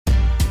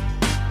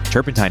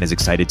Turpentine is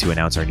excited to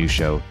announce our new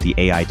show, The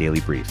AI Daily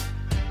Brief,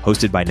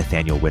 hosted by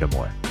Nathaniel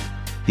Whittemore.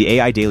 The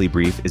AI Daily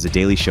Brief is a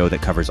daily show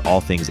that covers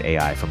all things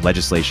AI, from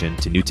legislation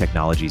to new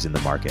technologies in the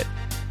market,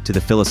 to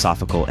the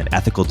philosophical and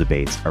ethical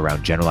debates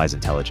around generalized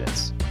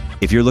intelligence.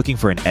 If you're looking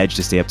for an edge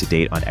to stay up to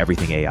date on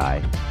everything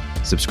AI,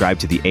 subscribe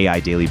to the AI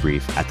Daily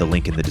Brief at the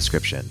link in the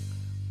description.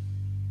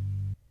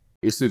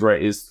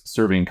 Sudowrite is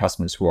serving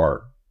customers who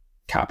are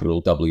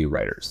capital W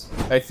writers.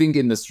 I think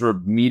in the sort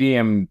of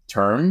medium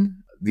term,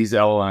 these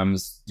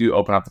LLMs do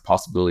open up the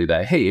possibility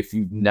that, hey, if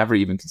you've never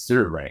even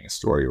considered writing a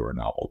story or a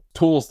novel,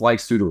 tools like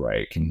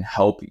Sudowrite can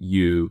help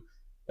you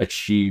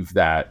achieve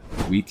that.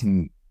 We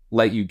can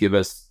let you give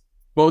us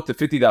both the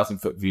 50,000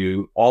 foot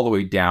view all the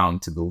way down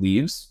to the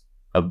leaves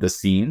of the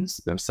scenes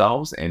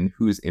themselves and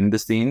who's in the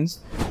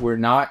scenes. We're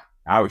not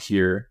out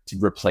here to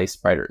replace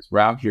writers. We're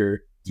out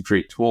here to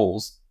create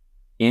tools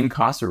in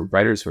concert with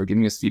writers who are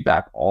giving us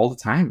feedback all the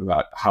time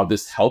about how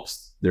this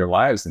helps their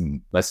lives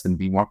and lets them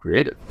be more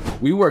creative.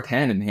 We work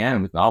hand in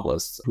hand with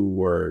novelists who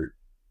were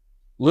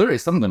literally,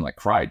 some of them like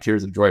cried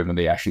tears of joy when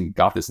they actually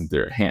got this into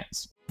their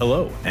hands.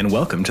 Hello, and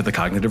welcome to The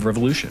Cognitive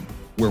Revolution,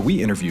 where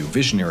we interview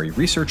visionary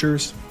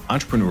researchers,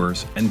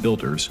 entrepreneurs, and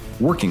builders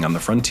working on the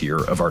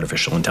frontier of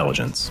artificial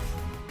intelligence.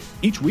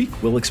 Each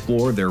week, we'll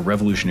explore their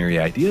revolutionary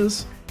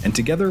ideas, and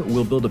together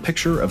we'll build a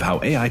picture of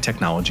how AI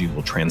technology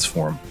will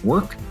transform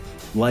work,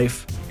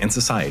 life, and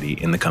society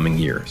in the coming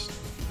years.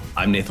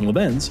 I'm Nathan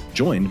Lebenz,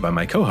 joined by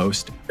my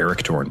co-host,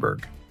 Eric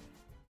Torenberg.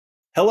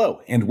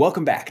 Hello, and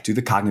welcome back to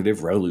The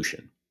Cognitive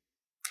Revolution.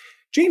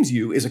 James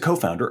Yu is a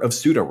co-founder of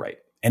Sudowrite,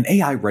 an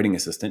AI writing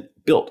assistant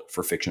built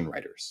for fiction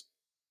writers.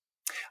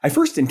 I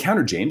first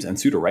encountered James and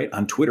Sudowrite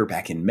on Twitter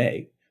back in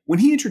May, when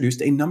he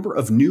introduced a number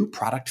of new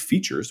product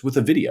features with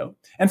a video,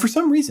 and for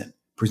some reason,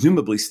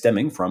 presumably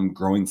stemming from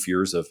growing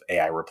fears of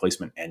AI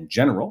replacement in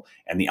general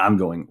and the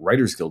ongoing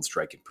Writers Guild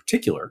strike in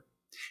particular,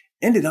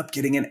 ended up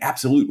getting an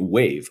absolute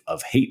wave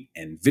of hate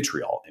and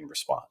vitriol in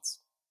response.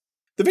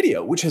 The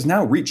video, which has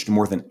now reached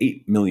more than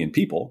 8 million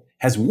people,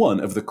 has one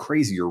of the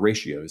crazier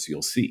ratios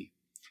you'll see,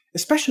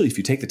 especially if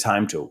you take the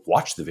time to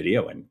watch the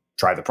video and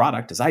try the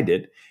product, as I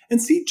did,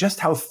 and see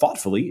just how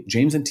thoughtfully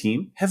James and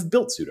team have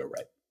built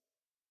Sudowrite.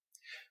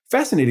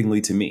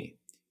 Fascinatingly to me,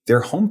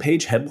 their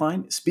homepage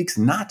headline speaks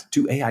not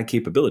to AI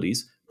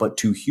capabilities, but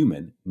to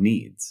human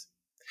needs.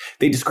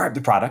 They describe the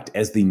product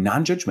as the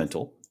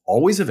non-judgmental,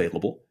 always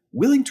available,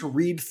 willing to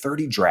read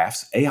 30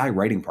 drafts AI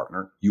writing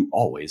partner you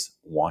always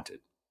wanted.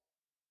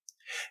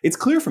 It's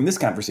clear from this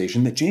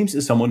conversation that James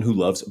is someone who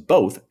loves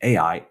both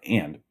AI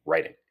and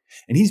writing,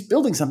 and he's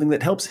building something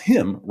that helps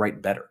him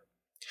write better.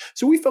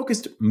 So we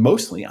focused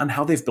mostly on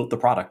how they've built the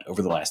product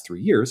over the last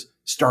 3 years,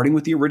 starting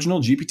with the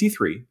original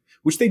GPT-3,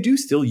 which they do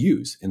still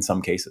use in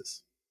some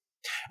cases.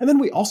 And then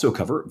we also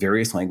cover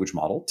various language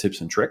model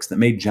tips and tricks that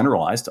may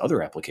generalize to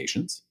other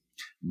applications,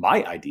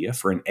 my idea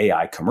for an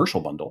AI commercial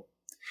bundle,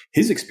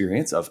 his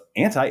experience of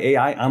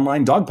anti-AI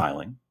online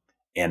dogpiling,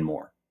 and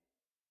more.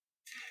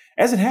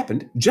 As it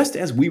happened, just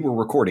as we were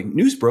recording,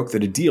 news broke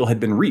that a deal had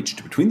been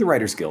reached between the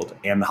Writers Guild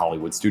and the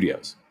Hollywood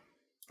studios.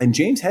 And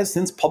James has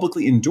since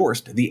publicly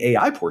endorsed the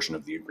AI portion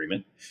of the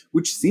agreement,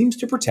 which seems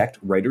to protect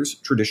writers'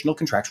 traditional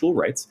contractual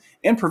rights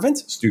and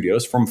prevents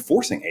studios from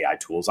forcing AI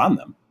tools on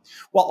them,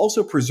 while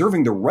also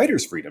preserving the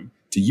writers' freedom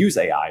to use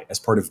AI as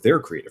part of their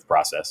creative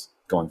process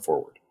going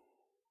forward.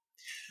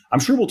 I'm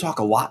sure we'll talk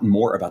a lot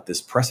more about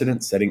this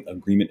precedent-setting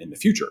agreement in the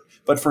future,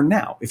 but for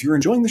now, if you're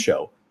enjoying the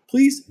show,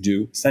 please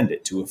do send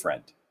it to a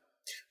friend.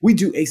 We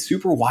do a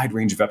super wide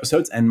range of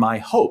episodes, and my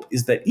hope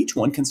is that each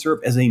one can serve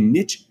as a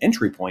niche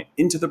entry point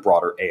into the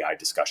broader AI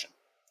discussion.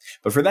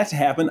 But for that to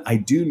happen, I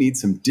do need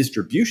some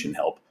distribution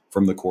help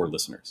from the core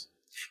listeners.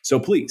 So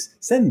please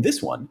send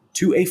this one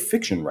to a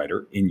fiction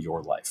writer in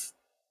your life.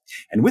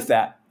 And with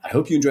that, I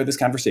hope you enjoy this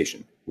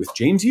conversation with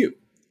James Yu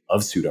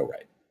of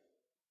Sudowrite.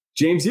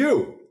 James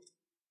Yu!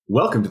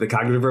 Welcome to the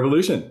Cognitive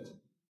Revolution.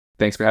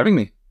 Thanks for having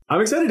me.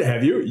 I'm excited to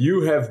have you.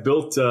 You have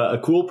built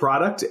a cool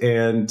product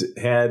and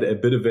had a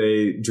bit of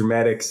a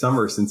dramatic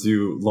summer since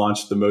you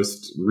launched the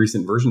most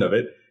recent version of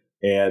it,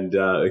 and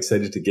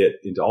excited to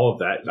get into all of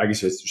that. I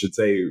guess I should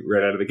say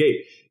right out of the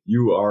gate,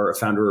 you are a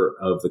founder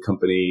of the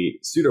company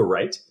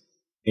Sudowrite,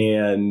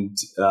 and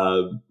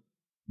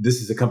this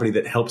is a company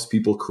that helps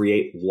people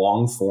create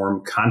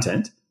long-form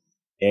content.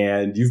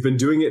 And you've been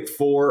doing it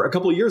for a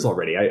couple of years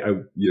already. I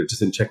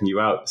just in checking you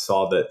out,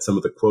 saw that some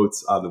of the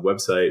quotes on the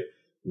website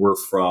were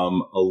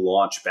from a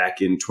launch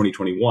back in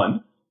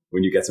 2021,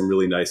 when you get some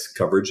really nice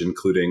coverage,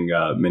 including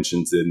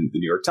mentions in the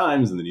New York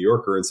Times and the New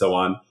Yorker and so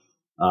on.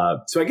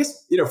 So I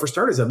guess, for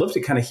starters, I'd love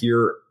to kind of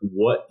hear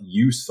what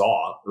you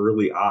saw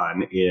early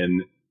on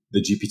in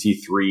the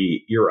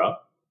GPT-3 era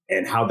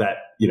and how that,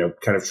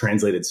 kind of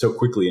translated so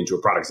quickly into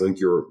a product. So I think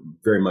you're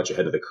very much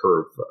ahead of the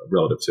curve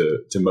relative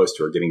to most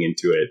who are getting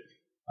into it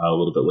a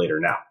little bit later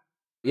now.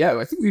 Yeah,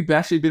 I think we've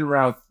actually been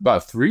around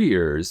about 3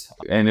 years,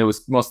 and it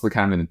was mostly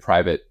kind of in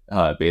private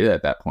beta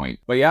at that point.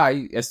 But yeah,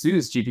 as soon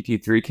as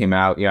GPT-3 came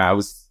out, I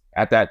was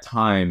at that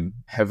time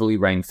heavily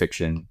writing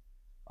fiction,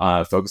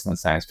 focused on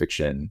science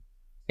fiction.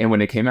 And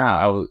when it came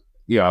out,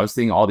 I was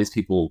seeing all these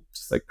people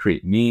just like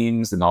create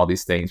memes and all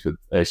these things with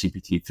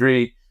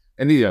GPT-3.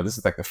 And, this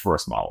is like the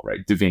first model,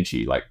 right?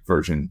 DaVinci, like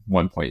version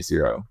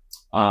 1.0.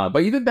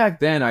 But even back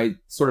then, I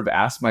sort of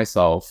asked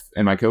myself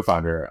and my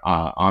co-founder,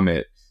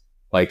 Amit,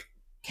 like,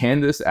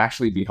 can this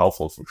actually be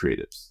helpful for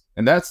creatives?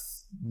 And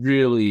that's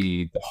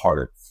really the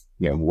heart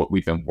of what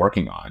we've been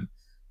working on.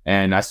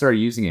 And I started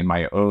using it in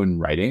my own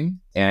writing,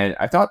 and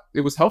I thought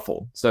it was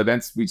helpful. So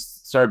then we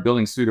started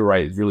building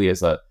Sudowrite really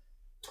as a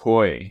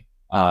toy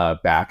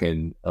back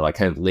in like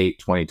kind of late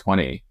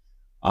 2020.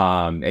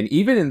 And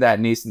even in that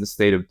nascent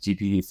state of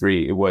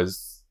GPT-3, it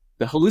was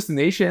the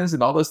hallucinations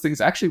and all those things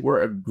actually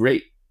were a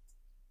great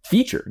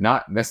feature,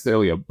 not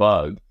necessarily a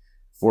bug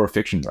for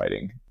fiction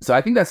writing. So I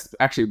think that's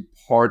actually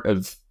part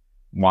of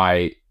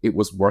why it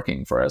was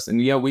working for us. And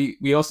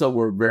we also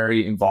were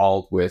very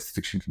involved with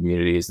fiction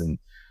communities and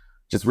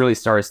just really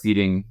started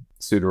seeding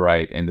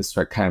Sudowrite and this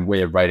kind of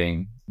way of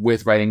writing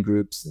with writing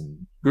groups,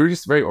 and grew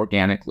just very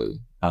organically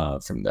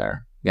from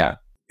there. Yeah.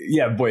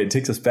 Yeah, boy, it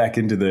takes us back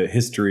into the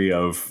history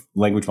of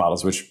language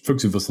models, which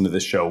folks who've listened to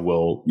this show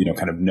will,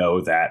 kind of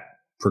know that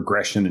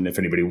progression. And if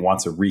anybody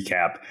wants a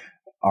recap,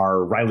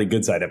 our Riley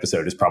Goodside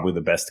episode is probably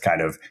the best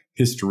kind of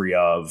history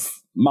of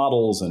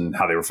models and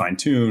how they were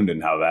fine-tuned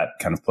and how that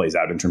kind of plays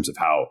out in terms of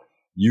how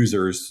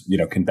users,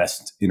 can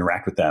best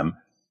interact with them.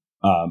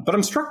 But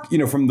I'm struck,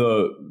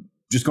 from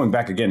just going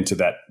back again to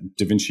that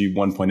DaVinci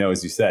 1.0,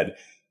 as you said,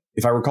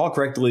 if I recall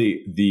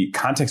correctly, the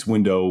context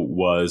window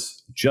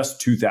was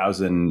just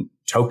 2,000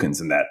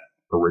 tokens in that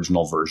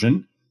original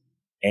version.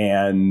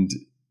 And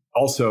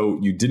also,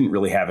 you didn't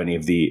really have any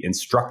of the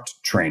instruct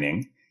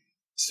training.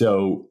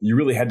 So you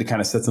really had to kind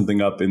of set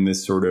something up in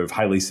this sort of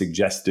highly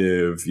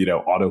suggestive,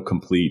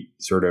 autocomplete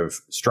sort of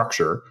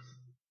structure.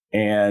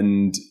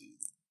 And,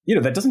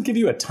 that doesn't give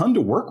you a ton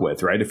to work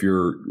with, right? If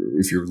you're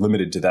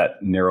limited to that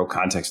narrow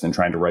context and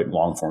trying to write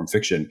long form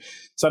fiction.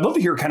 So I'd love to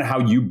hear kind of how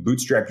you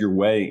bootstrap your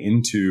way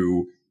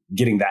into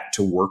getting that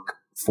to work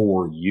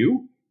for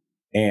you.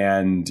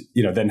 And,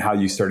 then how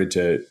you started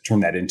to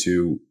turn that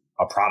into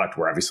a product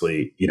where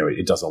obviously,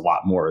 it does a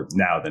lot more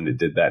now than it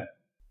did then.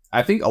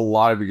 I think a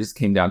lot of it just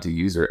came down to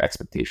user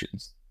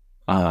expectations.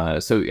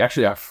 So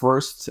actually our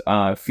first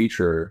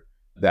feature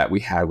that we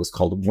had was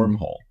called a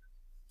wormhole.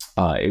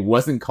 It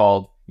wasn't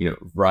called,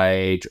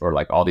 write or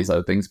like all these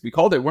other things. We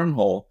called it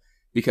wormhole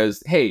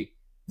because, hey,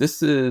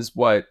 this is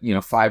what,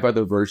 5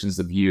 other versions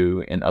of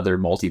you and other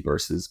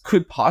multiverses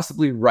could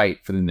possibly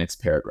write for the next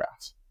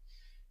paragraph.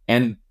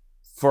 And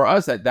for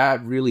us,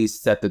 that really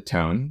set the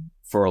tone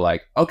for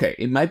like, okay,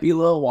 it might be a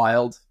little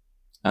wild.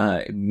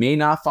 It may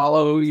not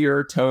follow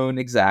your tone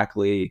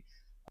exactly,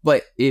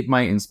 but it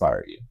might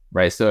inspire you,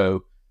 right?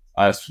 So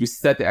we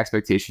set the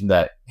expectation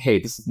that, hey,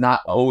 this is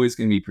not always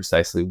going to be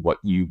precisely what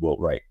you will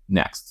write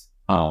next.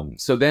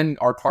 So then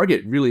our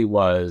target really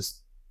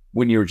was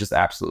when you're just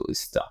absolutely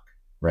stuck,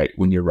 right?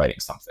 When you're writing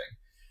something,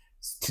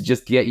 to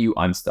just get you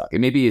unstuck.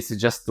 And maybe it's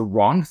just the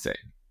wrong thing.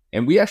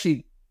 And we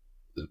actually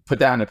put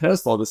that on a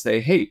pedestal to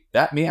say, hey,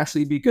 that may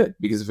actually be good,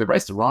 because if it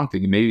writes the wrong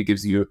thing, it maybe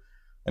gives you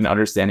an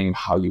understanding of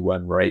how you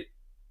want to write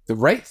the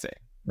right thing,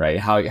 right?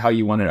 How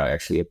you want to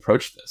actually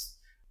approach this.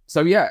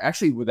 So yeah,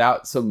 actually with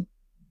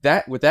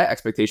that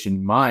expectation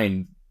in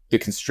mind, the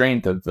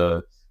constraint of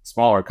the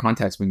smaller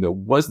context window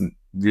wasn't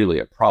really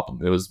a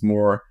problem. It was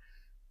more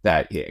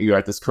that you're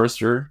at this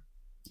cursor,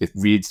 it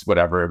reads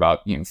whatever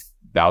about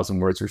 1,000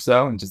 words or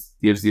so, and just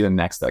gives you the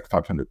next like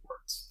 500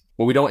 words.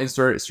 But we don't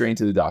insert it straight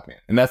into the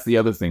document, and that's the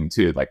other thing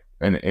too. Like,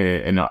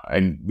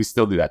 and we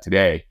still do that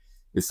today.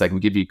 It's like we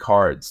give you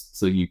cards,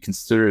 so you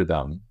consider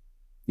them.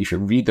 You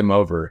should read them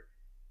over.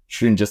 You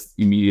shouldn't just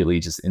immediately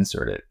just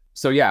insert it.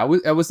 So yeah,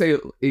 I would say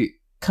it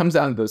comes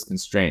down to those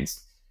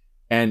constraints,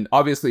 and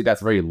obviously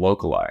that's very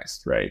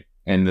localized, right?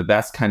 And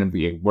that's kind of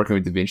the working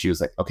with DaVinci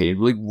was like, okay, it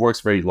really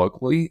works very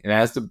locally. And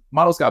as the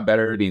models got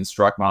better, the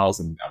instruct models,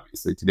 and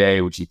obviously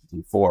today with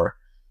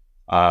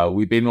GPT-4,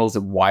 we've been able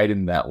to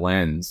widen that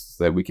lens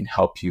so that we can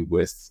help you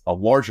with a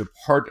larger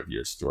part of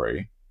your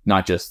story,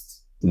 not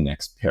just the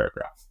next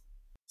paragraph.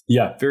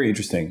 Yeah, very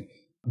interesting.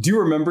 Do you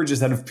remember,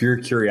 just out of pure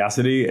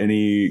curiosity,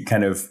 any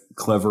kind of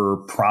clever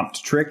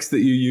prompt tricks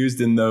that you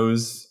used in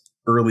those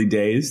early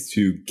days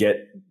to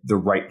get the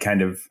right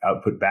kind of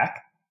output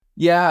back?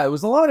 Yeah, it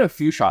was a lot of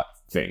few shot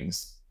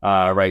things,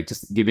 right?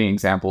 Just giving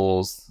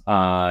examples.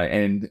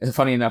 And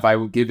funny enough, I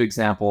would give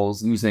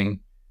examples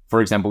using,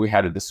 for example, we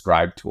had a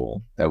describe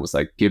tool that was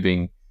like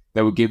that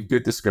would give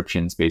good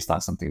descriptions based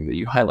on something that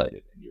you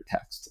highlighted in your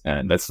text.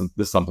 And this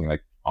is something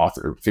like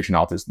fiction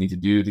authors need to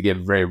do to give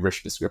very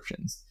rich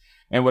descriptions.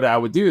 And what I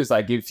would do is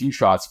I give few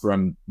shots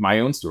from my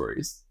own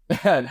stories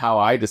and how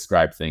I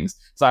describe things.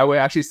 So I would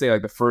actually say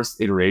like the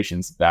first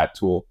iterations of that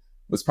tool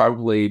was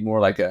probably more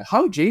like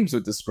how James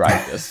would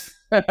describe this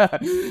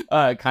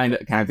kind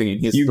of thing in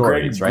his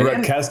stories, right?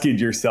 You cascade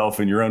yourself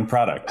in your own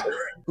product.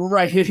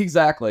 Right,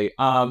 exactly.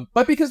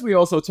 But because we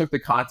also took the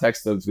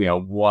context of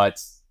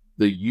what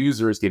the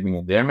user is giving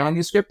in their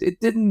manuscript, it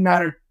didn't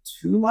matter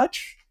too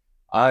much.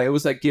 It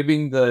was like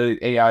giving the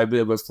AI a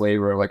bit of a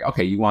flavor of like,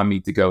 okay, you want me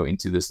to go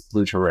into this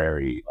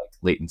literary like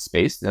latent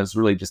space. And it's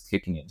really just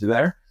kicking into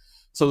there.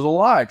 So there's a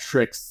lot of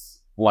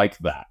tricks like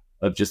that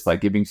of just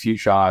like giving few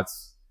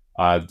shots,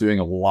 doing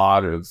a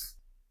lot of,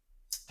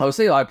 I would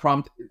say a lot of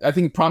prompt. I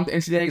think prompt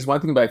engineering is one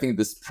thing, but I think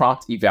this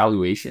prompt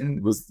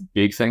evaluation was the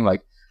big thing.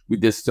 Like we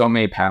did so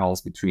many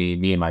panels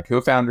between me and my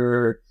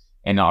co-founder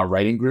and our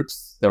writing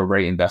groups that were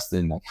very invested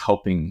in like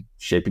helping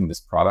shaping this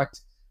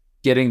product.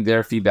 Getting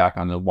their feedback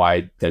on a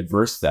wide,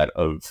 diverse set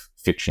of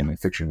fiction and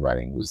fiction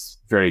writing was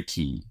very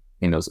key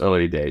in those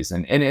early days.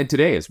 And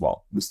today as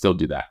well. We still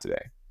do that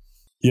today.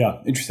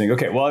 Yeah, interesting.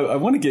 Okay, well, I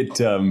want to get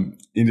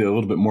into a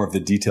little bit more of the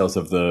details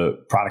of the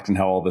product and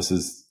how all this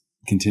is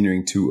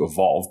continuing to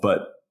evolve.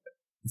 But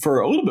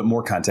for a little bit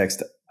more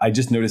context, I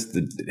just noticed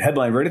the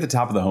headline right at the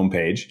top of the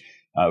homepage,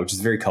 which is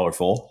very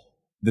colorful.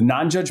 The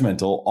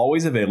non-judgmental,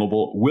 always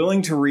available,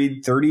 willing to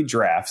read 30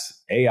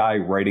 drafts, AI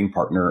writing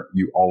partner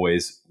you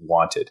always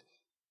wanted.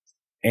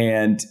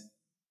 And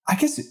I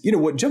guess,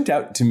 what jumped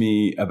out to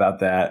me about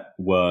that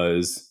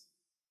was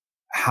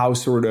how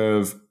sort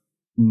of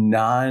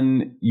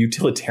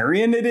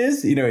non-utilitarian it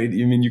is.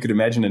 You could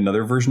imagine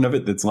another version of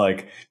it that's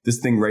like, this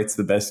thing writes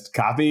the best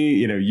copy,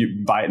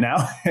 you buy it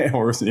now,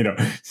 or,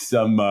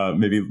 some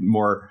maybe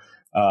more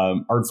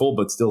artful,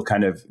 but still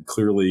kind of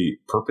clearly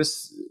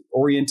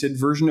purpose-oriented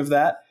version of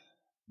that.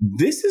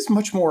 This is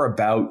much more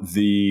about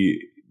the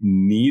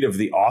need of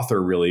the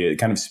author, really. It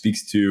kind of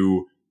speaks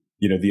to,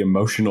 the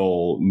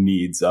emotional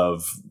needs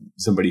of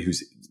somebody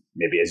who's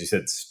maybe, as you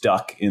said,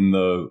 stuck in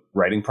the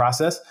writing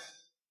process.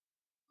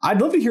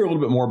 I'd love to hear a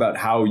little bit more about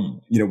how,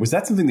 was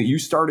that something that you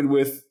started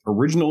with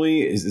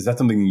originally? Is that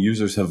something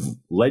users have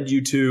led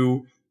you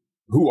to?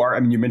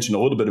 You mentioned a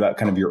little bit about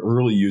kind of your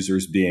early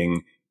users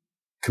being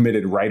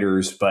committed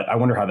writers, but I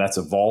wonder how that's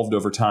evolved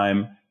over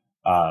time.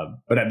 But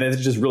that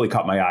just really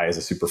caught my eye as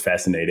a super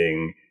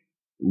fascinating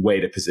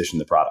way to position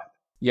the product.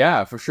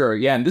 Yeah, for sure.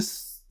 Yeah, and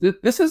this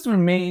has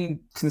remained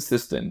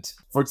consistent.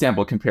 For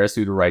example, compare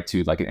Sudowrite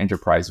to like an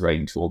enterprise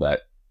writing tool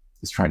that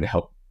is trying to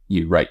help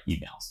you write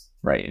emails,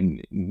 right? And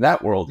in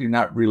that world, you're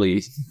not really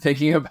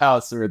thinking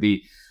about sort of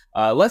the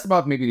less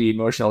about maybe the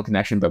emotional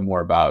connection, but more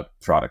about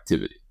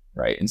productivity,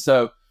 right? And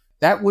so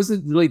that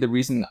wasn't really the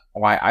reason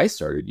why I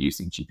started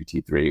using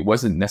GPT-3. It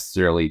wasn't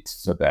necessarily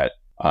so that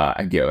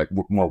I get like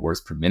more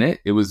words per minute.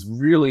 It was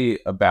really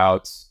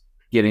about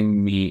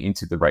getting me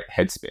into the right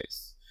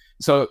headspace.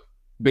 So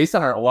based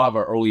on a lot of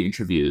our early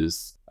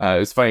interviews,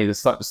 it's funny,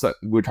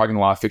 we were talking to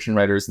a lot of fiction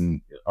writers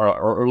and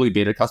our early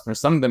beta customers.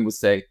 Some of them would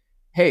say,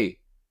 hey,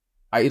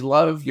 I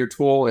love your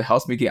tool. It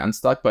helps me get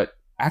unstuck. But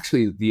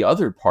actually, the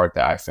other part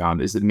that I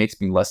found is it makes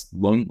me less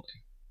lonely.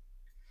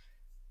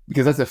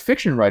 Because as a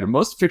fiction writer,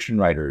 most fiction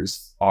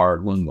writers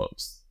are lone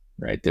wolves,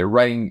 right? They're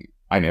writing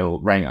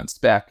on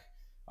spec.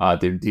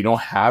 They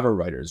don't have a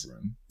writer's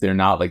room. They're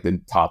not like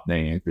the top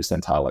 99th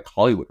percentile like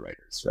Hollywood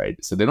writers,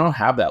 right? So they don't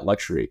have that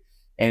luxury.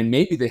 And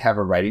maybe they have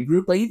a writing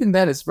group, but even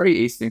then it's very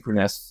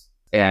asynchronous.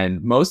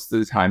 And most of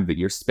the time that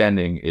you're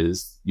spending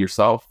is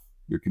yourself,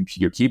 your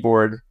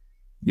keyboard,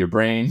 your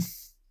brain.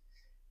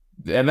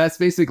 And that's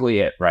basically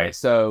it, right?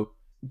 So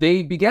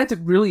they began to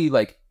really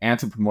like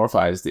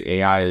anthropomorphize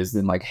the AIs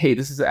and like, hey,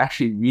 this is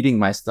actually reading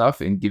my stuff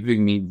and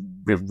giving me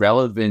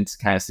relevant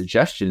kind of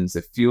suggestions.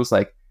 It feels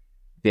like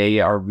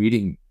they are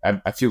reading.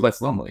 I feel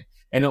less lonely.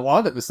 And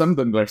some of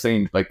them are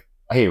saying like,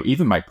 hey,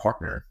 even my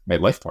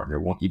life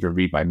partner won't even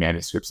read my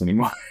manuscripts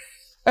anymore.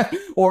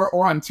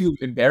 or I'm too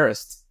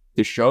embarrassed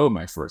to show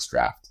my first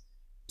draft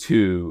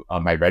to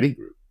my writing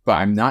group, but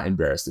I'm not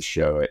embarrassed to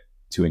show it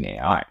to an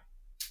AI,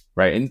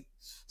 right? And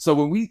so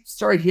when we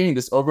started hearing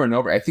this over and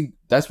over, I think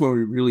that's when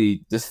we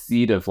really, this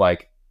seed of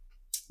like,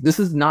 this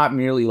is not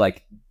merely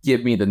like,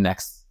 give me the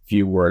next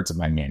few words of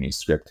my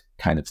manuscript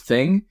kind of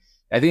thing.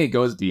 I think it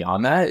goes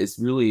beyond that. It's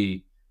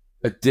really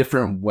a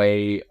different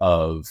way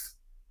of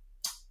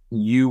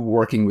you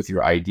working with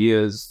your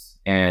ideas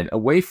and a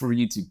way for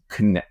you to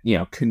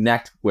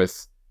connect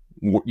with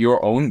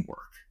your own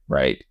work,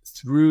 right?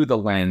 Through the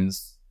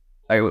lens.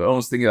 I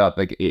almost think about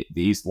like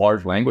these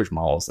large language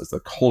models as a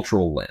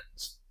cultural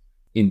lens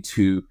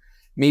into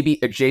maybe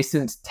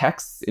adjacent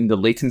texts in the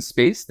latent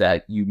space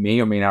that you may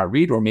or may not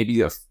read, or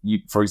maybe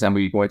for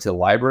example, you go into the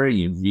library,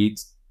 you read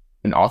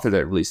an author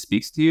that really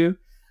speaks to you.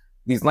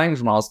 These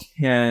language models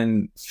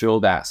can fill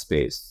that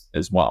space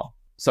as well.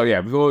 So yeah,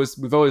 we've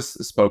always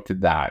spoke to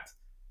that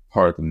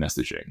part of the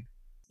messaging.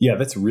 Yeah,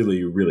 that's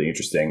really, really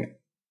interesting.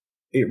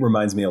 It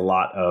reminds me a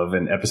lot of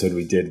an episode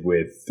we did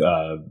with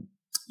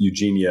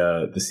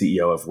Eugenia, the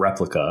CEO of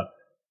Replica.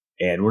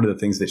 And one of the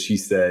things that she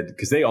said,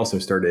 because they also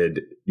started,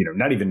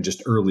 not even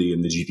just early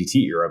in the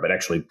GPT era, but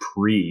actually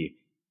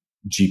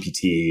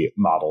pre-GPT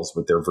models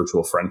with their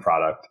virtual friend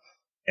product.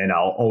 And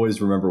I'll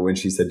always remember when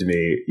she said to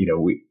me,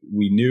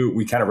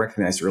 we kind of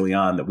recognized early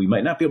on that we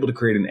might not be able to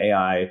create an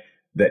AI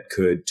that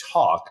could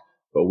talk,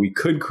 but we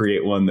could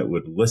create one that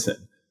would listen.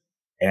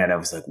 And I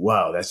was like,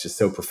 wow, that's just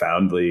so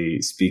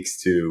profoundly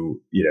speaks to,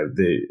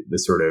 the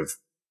sort of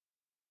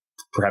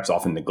perhaps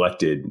often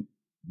neglected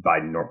by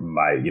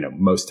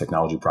most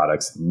technology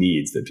products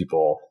needs that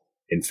people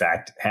in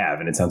fact have.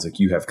 And it sounds like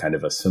you have kind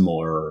of a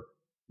similar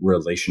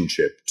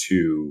relationship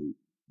to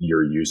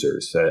your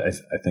users.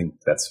 I think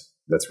that's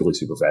really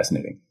super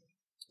fascinating.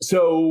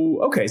 So,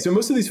 okay, so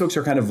most of these folks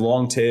are kind of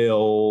long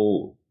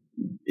tail,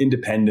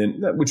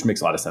 independent, which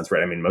makes a lot of sense,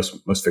 right? I mean,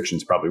 most fiction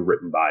is probably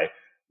written by,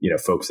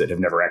 folks that have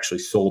never actually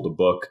sold a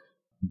book,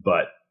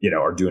 but,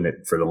 are doing it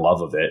for the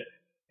love of it.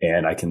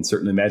 And I can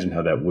certainly imagine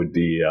how that would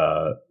be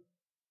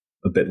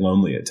a bit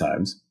lonely at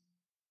times.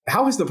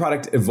 How has the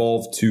product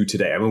evolved to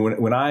today? I mean,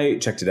 when I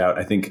checked it out,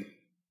 I think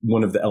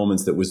one of the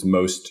elements that was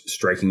most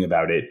striking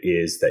about it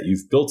is that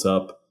you've built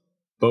up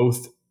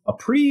both a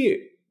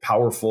pretty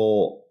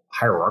powerful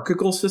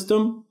hierarchical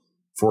system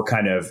for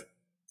kind of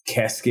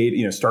cascade,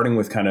 starting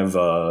with kind of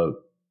a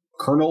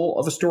kernel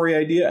of a story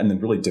idea and then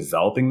really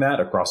developing that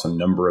across a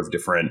number of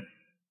different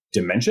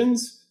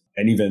dimensions,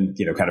 and even,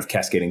 kind of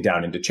cascading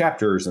down into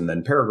chapters and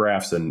then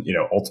paragraphs. And,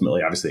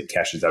 ultimately, obviously, it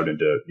cashes out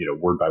into,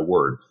 word by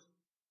word.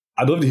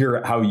 I'd love to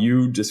hear how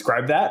you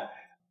describe that.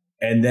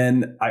 And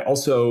then I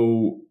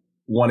also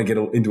want to get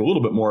into a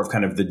little bit more of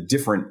kind of the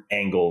different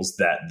angles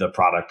that the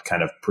product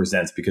kind of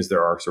presents, because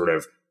there are sort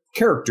of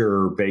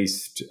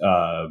character-based,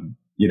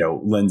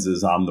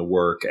 lenses on the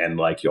work. And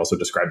like you also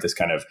described this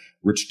kind of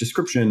rich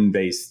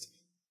description-based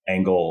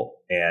angle.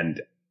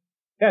 And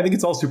yeah, I think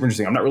it's all super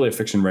interesting. I'm not really a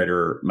fiction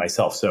writer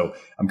myself, so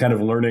I'm kind of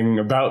learning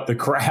about the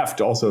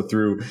craft also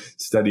through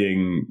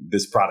studying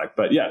this product.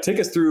 But yeah, take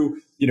us through,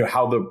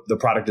 how the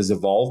product has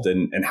evolved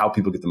and how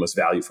people get the most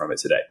value from it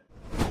today.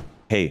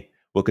 Hey,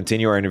 we'll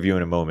continue our interview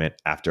in a moment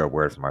after a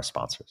word from our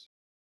sponsors.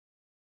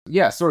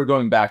 Yeah, sort of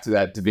going back to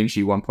that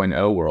DaVinci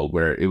 1.0 world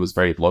where it was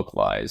very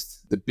localized.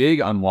 The big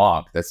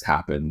unlock that's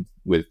happened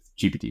with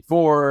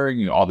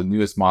GPT-4, all the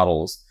newest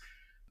models,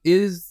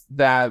 is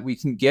that we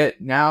can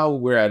now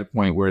we're at a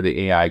point where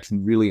the AI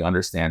can really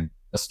understand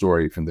a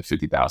story from the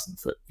 50,000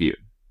 foot view.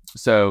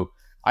 So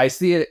I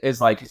see it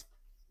as like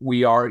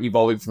we are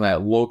evolving from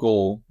that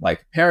local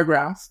like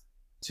paragraph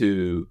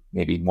to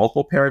maybe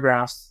multiple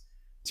paragraphs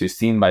to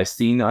scene by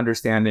scene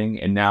understanding,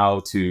 and now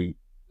to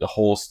the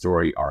whole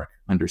story arc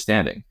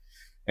understanding.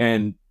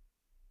 And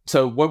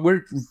so what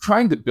we're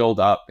trying to build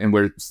up, and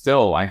we're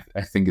still, I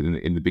think,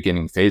 in the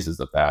beginning phases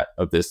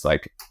of this,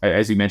 like,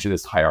 as you mentioned,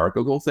 this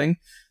hierarchical thing.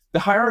 The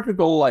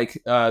hierarchical,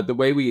 the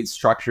way we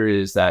structure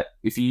is that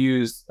if you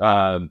use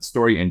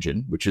Story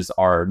Engine, which is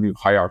our new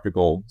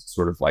hierarchical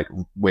sort of like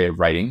way of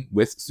writing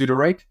with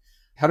Sudowrite,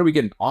 how do we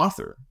get an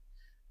author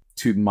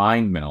to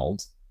mind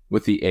meld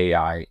with the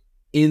AI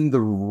in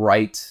the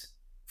right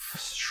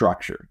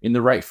structure, in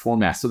the right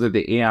format, so that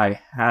the AI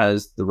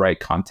has the right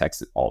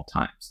context at all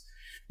times?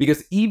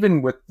 Because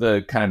even with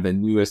the kind of the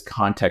newest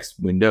context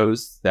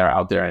windows that are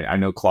out there, I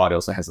know Claude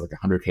also has like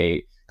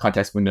 100K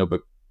context window,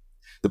 but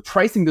the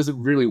pricing doesn't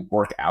really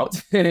work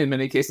out. And in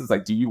many cases,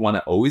 like, do you want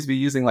to always be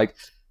using like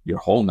your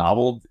whole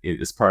novel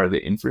as part of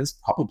the inference?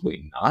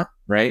 Probably not,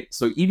 right?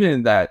 So even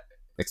in that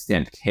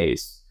extent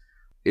case,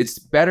 it's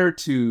better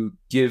to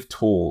give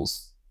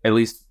tools, at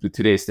least with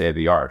today's state of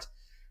the art,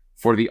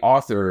 for the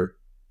author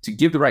to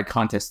give the right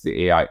context to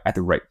the AI at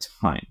the right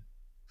time.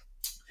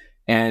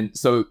 And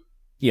so,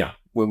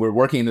 when we're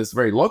working in this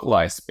very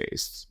localized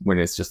space, when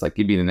it's just like,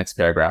 give me the next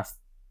paragraph,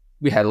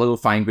 we had little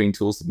fine-grained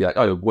tools to be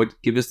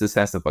like, give us the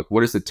sense of like,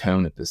 what is the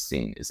tone of this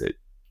scene? Is it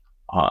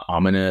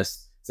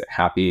ominous? Is it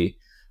happy?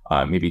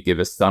 Maybe give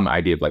us some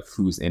idea of like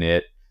who's in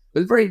it,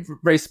 but very,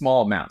 very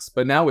small amounts.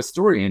 But now with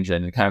Story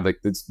Engine and kind of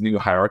like this new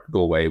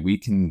hierarchical way, we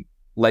can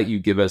let you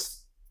give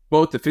us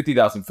both the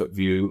 50,000 foot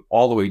view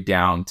all the way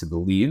down to the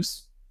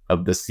leaves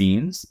of the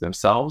scenes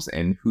themselves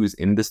and who's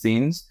in the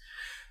scenes.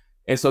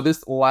 And so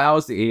this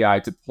allows the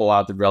AI to pull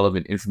out the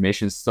relevant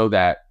information so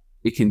that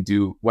it can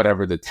do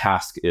whatever the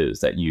task is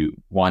that you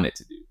want it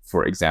to do.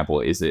 For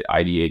example, is it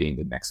ideating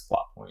the next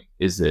plot point?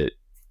 Is it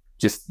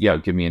just,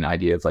 give me an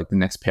idea of like the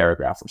next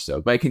paragraph or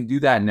so? But I can do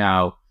that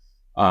now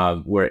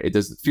where it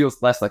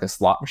feels less like a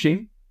slot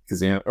machine.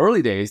 Because in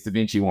early days,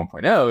 DaVinci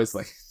 1.0 is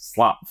like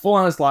full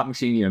on a slot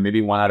machine,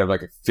 maybe 1 out of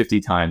like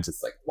 50 times.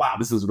 It's like, wow,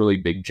 this is a really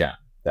big gem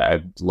that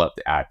I'd love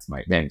to add to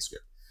my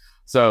manuscript.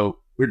 So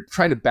we're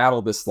trying to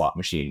battle this slot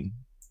machine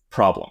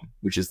problem,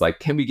 which is like,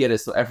 can we get it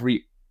so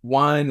every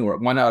 1 or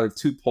 1 out of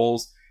 2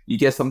 polls, you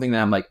get something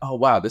that I'm like, oh,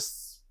 wow,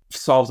 this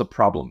solves a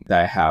problem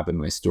that I have in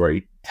my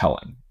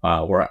storytelling,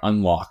 or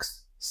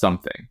unlocks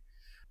something.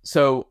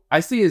 So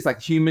I see it as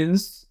like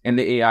humans and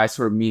the AI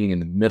sort of meeting in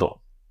the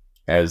middle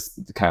as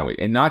the kind of way,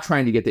 and not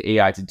trying to get the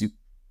AI to do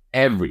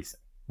everything,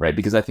 right?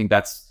 Because I think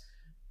that's,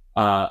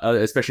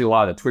 especially a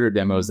lot of the Twitter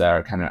demos that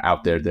are kind of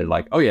out there, they're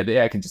like, oh yeah, the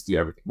AI can just do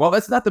everything. Well,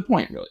 that's not the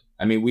point, really.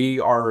 I mean, we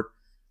are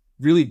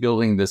really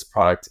building this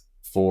product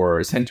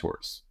for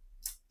centaurs.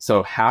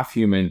 So half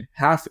human,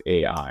 half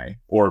AI,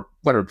 or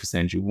whatever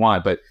percentage you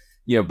want, but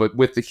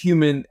with the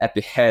human at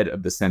the head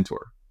of the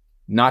centaur,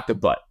 not the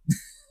butt.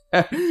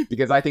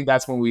 Because I think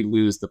that's when we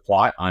lose the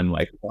plot on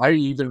like, why are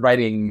you even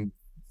writing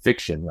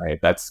fiction, right?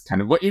 That's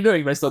kind of what you're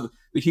doing, right? So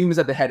the human's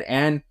at the head,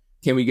 and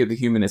can we give the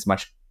human as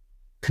much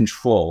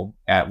control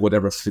at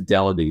whatever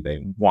fidelity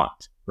they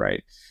want,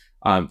 right?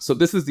 So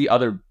this is the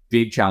other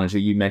big challenge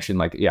that you mentioned,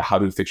 like, how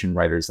do fiction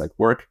writers like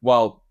work?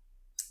 Well,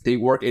 they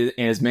work in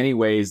as many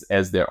ways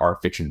as there are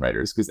fiction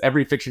writers, because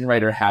every fiction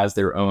writer has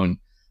their own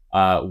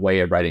way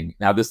of writing.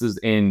 Now, this is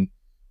in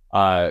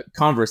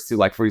converse to,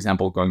 like, for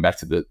example, going back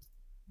to the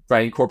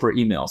writing corporate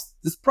emails.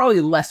 There's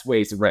probably less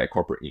ways to write a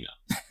corporate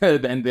email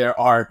than there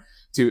are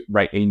to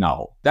write a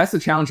novel. That's the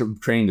challenge of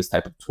training this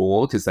type of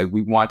tool, because like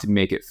we want to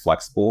make it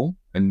flexible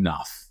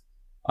enough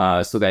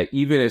so that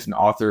even if an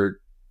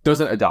author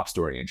doesn't adopt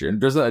Story Engine,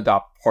 doesn't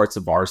adopt parts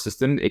of our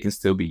system, it can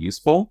still be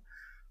useful.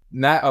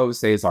 And that, I would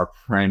say, is our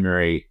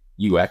primary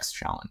UX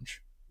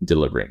challenge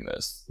delivering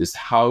this, is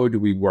how do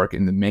we work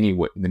in the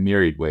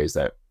myriad ways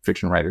that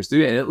fiction writers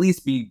do, and at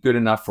least be good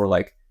enough for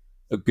like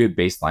a good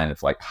baseline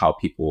of like how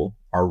people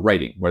are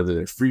writing, whether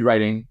they're free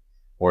writing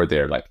or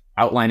they're like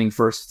outlining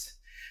first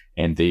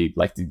and they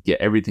like to get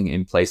everything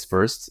in place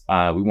first.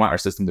 We want our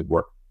system to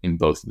work in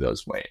both of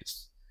those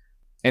ways.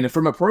 And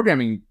from a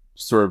programming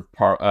sort of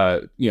part,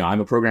 I'm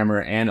a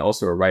programmer and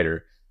also a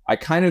writer. I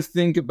kind of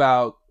think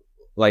about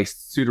like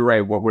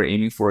Sudowrite, what we're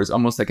aiming for is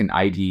almost like an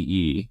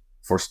IDE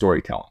for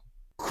storytelling.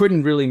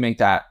 Couldn't really make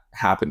that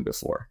happen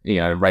before.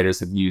 Writers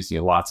have used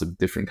lots of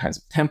different kinds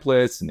of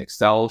templates and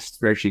Excel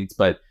spreadsheets,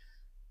 but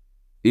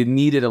it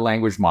needed a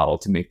language model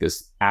to make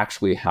this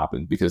actually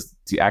happen, because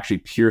to actually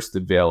pierce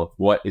the veil of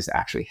what is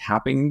actually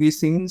happening in these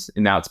scenes,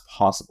 and now it's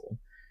possible.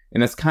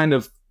 And that's kind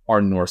of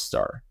our North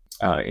Star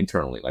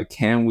internally. Like,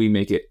 can we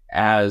make it,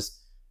 as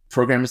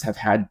programmers have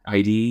had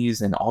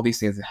IDs and all these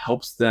things that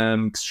helps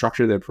them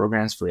structure their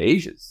programs for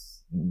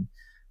ages. And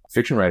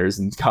fiction writers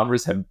and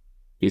covers have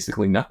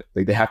basically nothing.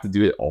 Like, they have to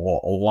do it a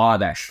lot of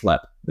that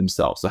schlep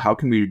themselves. So how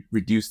can we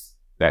reduce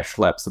that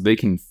schlep so they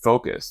can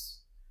focus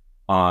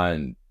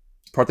on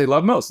the part they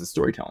love most, the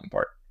storytelling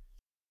part?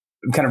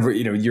 Kind of,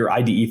 your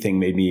IDE thing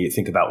made me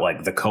think about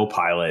like the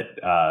Copilot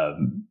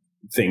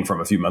thing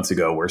from a few months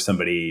ago, where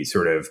somebody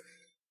sort of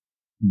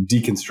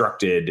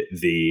deconstructed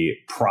the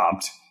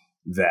prompt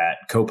that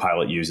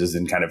Copilot uses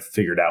and kind of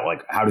figured out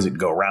like, how does it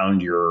go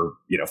around your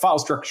file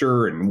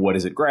structure, and what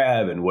does it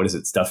grab, and what does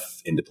it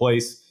stuff into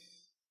place.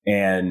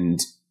 And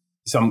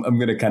so I'm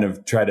going to kind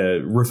of try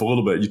to riff a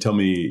little bit. You tell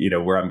me,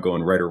 where I'm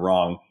going right or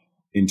wrong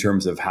in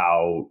terms of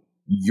how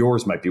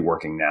yours might be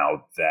working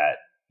now that,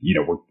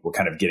 we're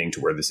kind of getting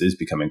to where this is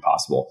becoming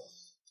possible.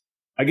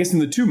 I guess in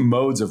the two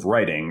modes of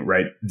writing,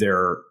 right,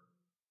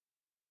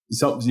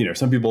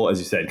 some people, as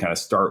you said, kind of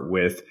start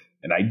with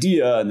an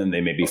idea and then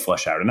they maybe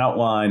flesh out an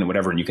outline and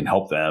whatever, and you can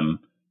help them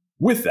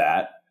with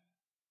that.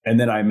 And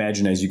then I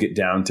imagine as you get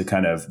down to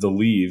kind of the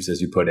leaves,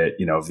 as you put it,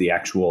 of the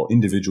actual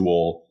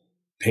individual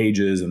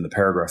pages and the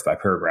paragraph by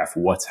paragraph,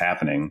 what's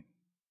happening,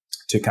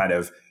 to kind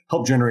of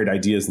help generate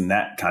ideas in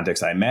that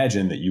context, I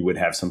imagine that you would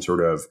have some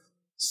sort of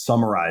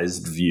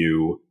summarized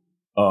view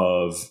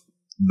of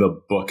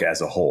the book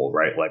as a whole,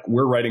 right? Like,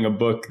 we're writing a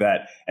book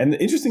that, and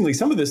interestingly,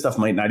 some of this stuff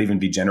might not even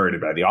be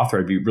generated by the author.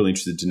 I'd be really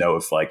interested to know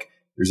if like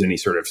there's any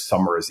sort of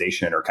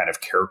summarization or kind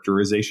of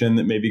characterization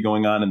that may be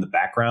going on in the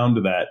background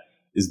that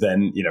is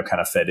then,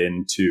 kind of fed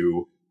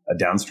into a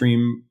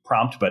downstream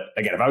prompt. But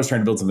again, if I was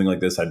trying to build something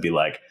like this, I'd be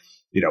like,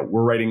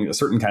 we're writing a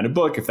certain kind of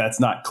book. If that's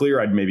not clear,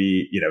 I'd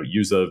maybe,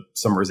 use a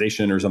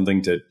summarization or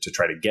something to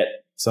try to get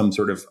some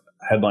sort of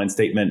headline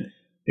statement.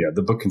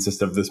 The book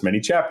consists of this many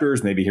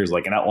chapters. Maybe here's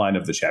like an outline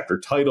of the chapter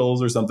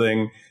titles or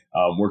something.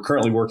 We're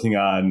currently working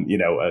on,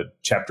 a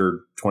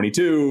chapter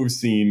 22,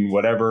 scene,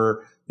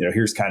 whatever.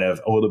 Here's kind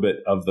of a little bit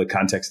of the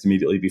context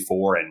immediately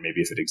before. And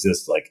maybe if it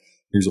exists, like,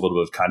 here's a little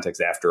bit of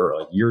context after.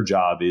 Like, your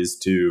job is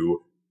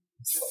to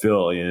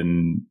fill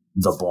in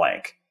the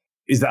blank.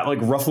 Is that like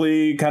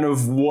roughly kind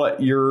of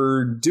what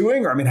you're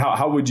doing? Or I mean,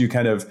 how would you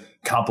kind of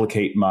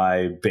complicate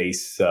my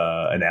base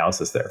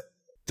analysis there?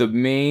 The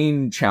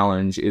main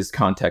challenge is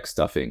context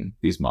stuffing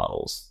these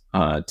models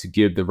to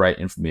give the right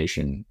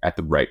information at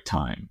the right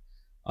time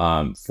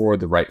for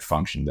the right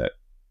function that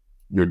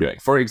you're doing.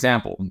 For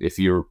example, if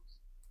you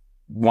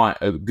want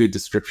a good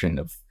description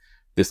of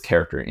this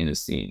character in a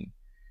scene,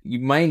 you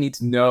might need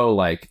to know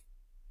like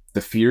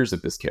the fears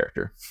of this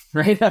character,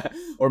 right?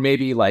 Or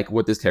maybe like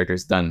what this character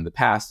has done in the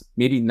past,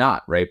 maybe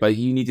not, right? But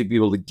you need to be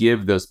able to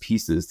give those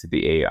pieces to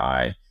the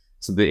AI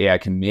so the AI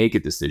can make a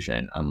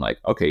decision on like,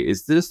 okay,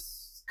 is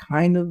this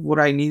kind of what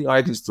I need?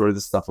 I can store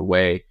this stuff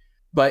away.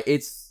 But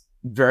it's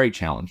very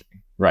challenging,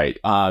 right?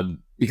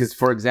 Because,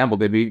 for example,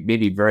 there may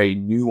be very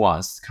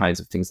nuanced kinds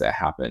of things that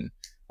happen.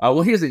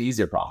 Well, here's an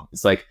easier problem.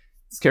 It's like,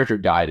 this character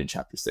died in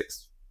chapter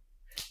 6.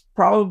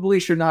 Probably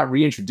should not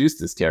reintroduce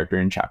this character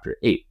in chapter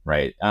 8,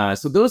 right?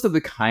 So those are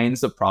the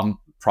kinds of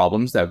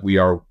problems that we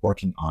are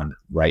working on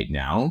right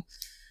now,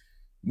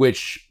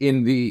 which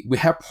we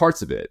have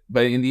parts of it,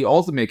 but in the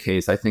ultimate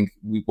case, I think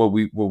what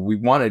we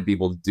want to be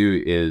able to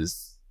do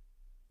is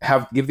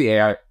give the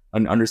AI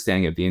an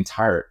understanding of the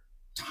entire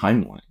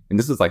timeline. And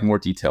this is like more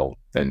detailed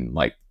than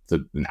like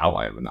an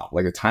outline of a novel,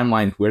 like a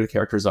timeline where the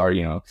characters are,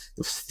 the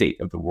state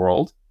of the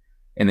world.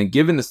 And then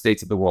given the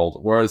states of the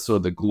world, what are sort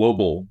of the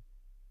global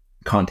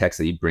context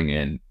that you bring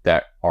in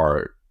that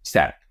are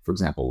static? For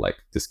example, like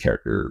this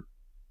character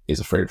is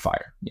afraid of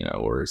fire,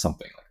 or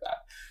something like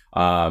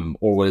that.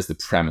 Or what is the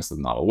premise of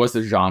the novel? What's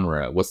the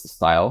genre? What's the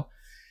style?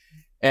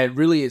 And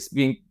really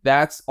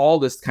that's all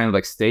this kind of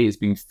like state is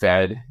being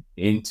fed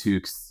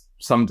into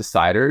some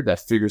decider that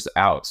figures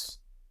out,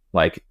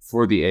 like,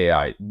 for the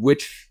AI,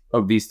 which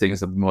of these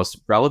things are the most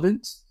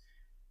relevant.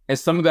 And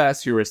some of that is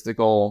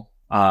heuristical.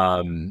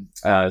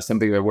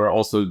 Something that we're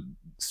also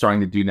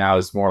starting to do now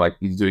is more like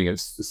doing a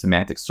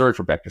semantic search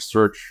or vector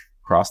search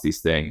across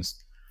these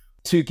things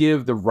to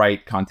give the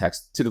right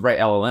context to the right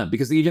LLM.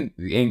 Because even,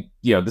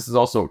 this is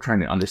also trying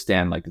to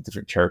understand like the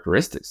different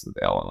characteristics of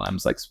the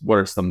LLMs, like what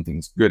are some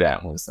things good at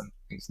and what are some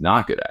things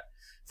not good at.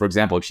 For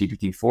example,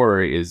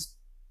 GPT-4 is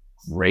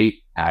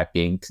great at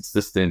being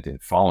consistent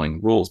and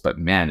following rules, but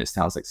man, it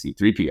sounds like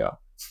C-3PO.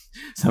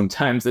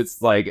 Sometimes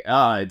it's like,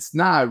 it's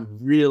not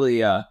really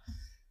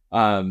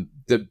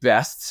the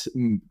best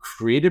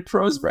creative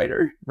prose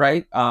writer,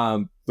 right?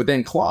 But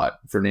then Claude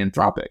for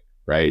Anthropic,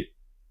 right,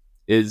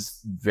 is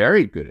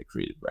very good at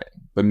creative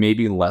writing, but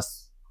maybe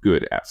less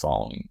good at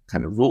following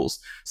kind of rules.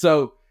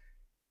 So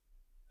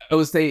I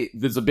would say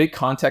there's a big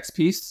context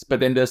piece, but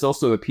then there's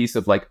also a piece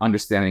of like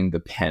understanding the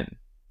pen,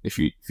 if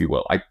you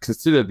will. I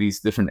consider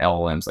these different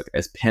LLMs like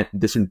as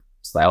different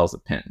styles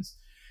of pens,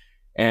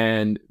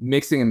 and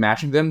mixing and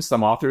matching them.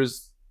 Some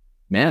authors,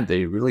 man,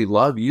 they really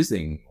love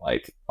using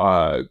like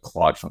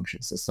Claude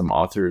functions. So some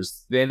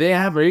authors, they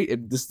have very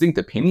distinct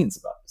opinions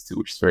about this too,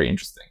 which is very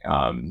interesting.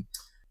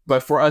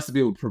 But for us to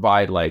be able to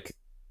provide like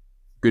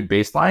good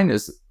baseline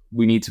is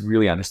we need to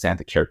really understand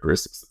the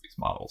characteristics of these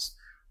models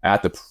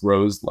at the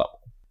prose level.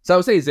 So I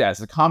would say,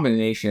 it's a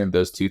combination of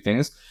those two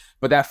things.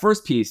 But that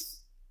first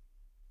piece,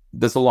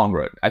 that's a long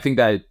road. I think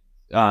that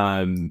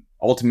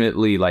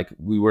ultimately, like,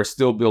 we were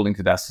still building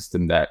to that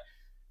system that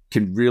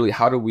can really,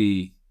 how do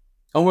we,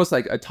 almost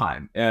like a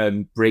time,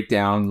 and break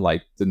down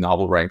like the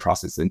novel writing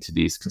process into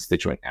these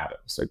constituent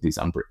atoms, like these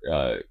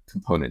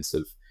components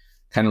of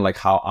kind of like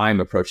how I'm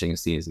approaching a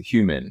scene as a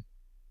human.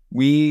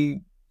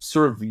 We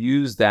sort of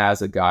use that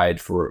as a guide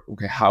for,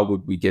 okay, how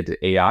would we get the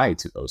AI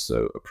to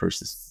also approach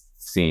this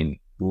scene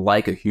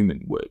like a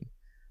human would?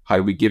 How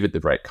do we give it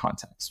the right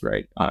context,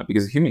 right?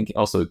 Because a human can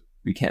also,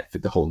 we can't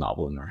fit the whole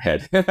novel in our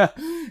head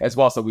as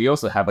well. So we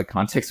also have a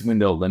context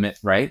window limit,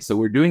 right? So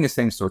we're doing the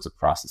same sorts of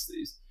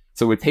processes.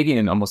 So we're taking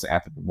an almost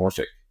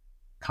anthropomorphic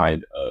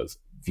kind of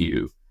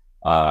view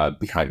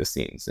behind the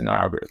scenes in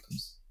our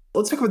algorithms.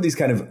 Let's talk about these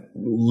kind of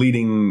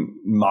leading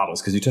models,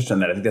 because you touched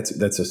on that. I think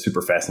that's a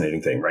super fascinating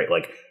thing, right?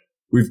 Like,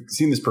 we've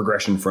seen this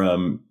progression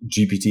from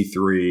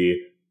GPT-3,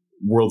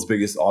 world's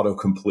biggest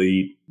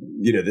autocomplete,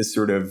 this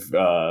sort of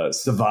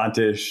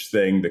savantish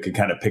thing that could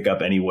kind of pick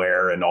up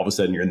anywhere, and all of a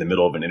sudden you're in the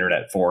middle of an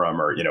internet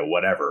forum or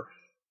whatever.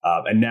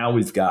 And now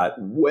we've got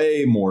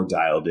way more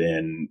dialed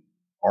in,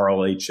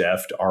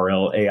 RLHF'd,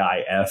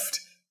 RLAIF'd,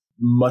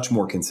 much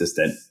more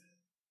consistent.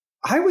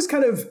 I was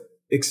kind of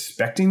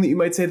expecting that you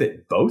might say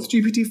that both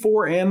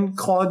GPT-4 and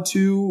Claude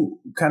 2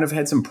 kind of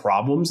had some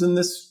problems in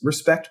this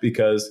respect,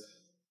 because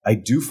I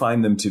do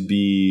find them to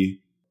be,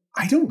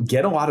 I don't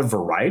get a lot of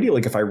variety.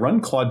 Like, if I run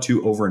Claude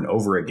 2 over and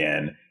over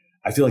again,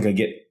 I feel like I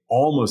get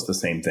almost the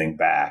same thing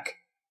back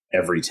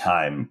every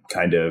time,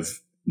 kind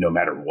of no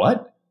matter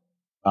what,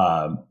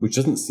 which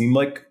doesn't seem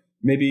like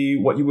maybe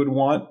what you would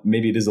want.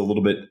 Maybe it is a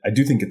little bit, I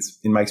do think it's,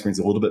 in my experience,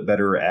 a little bit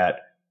better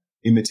at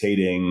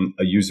imitating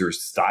a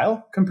user's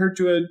style compared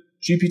to a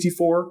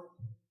GPT-4.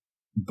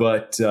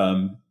 But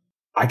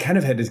I kind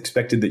of had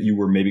expected that you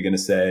were maybe going to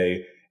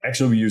say,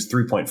 actually, we use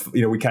 3.5,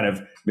 we kind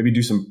of maybe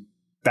do some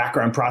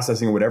background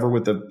processing or whatever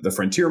with the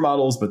frontier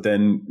models, but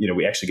then,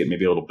 we actually get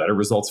maybe a little better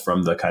results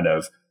from the kind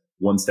of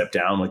one step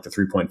down, like the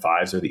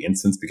 3.5s or the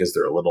instance, because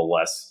they're a little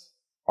less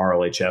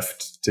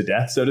RLHF to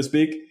death, so to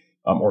speak.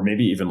 Or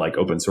maybe even like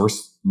open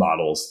source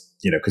models,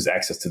 because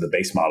access to the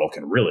base model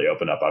can really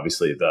open up,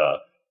 obviously, the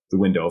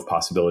window of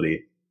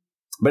possibility.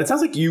 But it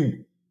sounds like give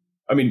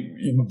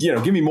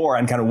me more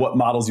on kind of what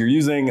models you're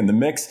using and the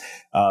mix.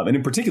 And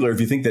in particular,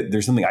 if you think that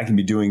there's something I can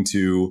be doing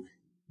to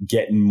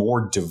get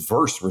more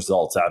diverse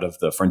results out of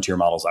the frontier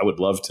models, I would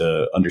love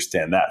to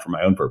understand that for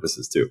my own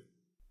purposes too.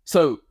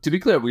 So to be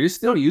clear, we're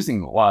still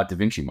using a lot of Da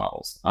Vinci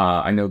models.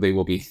 I know they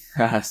will be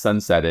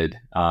sunsetted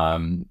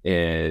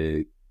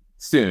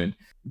soon,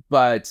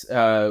 but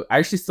I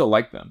actually still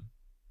like them,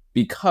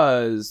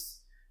 because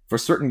for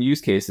certain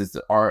use cases,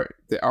 the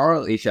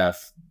RLHF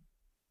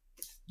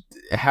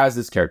has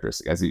this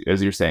characteristic,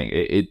 as you're saying,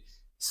 it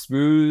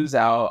smooths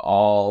out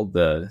all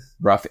the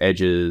rough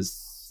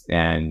edges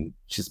and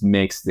just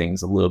makes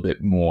things a little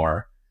bit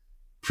more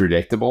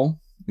predictable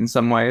in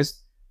some ways.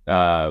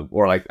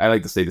 Or like, I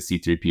like to say the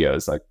C-3PO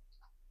is like,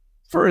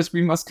 first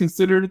we must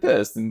consider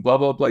this and blah,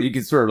 blah, blah. You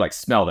can sort of like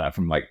smell that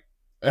from like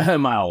a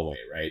mile away,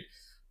 right?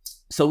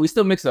 So we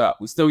still mix it up.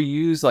 We still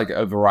use like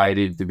a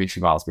variety of Da Vinci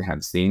models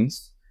behind the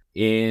scenes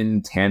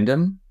in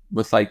tandem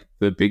with like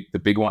the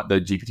big one, the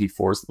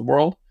GPT-4s of the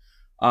world.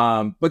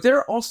 But there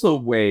are also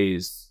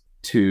ways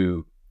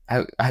to,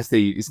 I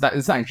say, it's not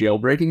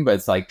jailbreaking, but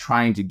it's like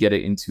trying to get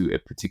it into a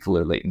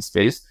particular latent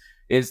space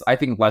is, I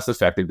think, less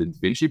effective than Da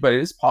Vinci, but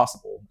it is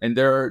possible. And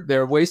there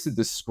are ways to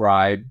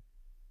describe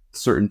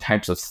certain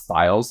types of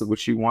styles of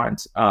which you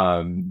want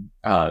in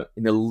a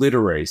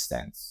literary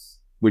sense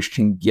which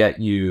can get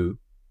you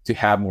to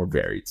have more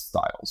varied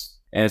styles.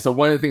 And so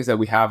one of the things that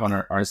we have on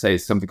our site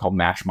is something called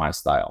Match My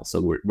Style.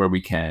 So where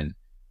we can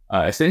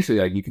essentially,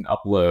 like, you can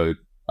upload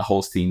a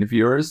whole scene of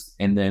yours,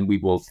 and then we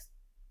will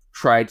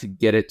try to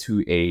get it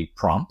to a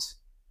prompt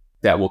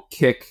that will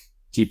kick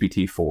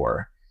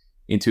GPT-4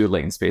 into a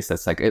latent space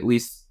that's like at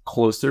least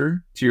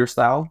closer to your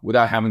style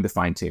without having to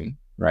fine tune,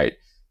 right?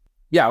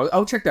 Yeah,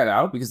 I'll check that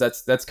out, because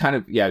that's kind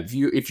of, yeah,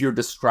 if you're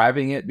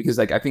describing it, because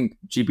like I think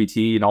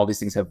GPT and all these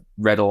things have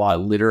read a lot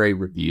of literary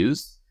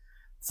reviews.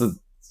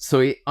 So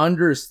it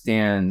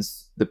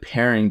understands the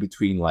pairing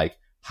between like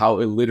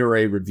how a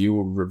literary review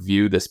will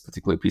review this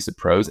particular piece of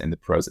prose and the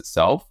prose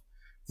itself.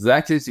 So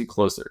that gets you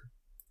closer.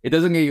 It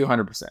doesn't get you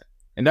 100%.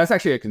 And that's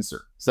actually a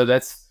concern. So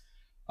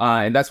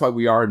and that's why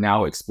we are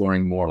now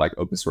exploring more like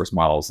open source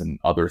models and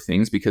other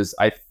things, because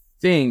I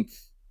think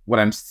what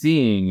I'm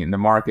seeing in the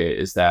market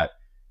is that,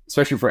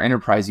 especially for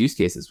enterprise use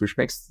cases, which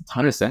makes a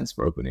ton of sense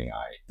for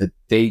OpenAI, that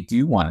they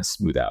do want to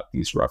smooth out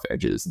these rough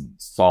edges and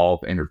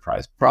solve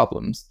enterprise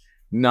problems,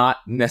 not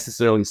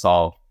necessarily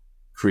solve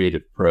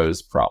creative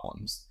prose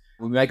problems.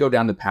 We might go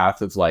down the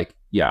path of like,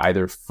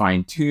 either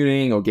fine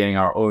tuning or getting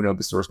our own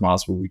open source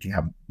models where we can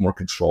have more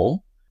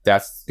control.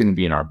 That's going to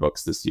be in our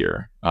books this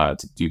year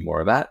to do more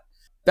of that.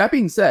 That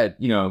being said,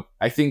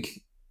 I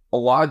think a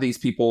lot of these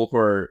people who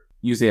are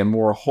using a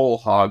more whole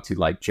hog to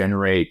like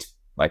generate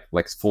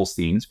like full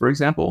scenes, for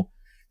example,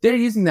 they're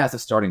using that as a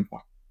starting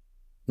point,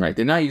 right?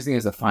 They're not using it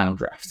as a final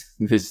draft.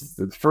 This is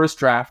the first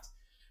draft.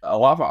 A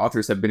lot of our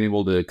authors have been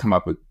able to come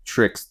up with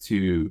tricks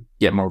to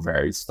get more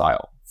varied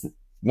style.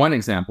 One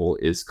example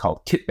is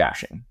called kit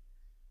bashing.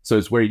 So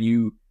it's where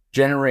you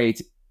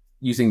generate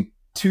using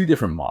two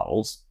different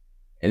models,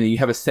 and then you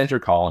have a center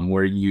column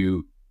where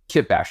you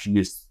kit bash. You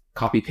just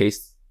copy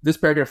paste this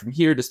paragraph from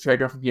here, this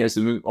paragraph from here.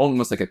 So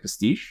almost like a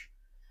pastiche.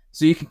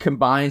 So you can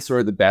combine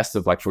sort of the best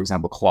of, like, for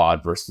example,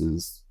 Claude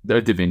versus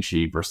the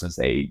DaVinci versus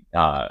a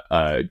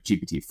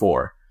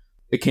GPT-4.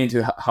 It came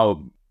to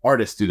how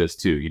artists do this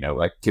too,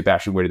 like kit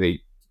bashing, where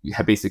they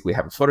basically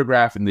have a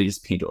photograph and they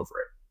just paint over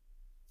it.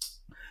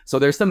 So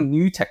there's some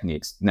new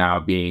techniques now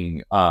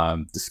being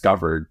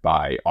discovered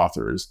by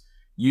authors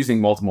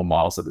using multiple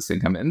models at the same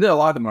time. And a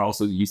lot of them are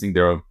also using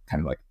their own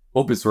kind of like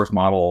open source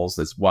models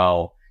as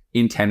well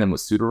in tandem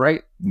with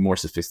Sudowrite, more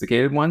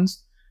sophisticated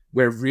ones,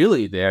 where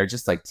really they're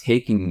just like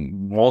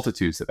taking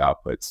multitudes of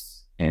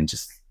outputs and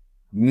just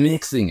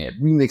remixing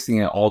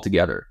it all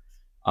together,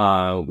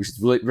 which is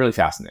really, really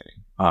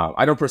fascinating.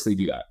 I don't personally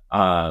do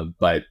that,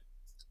 but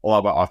a lot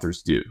of our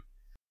authors do.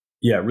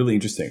 Yeah, really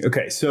interesting.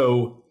 Okay,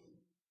 so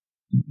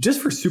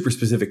just for super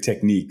specific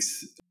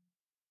techniques,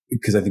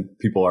 because I think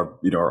people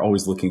are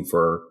always looking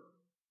for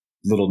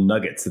little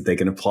nuggets that they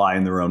can apply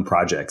in their own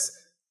projects.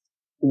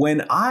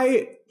 When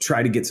I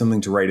try to get something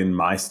to write in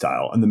my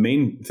style, and the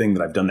main thing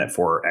that I've done that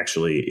for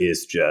actually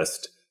is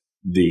just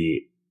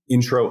the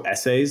intro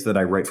essays that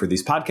I write for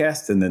these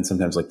podcasts, and then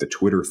sometimes like the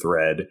Twitter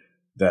thread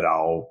that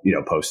I'll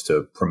post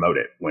to promote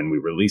it when we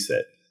release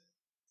it.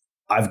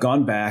 I've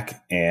gone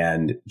back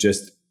and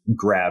just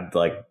grabbed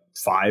like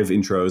 5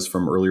 intros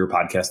from earlier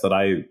podcasts that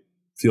I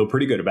feel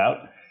pretty good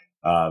about.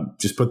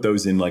 Just put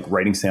those in like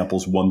writing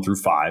samples 1 through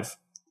 5.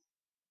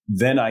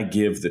 Then I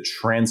give the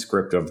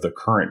transcript of the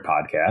current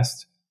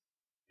podcast.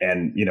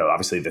 And,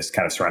 obviously this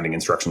kind of surrounding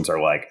instructions are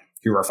like,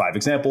 here are 5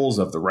 examples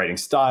of the writing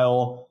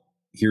style.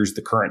 Here's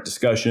the current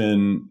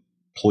discussion.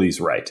 Please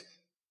write.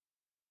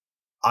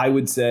 I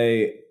would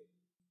say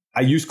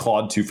I use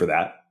Claude 2 for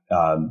that,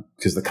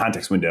 because the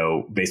context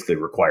window basically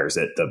requires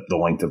it. The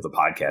length of the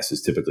podcast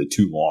is typically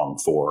too long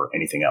for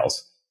anything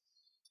else.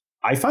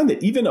 I find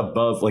that even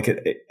above like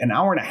an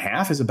hour and a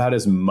half is about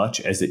as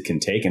much as it can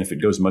take. And if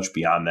it goes much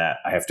beyond that,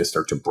 I have to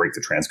start to break the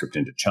transcript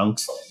into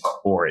chunks,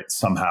 or it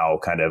somehow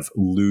kind of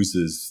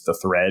loses the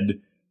thread,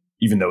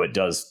 even though it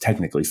does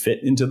technically fit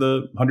into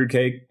the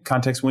 100K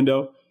context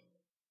window.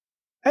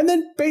 And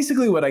then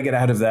basically what I get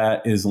out of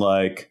that is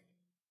like,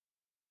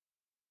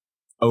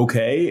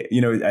 okay,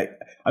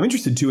 I'm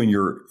interested too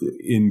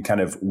in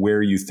kind of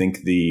where you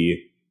think the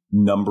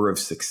number of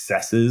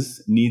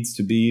successes needs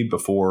to be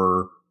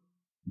before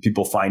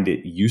people find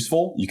it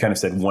useful. You kind of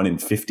said 1 in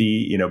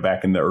 50,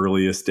 back in the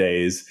earliest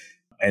days.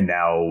 And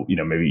now,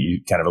 maybe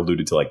you kind of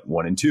alluded to like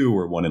 1 in 2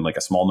 or 1 in like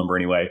a small number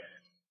anyway.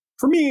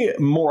 For me,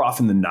 more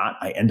often than not,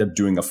 I end up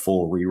doing a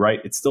full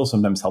rewrite. It still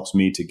sometimes helps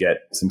me to get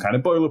some kind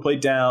of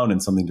boilerplate down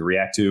and something to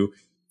react to.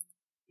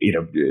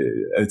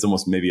 It's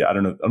almost maybe, I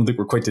don't think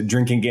we're quite to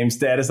drinking game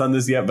status on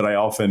this yet, but I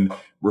often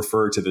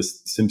refer to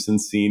this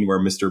Simpsons scene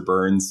where Mr.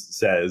 Burns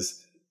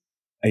says,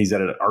 he's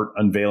at an art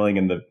unveiling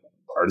and the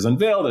art is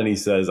unveiled, and he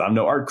says, I'm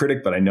no art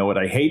critic, but I know what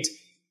I hate.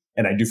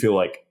 And I do feel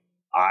like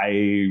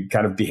I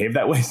kind of behave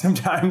that way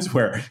sometimes,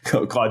 where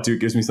Claude 2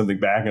 gives me something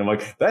back and I'm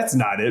like, that's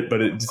not it,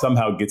 but it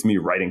somehow gets me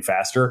writing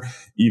faster,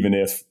 even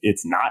if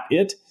it's not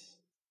it.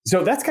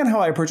 So that's kind of how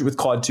I approach it with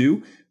Claude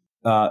 2.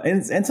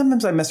 And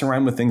sometimes I mess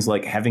around with things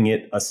like having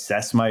it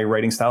assess my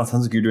writing style. It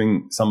sounds like you're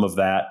doing some of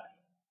that.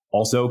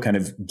 Also kind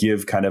of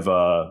give kind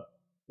of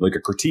like a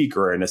critique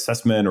or an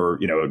assessment or,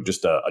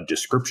 just a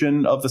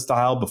description of the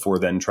style before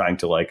then trying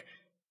to like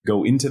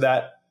go into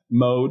that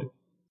mode.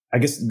 I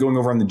guess going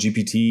over on the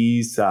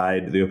GPT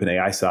side, the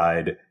OpenAI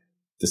side,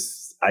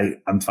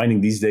 I'm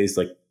finding these days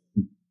like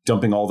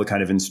dumping all the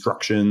kind of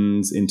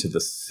instructions into the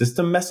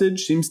system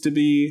message seems to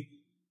be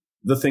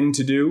the thing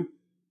to do.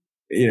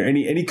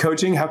 Any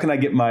coaching? How can I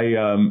get my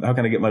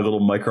little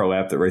micro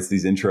app that writes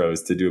these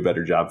intros to do a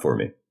better job for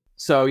me?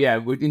 So yeah,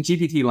 in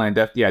GPT land,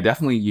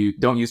 definitely you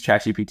don't use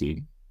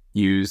ChatGPT.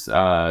 Use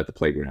the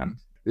playground.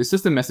 The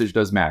system message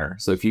does matter.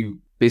 So if you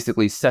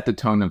basically set the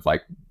tone of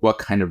like what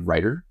kind of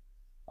writer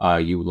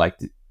you would like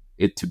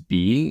it to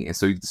be, and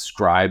so you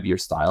describe your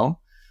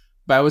style.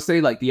 But I would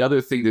say like the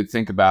other thing to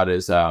think about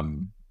is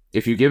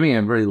if you're giving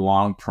a very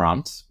long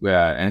prompt,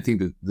 and I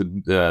think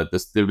there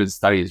have been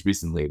studies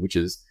recently, which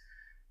is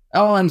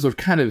LLMs are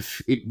kind of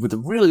with a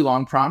really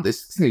long prompt,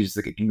 they just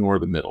like ignore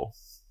the middle,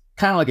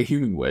 kind of like a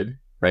human would,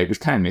 right? Which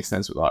kind of makes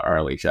sense with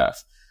RLHF.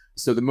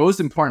 So the most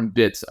important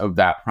bits of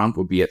that prompt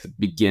will be at the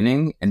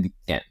beginning and the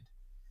end,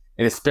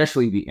 and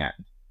especially the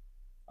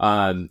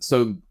end.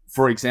 So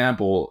for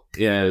example,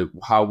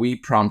 how we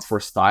prompt for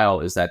style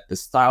is that the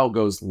style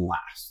goes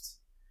last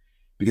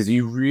because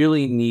you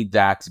really need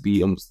that to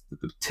be almost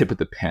the tip of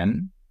the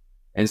pen.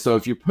 And so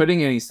if you're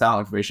putting any style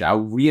information,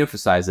 I'll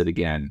reemphasize it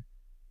again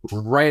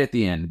right at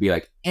the end, be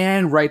like,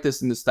 and write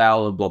this in the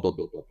style of blah, blah,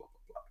 blah, blah, blah,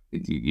 blah.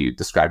 You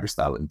describe your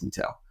style in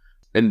detail.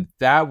 And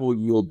that will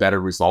yield better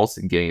results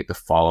in getting it to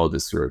follow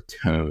this sort of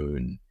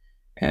tone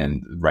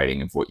and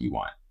writing of what you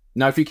want.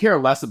 Now, if you care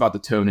less about the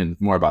tone and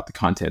more about the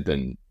content,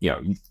 then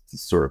you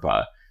sort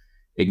of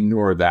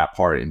ignore that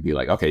part and be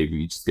like, okay,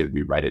 you just get to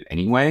rewrite it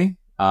anyway.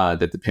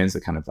 That depends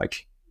on kind of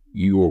like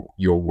your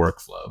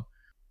workflow.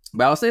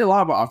 But I'll say a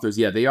lot of authors,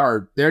 they're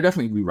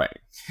definitely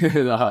rewriting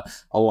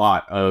a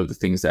lot of the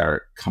things that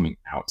are coming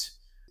out.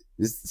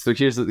 So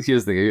here's the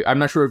thing. I'm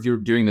not sure if you're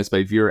doing this,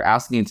 but if you're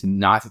asking it to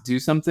not to do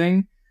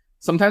something,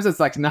 sometimes it's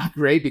like not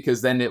great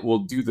because then it will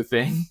do the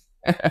thing.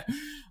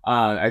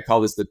 I call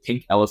this the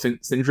pink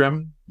elephant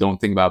syndrome. Don't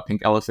think about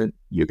pink elephant.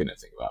 You're going to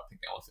think about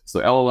pink elephant.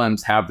 So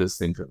LLMs have this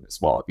syndrome as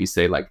well. If you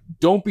say like,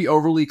 don't be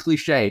overly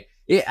cliche,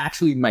 it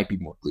actually might be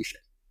more cliche.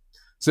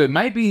 So it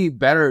might be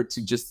better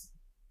to just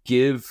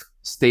give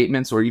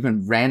statements or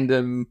even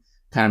random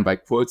kind of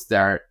like quotes that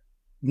are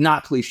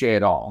not cliche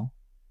at all.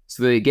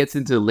 So that it gets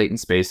into the latent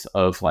space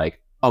of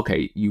like,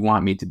 okay, you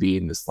want me to be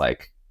in this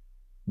like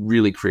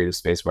really creative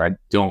space where I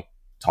don't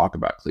talk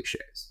about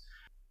cliches.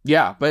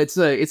 Yeah, but it's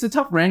a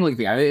tough wrangling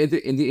thing. I mean,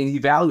 the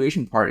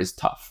evaluation part is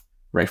tough,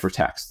 right, for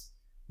text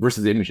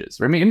versus images.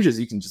 Right? I mean, images,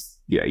 you can just,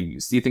 you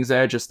see things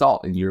that are just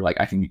alt, and you're like,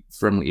 I can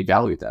firmly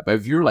evaluate that. But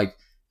if you're like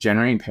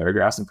generating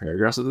paragraphs and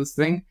paragraphs of this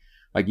thing,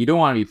 like you don't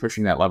want to be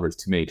pushing that lever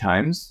too many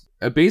times.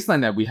 A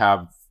baseline that we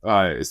have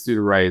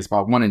Sudowrite is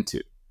about 1 and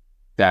 2,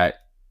 that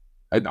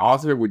an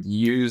author would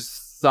use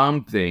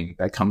something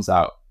that comes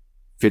out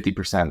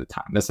 50% of the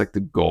time. That's like the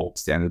gold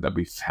standard that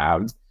we've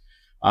had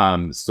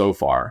so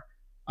far.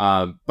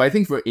 But I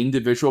think for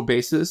individual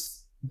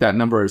basis, that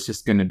number is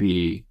just going to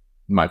be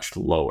much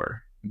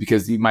lower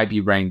because you might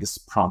be writing this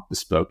prompt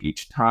bespoke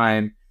each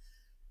time.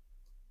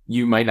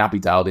 You might not be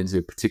dialed into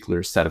a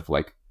particular set of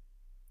like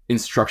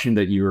instruction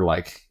that you're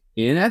like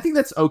in. I think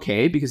that's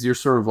okay because you're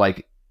sort of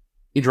like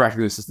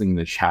interacting with the system in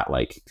the chat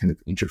like kind of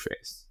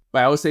interface.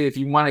 But I would say if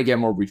you want to get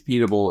more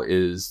repeatable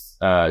is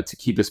to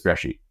keep a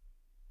spreadsheet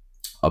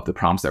of the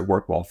prompts that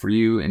work well for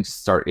you and just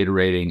start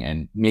iterating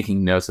and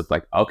making notes of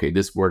like, okay,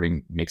 this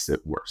wording makes it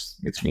worse.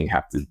 Makes me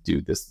have to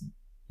do this,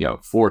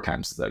 4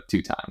 times instead of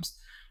 2 times.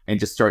 And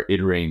just start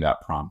iterating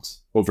that prompt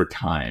over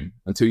time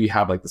until you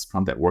have like this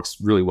prompt that works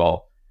really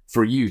well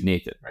for you,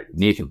 Nathan, right?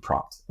 Nathan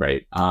prompt,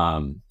 right?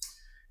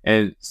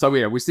 And so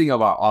we're seeing a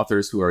lot of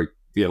authors who are,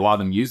 a lot of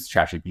them use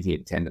ChatGPT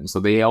in tandem.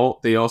 So they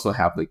also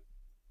have like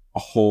a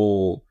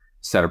whole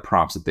set of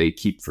prompts that they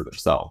keep for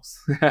themselves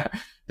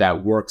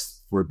that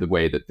works for the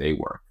way that they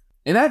work.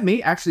 And that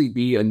may actually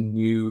be a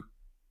new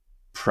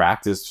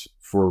practice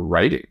for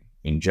writing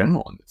in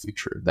general in the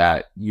future,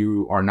 that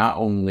you are not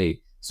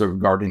only sort of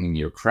gardening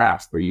your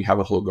craft, but you have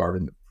a whole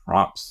garden of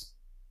prompts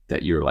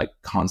that you're like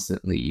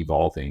constantly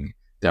evolving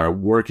that are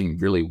working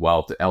really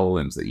well to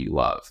LLMs that you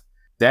love.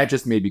 That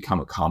just may become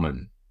a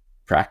common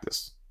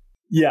practice.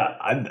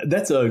 Yeah,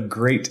 that's a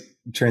great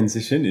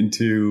transition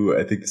into,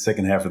 I think, the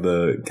second half of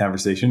the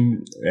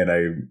conversation. And I,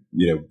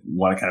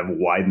 want to kind of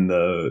widen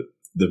the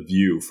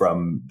view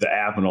from the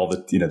app and all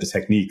the, the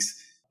techniques.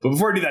 But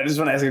before I do that, I just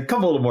want to ask a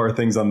couple of more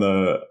things on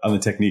the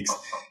techniques.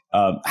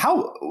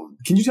 How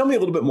can you tell me a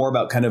little bit more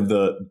about kind of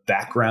the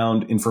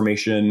background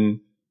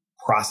information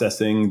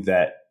processing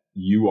that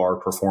you are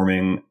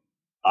performing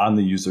on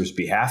the user's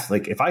behalf?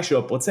 Like if I show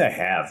up, let's say I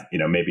have,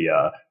 maybe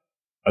a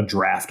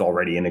draft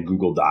already in a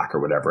Google Doc or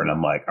whatever, and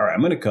I'm like, all right, I'm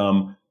going to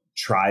come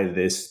try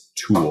this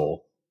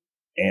tool.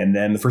 And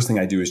then the first thing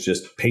I do is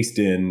just paste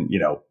in,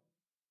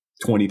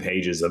 20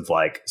 pages of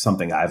like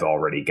something I've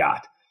already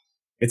got.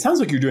 It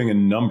sounds like you're doing a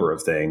number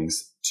of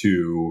things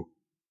to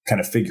kind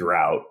of figure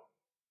out,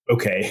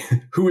 okay,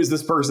 who is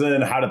this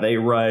person? How do they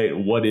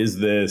write? What is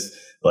this?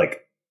 Like,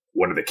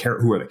 who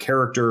are the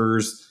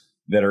characters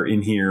that are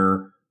in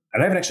here.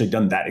 And I haven't actually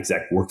done that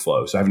exact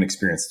workflow, so I haven't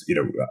experienced,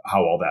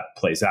 how all that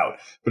plays out.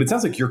 But it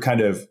sounds like you're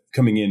kind of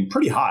coming in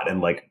pretty hot and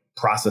like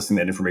processing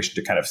that information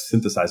to kind of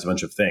synthesize a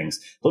bunch of things.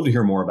 I'd love to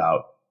hear more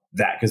about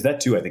that, because that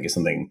too, I think, is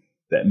something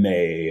that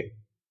may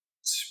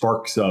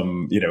spark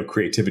some,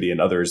 creativity in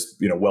others,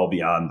 well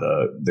beyond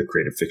the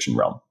creative fiction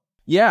realm.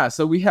 Yeah.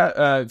 So we have,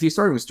 if you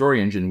start with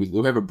Story Engine, we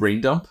have a brain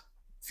dump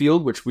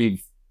field, which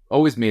we've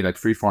always made like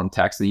free-form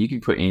text that you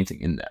can put anything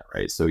in there,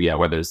 right? So yeah,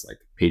 whether it's like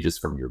pages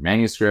from your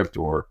manuscript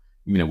or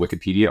even a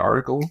Wikipedia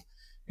article.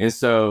 And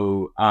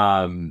so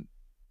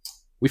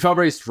we felt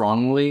very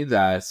strongly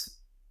that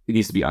it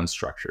needs to be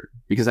unstructured,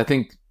 because I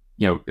think,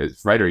 as a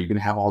writer, you're going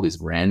to have all these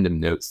random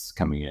notes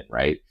coming in,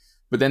 right?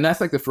 But then that's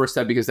like the first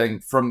step, because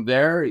then from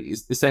there,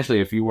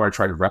 essentially, if you want to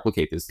try to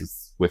replicate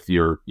this with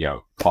your,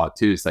 Claude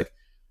 2, it's like,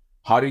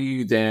 how do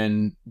you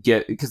then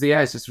because the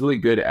AI is just really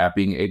good at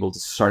being able to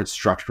start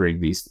structuring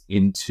these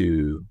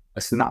into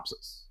a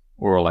synopsis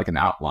or like an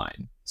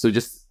outline. So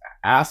just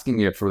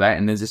asking it for that,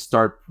 and then just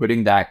start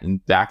putting that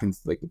back into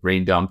like the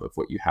brain dump of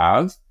what you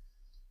have,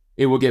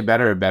 it will get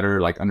better and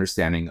better like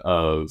understanding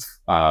of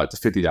the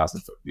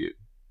 50,000 foot view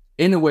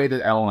in a way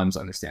that LLMs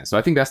understand. So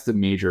I think that's the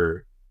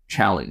major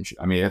challenge.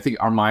 I mean, I think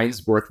our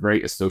minds work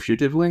very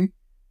associatively,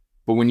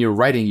 but when you're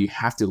writing, you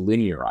have to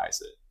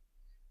linearize it.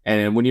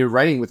 And when you're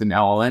writing with an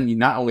LLM, you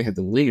not only have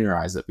to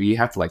linearize it, but you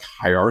have to like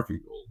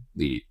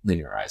hierarchically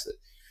linearize it.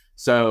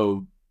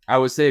 So I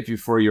would say, if you,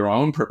 for your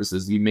own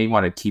purposes, you may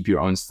want to keep your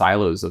own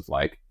silos of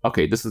like,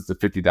 okay, this is the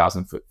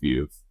 50,000 foot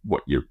view of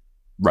what you're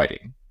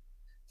writing.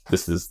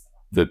 This is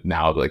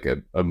now like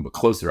a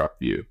closer up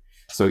view.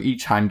 So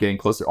each time getting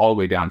closer all the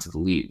way down to the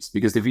leaves,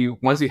 because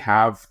once you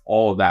have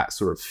all of that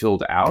sort of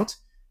filled out,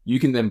 you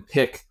can then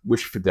pick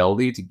which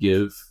fidelity to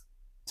give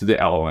to the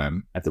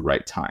LLM at the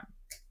right time.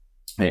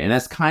 And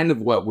that's kind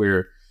of what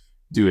we're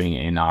doing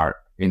in our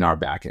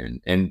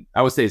backend. And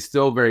I would say it's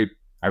still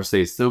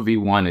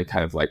V1, and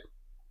kind of like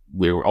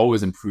we're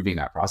always improving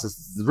that process.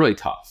 It's really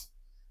tough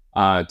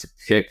to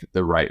pick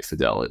the right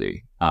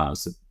fidelity,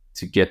 so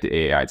to get the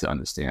AI to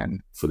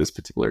understand for this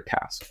particular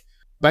task.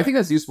 But I think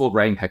that's useful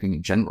writing hacking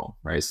in general,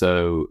 right?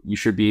 So you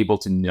should be able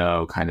to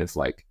know, kind of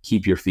like,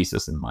 keep your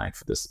thesis in mind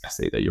for this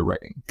essay that you're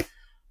writing,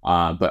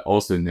 but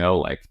also know,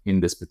 like, in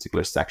this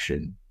particular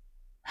section,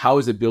 how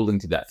is it building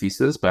to that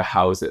thesis, but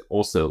how is it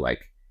also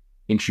like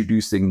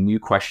introducing new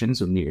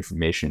questions or new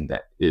information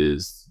that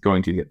is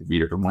going to get the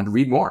reader to want to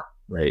read more,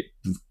 right?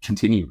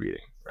 Continue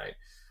reading,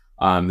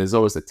 right? There's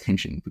always a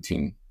tension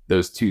between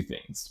those two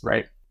things,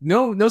 right?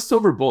 No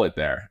silver bullet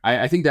there.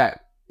 I think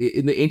that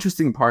the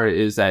interesting part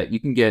is that you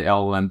can get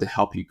LLM to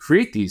help you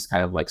create these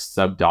kind of like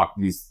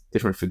these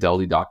different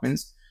fidelity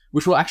documents,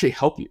 which will actually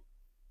help you.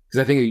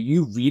 Because I think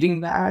you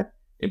reading that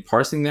and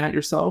parsing that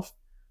yourself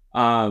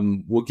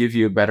will give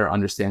you a better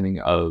understanding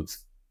of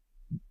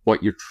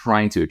what you're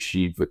trying to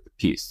achieve with the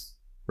piece,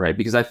 right?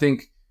 Because I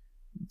think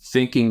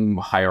thinking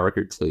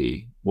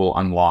hierarchically will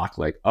unlock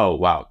like, oh,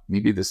 wow,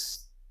 maybe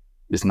this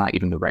is not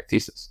even the right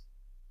thesis.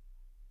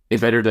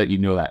 It's better that you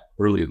know that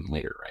earlier than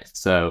later, right?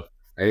 So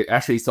I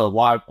actually saw a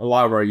lot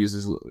of our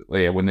users,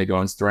 when they go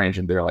on Story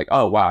Engine, they're like,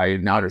 oh, wow, I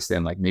now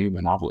understand, like, maybe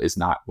my novel is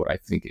not what I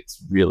think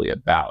it's really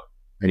about.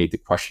 I need to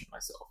question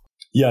myself.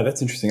 Yeah,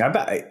 that's interesting.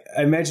 I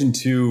imagine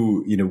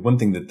too, one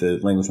thing that the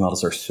language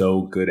models are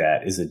so good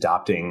at is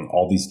adopting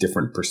all these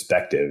different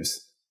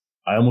perspectives.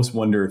 I almost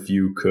wonder if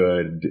you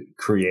could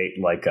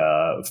create like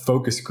a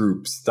focus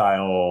group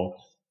style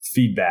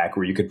feedback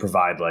where you could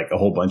provide like a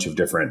whole bunch of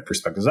different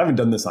perspectives. I haven't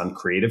done this on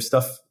creative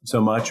stuff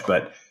so much,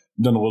 but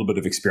I've done a little bit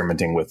of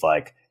experimenting with,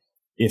 like,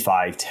 if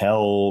I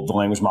tell the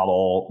language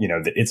model,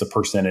 that it's a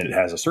person and it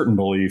has a certain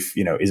belief,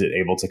 is it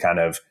able to kind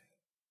of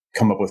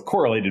come up with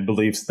correlated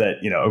beliefs that,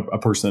 a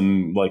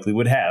person likely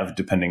would have,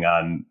 depending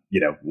on,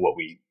 what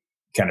we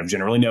kind of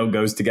generally know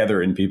goes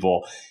together in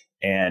people.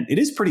 And it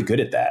is pretty good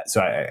at that.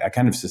 So I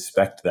kind of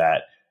suspect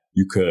that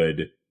you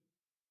could,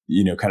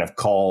 kind of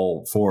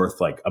call forth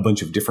like a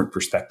bunch of different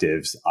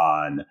perspectives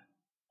on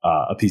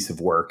a piece of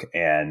work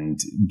and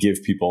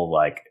give people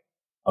like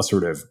a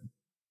sort of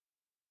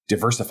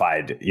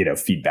diversified,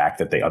 feedback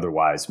that they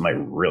otherwise might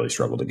really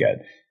struggle to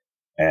get.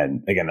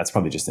 And again, that's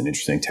probably just an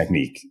interesting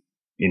technique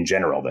in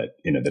general that,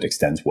 that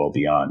extends well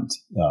beyond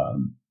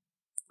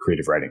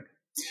creative writing.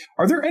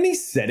 Are there any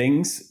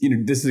settings,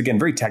 this is again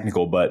very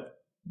technical, but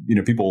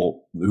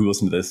people who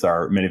listen to this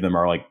many of them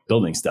are like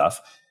building stuff.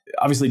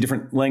 Obviously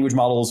different language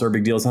models are a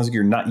big deal. It sounds like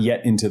you're not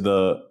yet into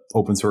the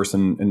open source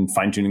and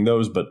fine tuning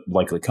those, but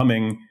likely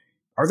coming.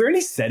 Are there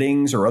any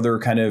settings or other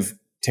kind of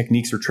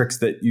techniques or tricks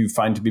that you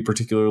find to be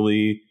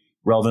particularly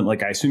relevant?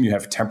 Like, I assume you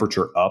have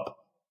temperature up.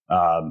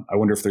 I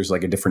wonder if there's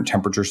like a different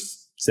temperature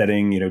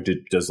setting,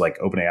 does like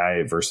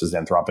OpenAI versus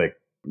Anthropic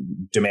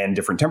demand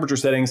different temperature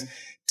settings?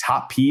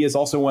 Top P is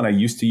also one I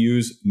used to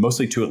use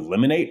mostly to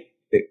eliminate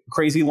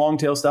crazy long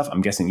tail stuff.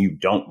 I'm guessing you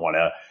don't want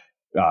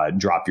to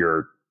drop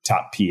your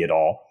top P at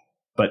all,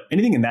 but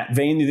anything in that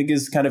vein you think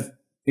is kind of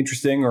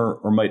interesting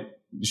or might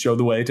show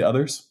the way to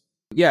others?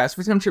 Yeah, as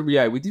for temperature,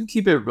 we do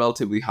keep it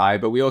relatively high,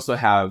 but we also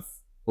have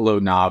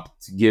workload knob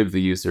to give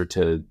the user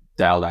to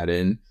dial that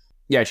in.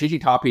 Yeah, changing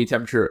top P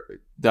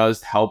temperature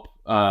does help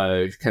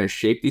kind of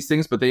shape these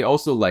things, but they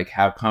also like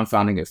have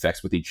confounding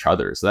effects with each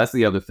other. So that's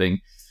the other thing.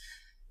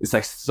 It's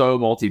like so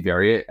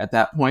multivariate at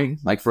that point.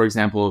 Like, for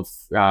example,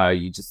 if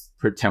you just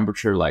put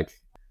temperature like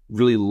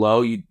really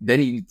low,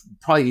 then you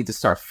probably need to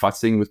start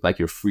futzing with like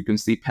your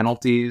frequency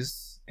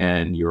penalties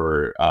and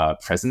your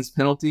presence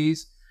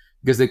penalties,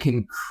 because it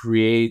can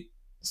create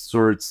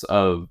sorts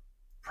of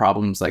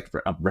problems like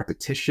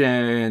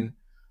repetition,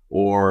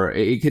 or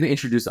it can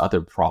introduce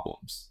other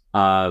problems.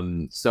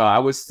 So I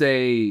would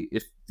say,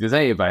 if there's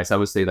any advice, I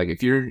would say like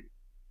if you're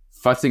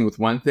futzing with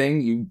one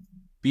thing, you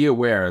be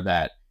aware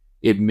that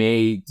it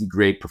may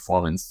degrade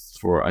performance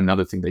for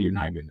another thing that you're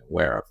not even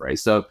aware of, right?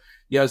 So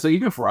yeah, so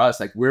even for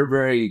us, like we're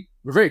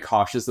very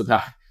cautious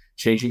about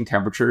changing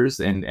temperatures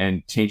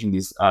and changing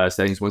these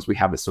settings once we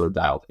have it sort of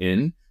dialed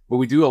in. But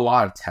we do a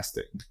lot of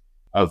testing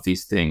of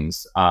these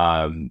things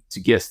to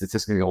get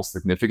statistical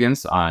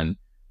significance on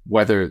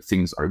whether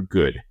things are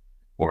good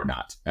or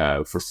not,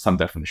 for some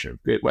definition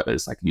of good, whether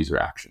it's like user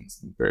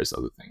actions and various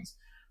other things.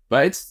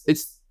 But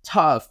it's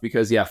tough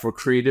because, yeah, for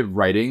creative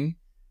writing,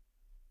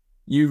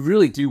 you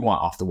really do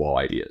want off-the-wall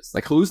ideas.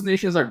 Like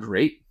hallucinations are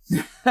great,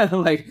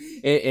 like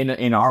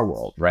in our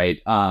world, right?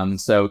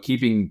 So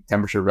keeping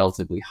temperature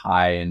relatively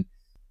high, and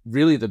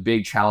really the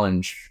big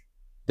challenge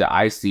that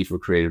I see for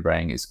creative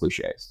writing is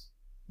cliches.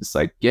 It's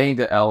like getting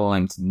the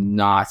LLM to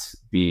not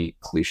be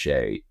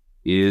cliche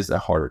is a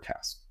harder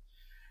task,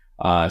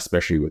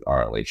 especially with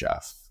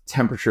RLHF.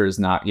 Temperature is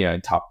not,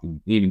 top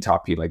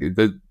P, like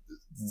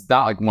it's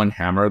not like one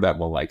hammer that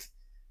will like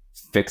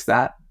fix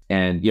that.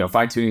 And,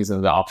 fine tuning is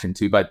another option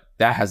too, but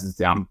that has its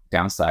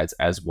downsides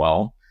as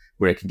well,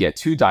 where it can get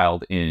too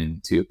dialed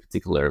into a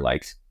particular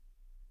like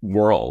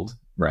world,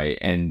 right?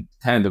 And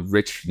kind of the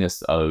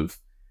richness of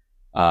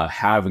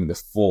having the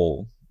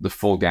full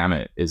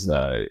gamut is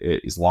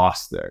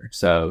lost there.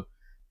 So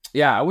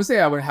yeah, I would say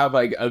I would have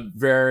like a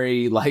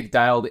very like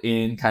dialed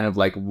in kind of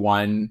like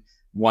one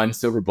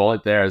silver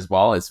bullet there as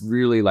well. It's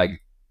really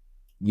like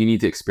you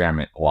need to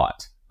experiment a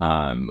lot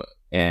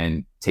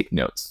and take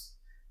notes.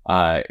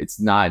 It's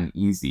not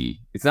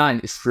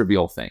a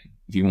trivial thing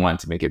if you want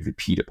to make it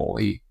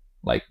repeatably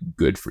like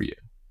good for you.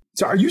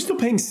 So are you still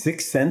paying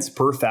 6 cents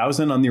per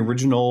 1,000 on the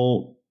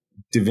original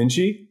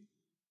DaVinci?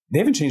 They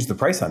haven't changed the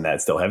price on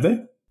that still, have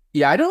they?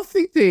 Yeah, I don't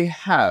think they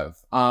have.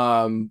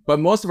 But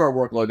most of our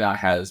workload now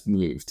has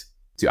moved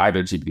to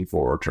either GPT-4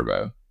 or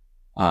Turbo.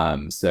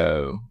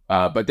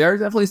 But there are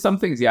definitely some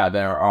things, that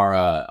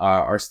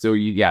are still,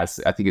 yes,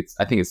 I think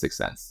it's 6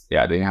 cents.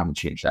 Yeah, they haven't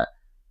changed that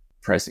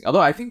pricing.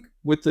 Although I think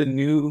with the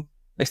new,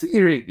 I think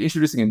you're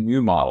introducing a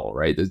new model,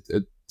 right?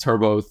 The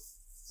Turbo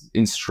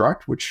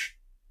Instruct, which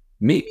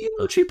may be a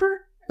little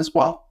cheaper as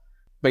well.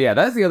 But yeah,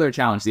 that's the other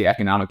challenge, the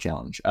economic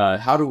challenge.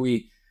 How do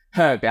we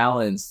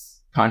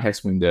balance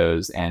context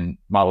windows and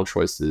model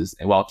choices,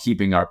 and while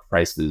keeping our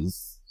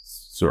prices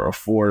sort of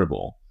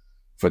affordable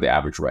for the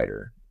average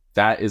writer?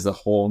 That is a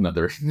whole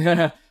nother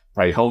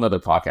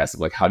podcast of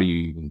like, how do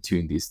you even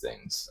tune these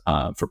things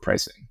for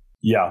pricing?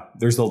 Yeah,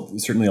 there's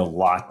certainly a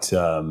lot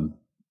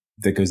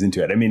that goes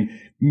into it. I mean,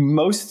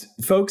 most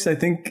folks, I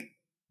think,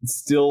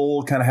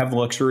 still kind of have the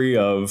luxury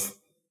of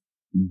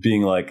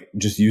being like,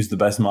 just use the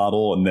best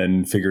model and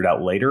then figure it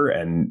out later.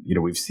 And,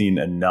 we've seen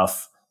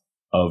enough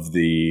of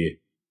the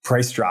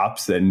price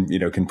drops and,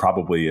 can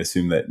probably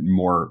assume that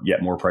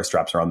more price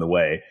drops are on the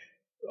way.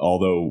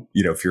 Although,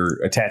 if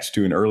you're attached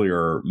to an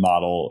earlier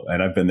model,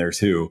 and I've been there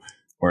too,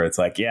 where it's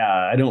like,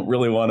 I don't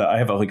really want to, I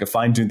have a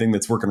fine-tuned thing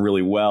that's working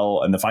really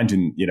well. And the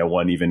fine-tune,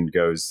 one even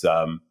goes,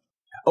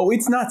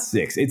 it's not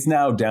 6. It's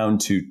now down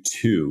to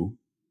 2.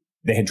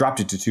 They had dropped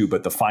it to 2,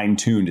 but the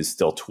fine-tuned is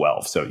still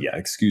 12. So yeah,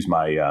 excuse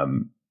my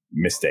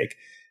mistake.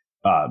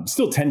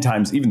 Still 10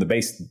 times, even the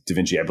base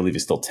DaVinci, I believe,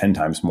 is still 10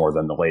 times more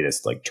than the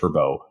latest like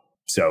Turbo.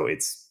 So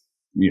it's,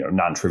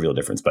 non-trivial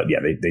difference. But yeah,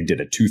 they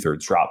did a 2/3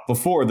 drop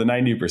before the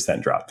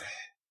 90% drop.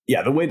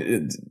 Yeah, the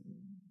way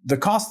the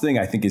cost thing,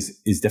 I think,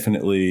 is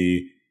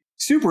definitely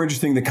super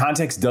interesting. The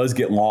context does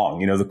get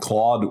long. The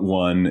Claude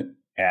one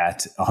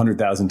at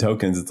 100,000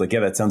 tokens, it's like,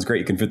 that sounds great.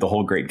 You can fit the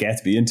whole Great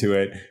Gatsby into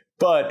it.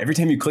 But every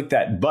time you click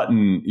that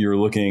button, you're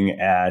looking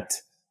at,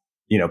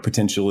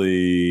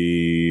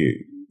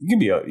 potentially can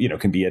be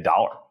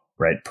 $1,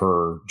 right,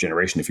 per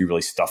generation if you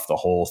really stuff the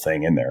whole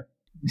thing in there.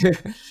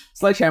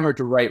 Sledgehammer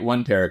to write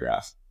one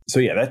paragraph. So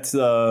yeah, that's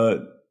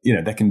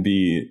that can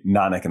be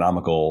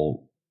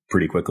non-economical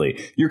pretty quickly.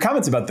 Your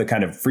comments about the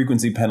kind of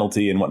frequency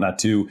penalty and whatnot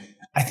too,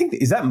 I think,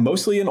 is that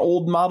mostly an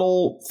old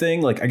model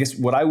thing? Like, I guess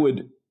how I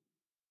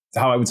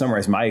would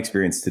summarize my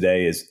experience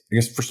today is, I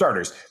guess, for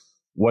starters,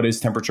 what is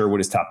temperature? What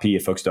is top P?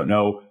 If folks don't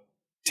know,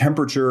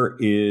 temperature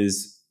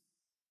is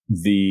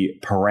the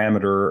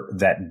parameter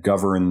that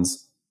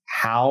governs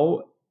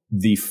how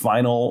the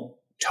final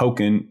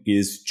token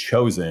is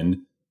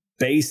chosen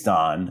based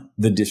on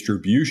the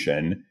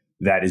distribution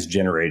that is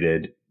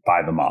generated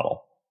by the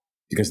model.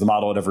 Because the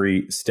model at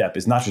every step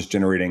is not just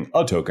generating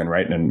a token,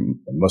 right? And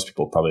most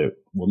people probably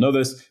will know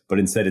this, but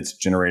instead it's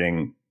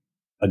generating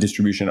a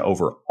distribution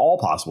over all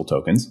possible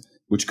tokens,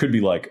 which could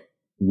be like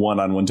 1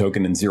 on one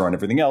token and 0 on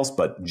everything else,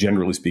 but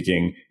generally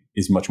speaking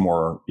is much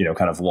more,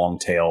 kind of long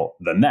tail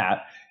than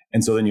that.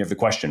 And so then you have the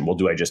question, well,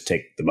 do I just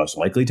take the most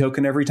likely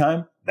token every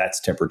time? That's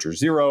temperature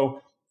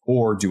 0.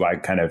 Or do I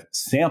kind of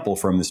sample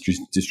from this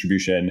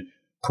distribution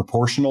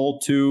proportional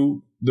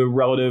to the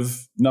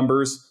relative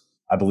numbers?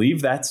 I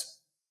believe that's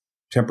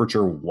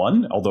temperature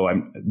 1, although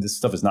this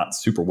stuff is not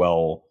super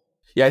well.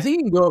 Yeah, I think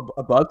you can go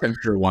above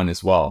temperature 1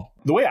 as well.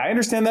 The way I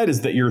understand that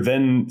is that you're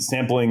then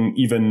sampling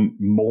even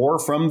more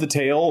from the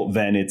tail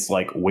than its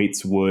like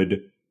weights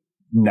would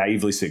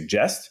naively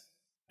suggest.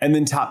 And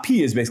then top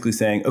P is basically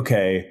saying,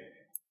 okay,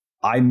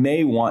 I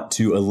may want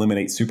to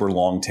eliminate super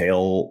long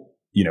tail,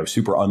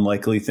 super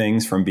unlikely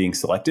things from being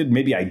selected.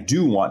 Maybe I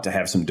do want to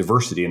have some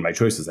diversity in my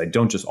choices. I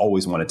don't just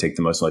always want to take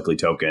the most likely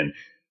token.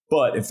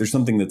 But if there's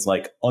something that's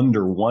like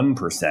under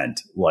 1%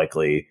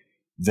 likely,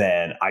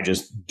 then I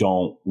just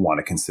don't want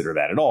to consider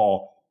that at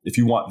all. If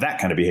you want that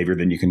kind of behavior,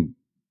 then you can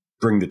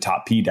bring the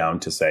top P down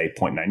to say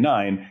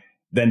 0.99.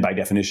 Then by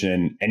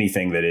definition,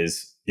 anything that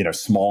is,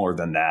 smaller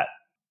than that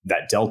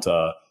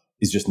delta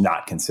is just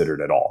not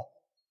considered at all.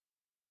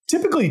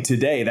 Typically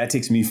today, that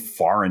takes me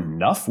far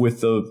enough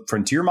with the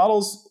frontier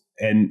models.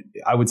 And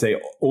I would say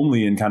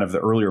only in kind of the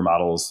earlier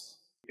models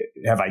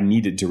have I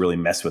needed to really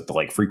mess with the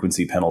like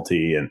frequency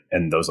penalty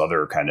and those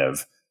other kind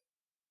of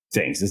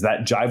things. Does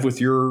that jive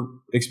with your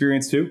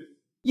experience too?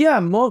 Yeah,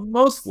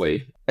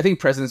 mostly. I think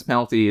presence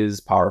penalty is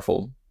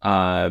powerful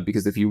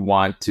because if you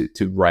want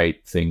to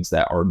write things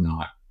that are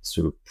not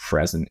sort of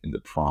present in the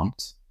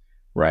prompt,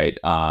 right,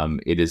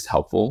 it is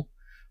helpful.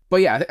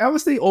 But yeah, I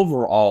would say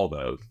overall,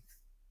 though,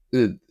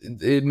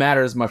 it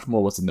matters much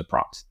more what's in the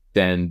prompt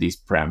than these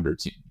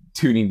parameters,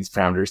 tuning these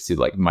parameters to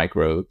like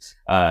micro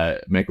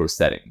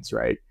settings,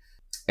 right?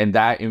 And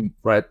that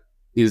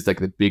is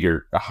like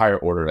a higher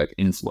order like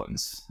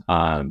influence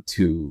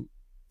to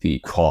the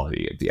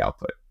quality of the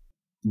output.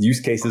 Use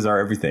cases are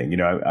everything.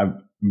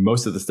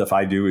 Most of the stuff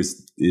I do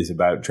is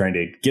about trying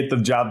to get the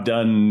job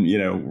done,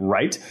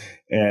 right.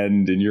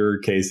 And in your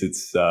case,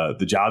 it's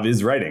the job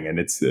is writing, and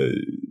it's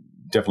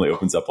definitely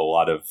opens up a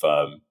lot of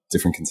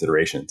different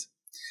considerations.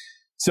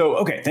 So,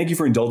 okay, thank you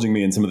for indulging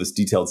me in some of this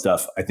detailed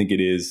stuff. I think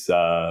it is,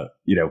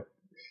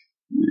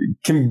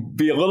 can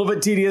be a little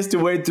bit tedious to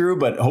wade through,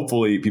 but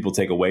hopefully people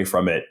take away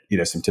from it,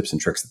 some tips and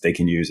tricks that they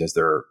can use as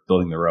they're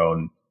building their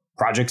own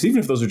projects, even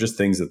if those are just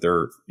things that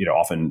they're,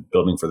 often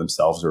building for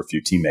themselves or a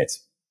few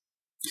teammates.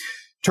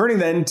 Turning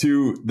then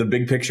to the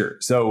big picture.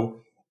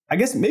 So I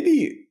guess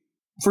maybe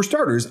for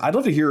starters, I'd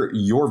love to hear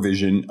your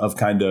vision of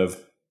kind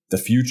of the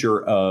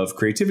future of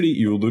creativity.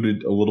 You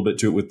alluded a little bit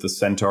to it with the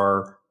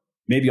Centaur.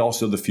 Maybe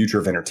also the future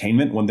of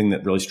entertainment. One thing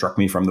that really struck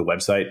me from the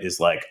website is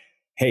like,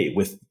 hey,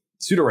 with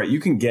Sudowrite, you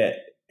can get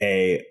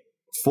a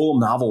full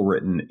novel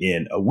written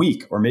in a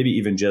week or maybe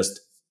even just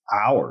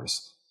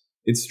hours.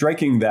 It's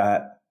striking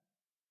that,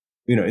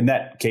 in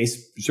that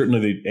case, certainly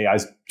the AI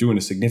is doing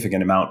a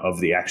significant amount of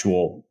the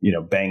actual,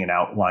 banging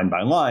out line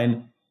by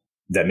line.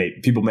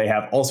 People may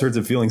have all sorts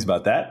of feelings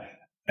about that,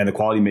 and the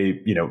quality may,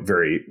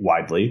 vary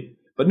widely.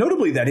 But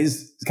notably, that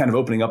is kind of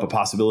opening up a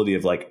possibility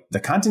of like the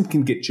content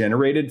can get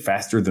generated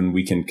faster than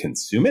we can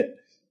consume it.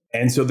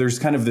 And so there's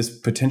kind of this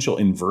potential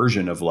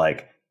inversion of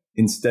like,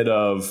 instead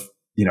of,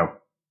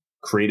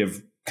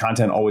 creative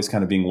content always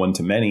kind of being one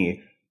to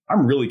many,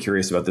 I'm really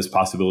curious about this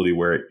possibility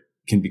where it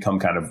can become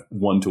kind of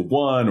one to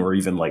one or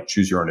even like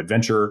choose your own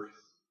adventure.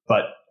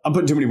 But I'm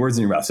putting too many words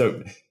in your mouth.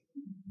 So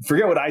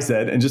forget what I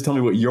said and just tell me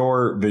what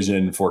your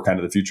vision for kind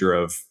of the future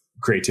of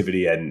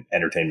creativity and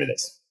entertainment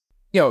is.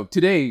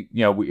 Today,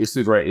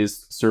 Sudowrite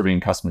is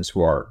serving customers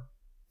who are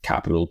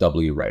capital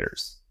W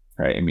writers,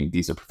 right? I mean,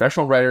 these are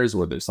professional writers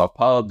or they're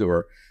self-pubbed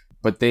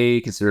but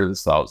they consider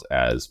themselves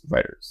as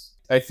writers.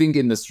 I think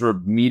in the sort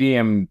of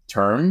medium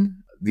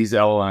term, these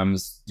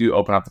LLMs do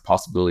open up the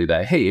possibility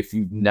that, hey, if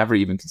you've never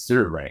even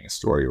considered writing a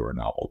story or a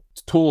novel,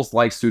 tools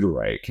like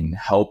Sudowrite can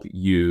help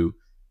you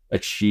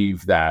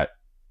achieve that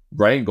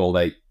writing goal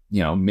that,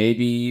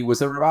 maybe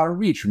was out of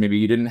reach, or maybe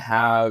you didn't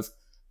have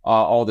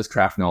all this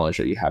craft knowledge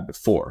that you had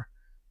before.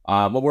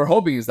 What we're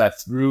hoping is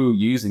that through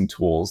using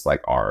tools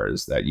like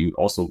ours, that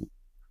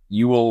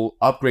you will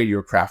upgrade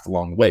your craft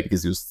along the way,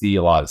 because you'll see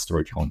a lot of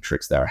storytelling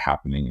tricks that are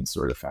happening and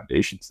sort of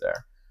foundations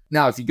there.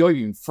 Now, if you go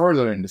even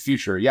further in the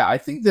future, I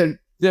think that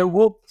there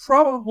will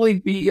probably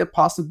be a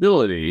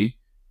possibility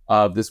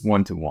of this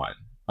one-to-one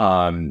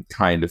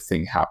kind of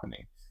thing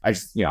happening. I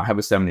just, I have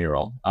a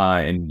 7-year-old,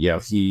 and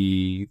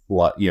we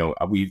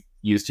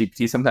use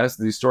GPT sometimes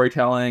to do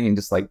storytelling and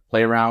just like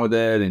play around with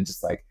it and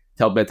just like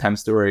tell bedtime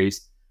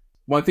stories.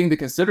 One thing to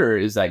consider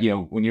is that,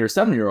 when you're a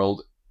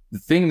 7-year-old, the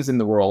things in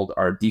the world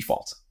are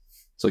default.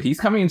 So he's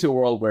coming into a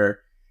world where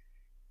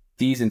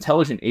these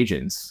intelligent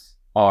agents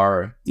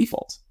are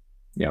default.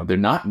 They're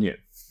not new.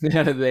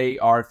 They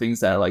are things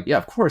that are like, yeah,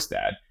 of course,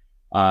 Dad.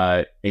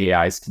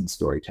 AIs can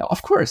storytell.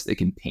 Of course, they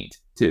can paint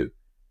too.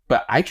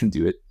 But I can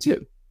do it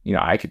too.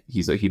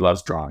 He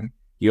loves drawing.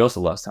 He also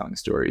loves telling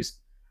stories.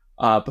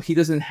 But he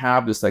doesn't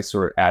have this like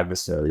sort of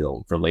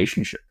adversarial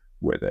relationship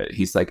with it.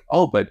 He's like,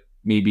 oh, but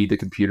maybe the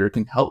computer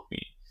can help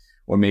me,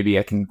 or maybe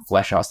I can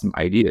flesh out some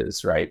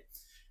ideas, right?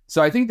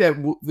 So I think that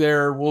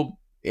there will,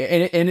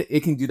 and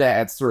it can do that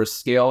at sort of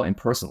scale and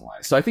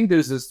personalized. So I think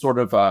there's this sort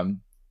of, I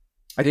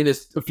think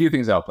there's a few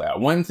things that'll play out.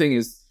 One thing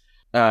is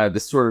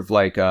this sort of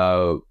like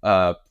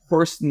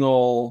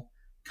personal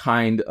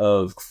kind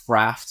of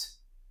craft,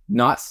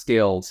 not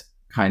scaled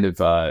kind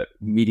of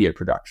media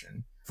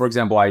production. For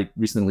example, I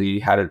recently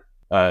had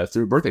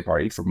threw a birthday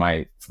party for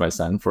my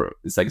son for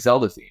it's like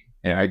Zelda theme,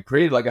 and I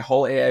created like a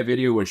whole AI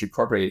video where she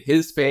incorporated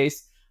his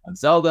face on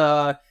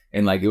Zelda,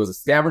 and like it was a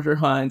scavenger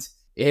hunt.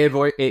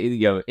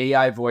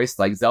 AI voice,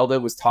 like Zelda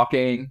was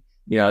talking.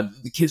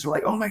 The kids were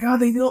like, "Oh my god,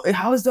 they know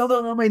how does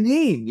Zelda know my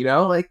name?"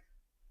 Like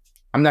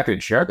I'm not going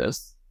to share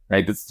this,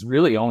 right? This is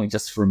really only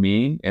just for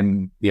me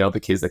and the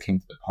kids that came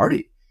to the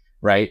party,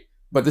 right?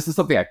 But this is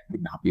something I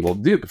would not be able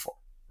to do before,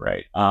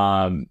 right?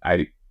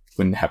 I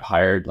wouldn't have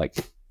hired like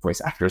voice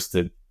actors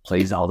to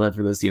play Zelda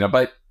for this,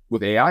 but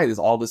with AI, there's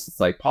all this is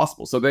like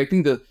possible. So I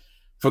think that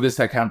for this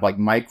kind of like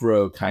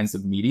micro kinds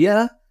of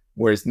media,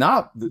 where it's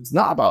not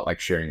about like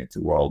sharing it to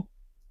the world,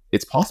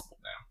 it's possible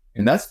now,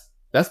 and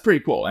that's pretty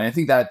cool. And I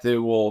think that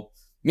there will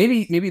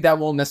maybe that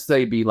won't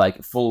necessarily be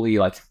like fully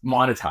like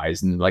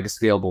monetized in like a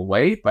scalable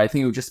way, but I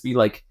think it would just be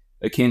like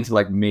akin to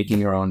like making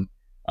your own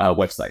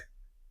website.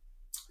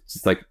 It's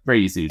just like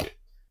very easy to do.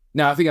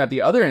 Now I think at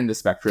the other end of the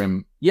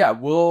spectrum,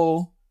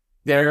 will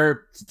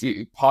there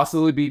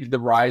possibly be the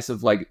rise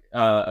of like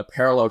a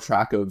parallel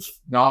track of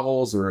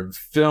novels or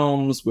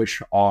films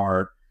which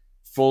are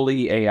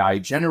fully AI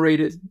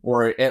generated,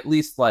 or at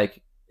least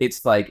like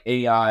it's like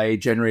AI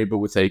generated but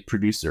with a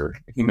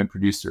human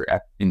producer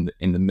in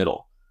the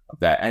middle of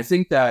that. And I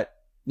think that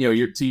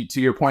you're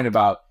to your point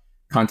about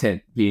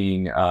content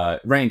being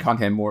writing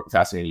content more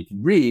fascinating you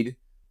can read.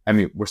 I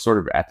mean, we're sort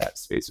of at that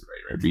space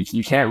already, right?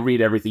 You can't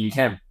read everything. You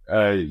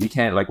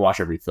can't like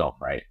watch every film,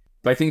 right?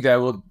 But I think that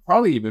will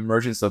probably be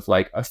emergence of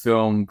like a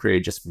film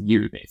created just for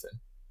you, Nathan,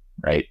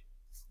 right?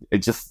 It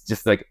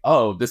just like,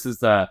 oh, this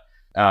is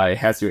it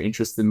has your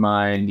interest in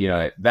mind.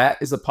 That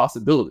is a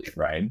possibility,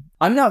 right?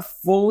 I'm not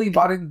fully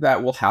bought into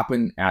that will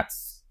happen at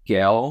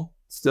scale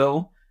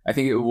still. I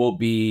think it will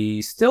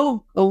be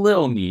still a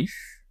little niche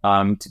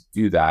to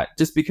do that,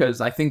 just because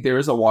I think there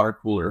is a water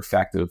cooler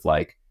effect of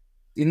like,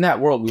 in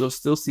that world, we'll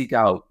still seek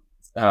out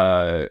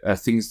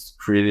things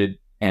created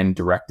and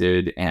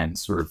directed and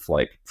sort of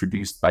like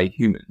produced by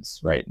humans,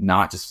 right?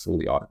 Not just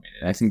fully automated.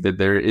 And I think that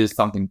there is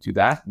something to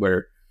that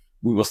where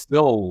we will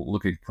still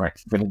look at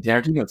Quentin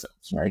Tarantino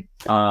films,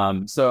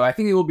 right? So I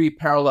think it will be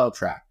parallel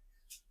track.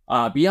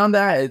 Beyond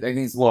that, I think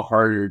it's a little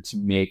harder to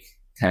make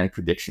kind of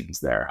predictions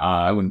there.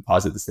 I wouldn't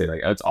posit to say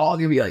like it's all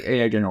gonna be like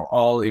AI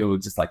general,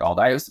 just like all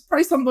that. It's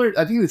probably somewhere.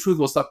 I think the truth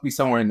will be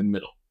somewhere in the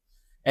middle.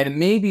 And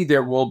maybe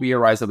there will be a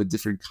rise of a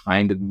different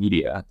kind of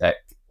media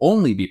that can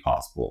only be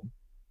possible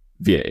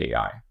via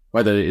AI,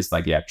 whether it's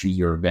like, choose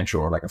your adventure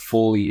or like a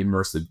fully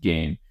immersive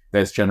game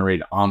that's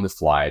generated on the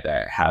fly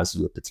that has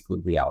a particular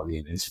reality.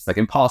 And it's just like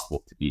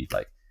impossible to be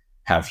like,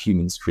 have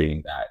humans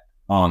creating that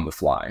on the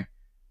fly.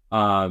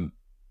 But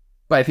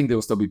I think there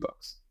will still be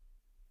books.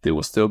 There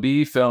will still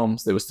be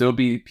films. There will still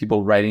be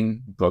people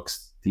writing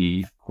books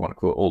the quote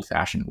unquote old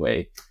fashioned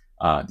way.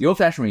 The old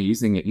fashioned way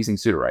using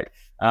Sudowrite.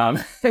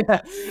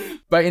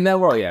 But in that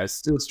world, it's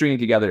still stringing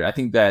together. I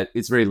think that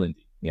it's very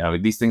Lindy.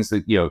 These things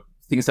that,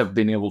 things have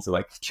been able to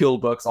like kill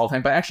books all the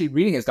time, but actually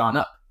reading has gone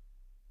up.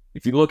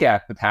 If you look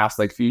at the past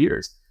like few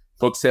years,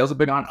 book sales have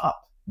been gone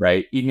up,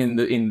 right? Even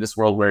in this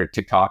world where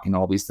TikTok and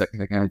all these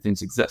kind of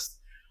things exist,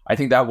 I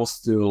think that will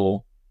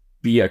still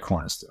be a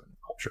cornerstone of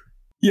culture.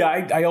 Yeah,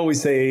 I always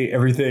say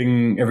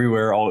everything,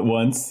 everywhere, all at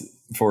once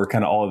for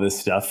kind of all of this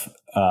stuff.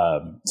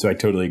 So I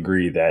totally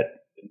agree that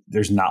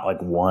there's not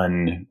like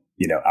one,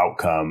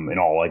 outcome in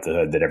all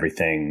likelihood that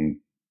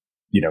everything,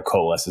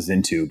 coalesces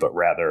into, but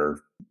rather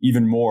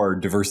even more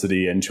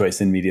diversity and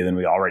choice in media than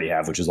we already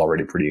have, which is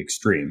already pretty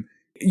extreme.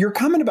 Your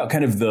comment about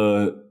kind of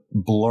the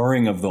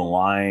blurring of the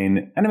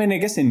line, and I mean, I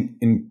guess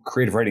in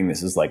creative writing,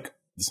 this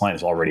line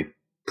is already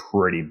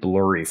pretty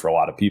blurry for a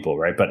lot of people,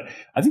 right? But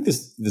I think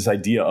this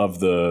idea of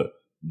the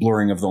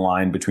blurring of the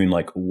line between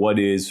like what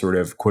is sort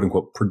of quote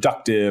unquote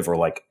productive or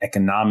like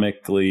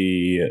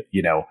economically,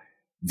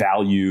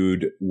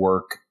 valued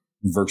work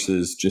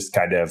versus just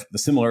kind of the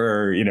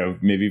similar,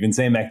 maybe even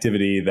same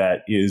activity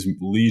that is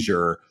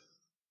leisure.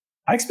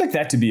 I expect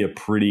that to be a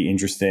pretty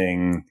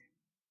interesting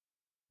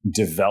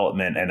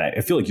development. And I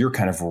feel like you're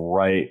kind of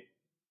right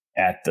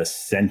at the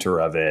center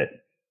of it,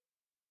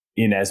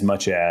 in as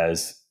much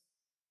as,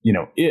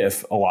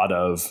 if a lot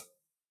of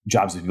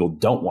jobs that people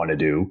don't want to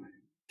do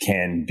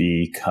can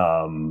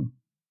become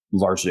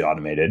largely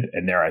automated.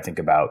 And there I think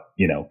about,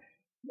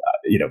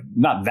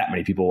 not that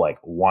many people like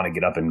want to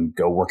get up and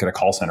go work at a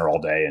call center all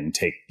day and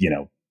take,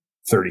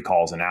 30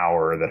 calls an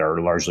hour that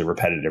are largely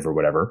repetitive or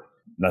whatever.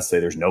 Not to say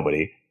there's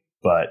nobody,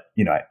 but,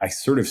 I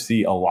sort of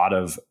see a lot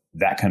of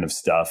that kind of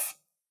stuff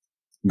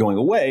going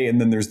away.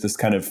 And then there's this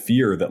kind of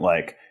fear that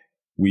like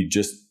we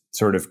just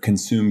sort of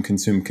consume,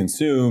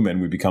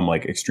 and we become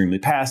like extremely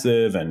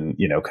passive and,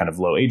 kind of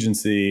low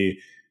agency.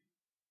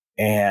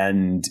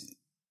 And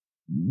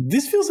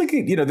this feels like,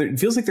 it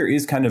feels like there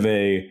is kind of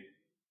a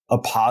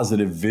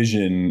positive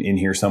vision in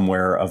here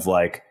somewhere of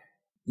like,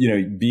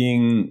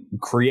 being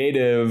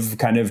creative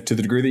kind of to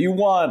the degree that you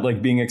want,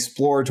 like being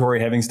exploratory,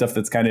 having stuff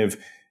that's kind of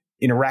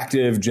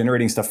interactive,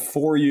 generating stuff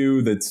for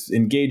you that's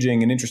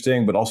engaging and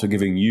interesting, but also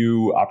giving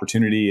you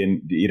opportunity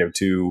and,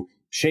 to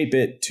shape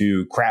it,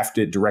 to craft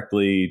it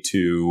directly,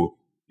 to,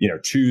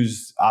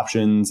 choose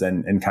options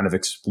and kind of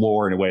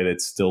explore in a way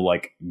that's still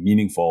like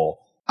meaningful.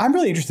 I'm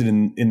really interested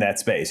in that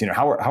space.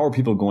 How are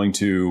people going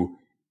to,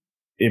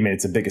 I mean,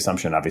 it's a big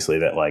assumption, obviously,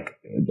 that like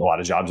a lot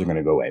of jobs are going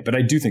to go away, but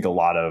I do think a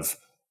lot of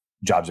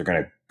jobs are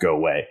going to go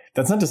away.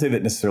 That's not to say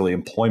that necessarily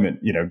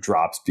employment,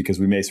 drops, because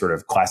we may sort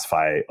of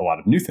classify a lot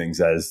of new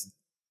things as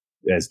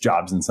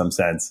jobs in some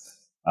sense,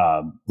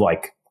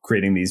 like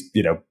creating these,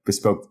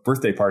 bespoke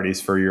birthday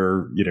parties for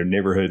your,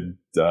 neighborhood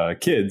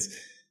kids.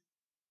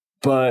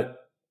 But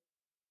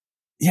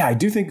yeah, I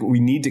do think we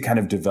need to kind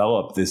of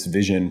develop this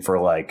vision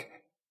for like,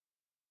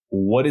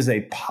 what is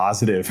a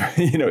positive,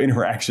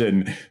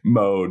 interaction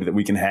mode that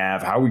we can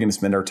have? How are we going to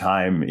spend our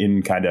time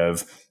in kind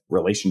of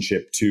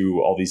relationship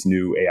to all these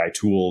new AI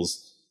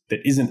tools that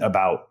isn't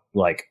about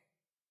like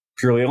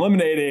purely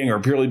eliminating or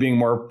purely being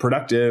more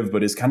productive,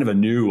 but is kind of a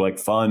new, like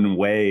fun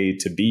way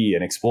to be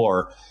and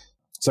explore.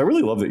 So I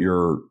really love that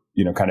you're,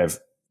 kind of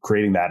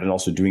creating that and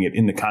also doing it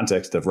in the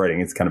context of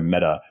writing. It's kind of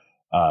meta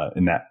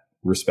in that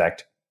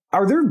respect.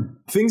 Are there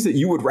things that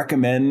you would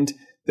recommend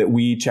that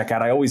we check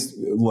out? I always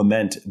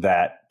lament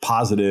that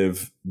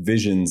positive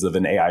visions of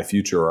an AI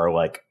future are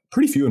like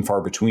pretty few and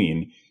far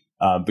between.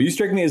 But you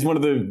strike me as one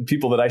of the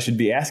people that I should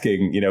be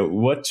asking,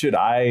 what should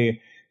I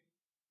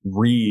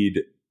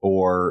read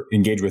or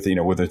engage with,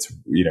 whether it's,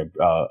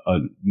 a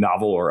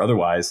novel or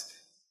otherwise,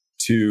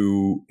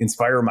 to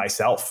inspire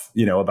myself,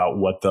 about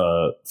what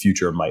the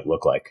future might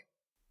look like?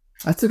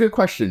 That's a good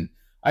question.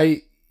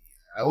 I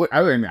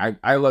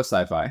love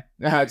sci-fi.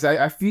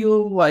 I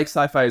feel like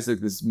sci-fi is like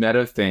this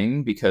meta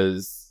thing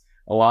because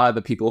a lot of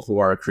the people who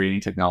are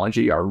creating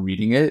technology are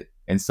reading it.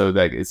 And so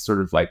that it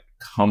sort of like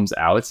comes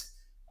out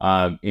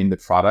in the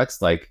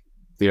products. Like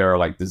they are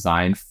like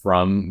designed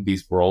from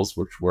these worlds,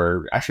 which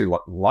were actually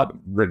a lot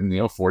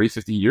written, 40,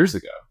 50 years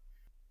ago.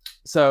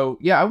 So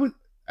yeah,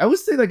 I would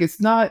say like,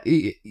 it's not,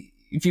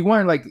 if you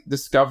want to like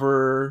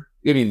discover,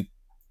 I mean,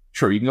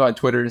 sure, you can go on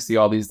Twitter and see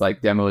all these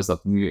like demos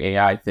of new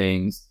AI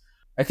things.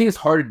 I think it's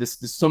hard.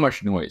 There's so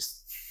much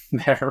noise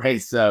there,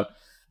 right? So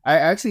I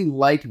actually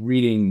like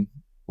reading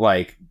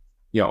like,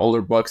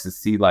 older books to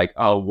see like,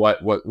 oh,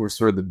 what were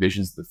sort of the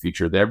visions of the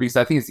future there, because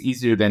I think it's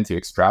easier then to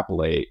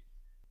extrapolate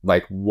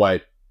like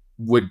what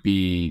would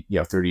be,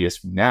 30 years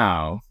from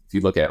now, if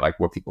you look at like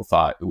what people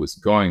thought it was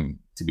going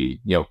to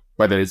be,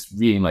 whether it's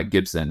reading like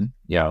Gibson,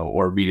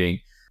 or reading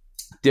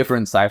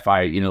different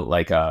sci-fi,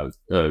 like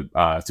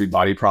Three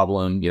Body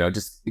Problem,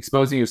 just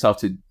exposing yourself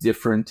to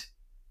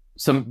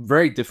some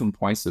very different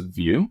points of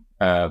view,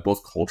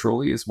 both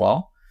culturally as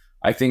well,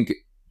 I think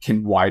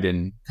can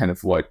widen kind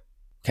of what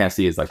can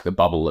see as like the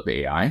bubble of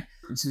AI.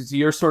 To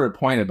your sort of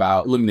point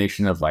about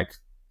elimination of like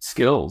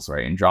skills,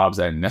 right, and jobs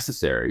that are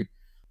necessary,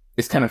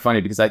 it's kind of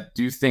funny because I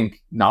do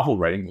think novel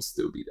writing will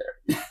still be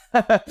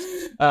there.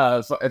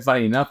 So it's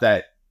funny enough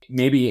that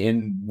maybe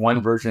in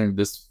one version of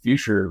this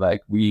future,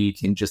 like we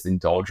can just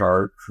indulge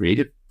our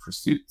creative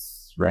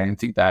pursuits, right, and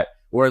think that,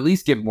 or at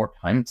least give more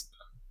time to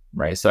them,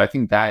 right? So I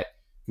think that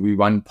we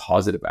one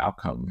positive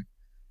outcome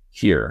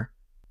here.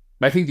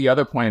 But I think the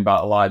other point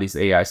about a lot of these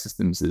AI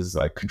systems is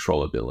like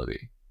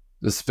controllability,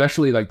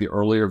 especially like the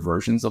earlier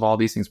versions of all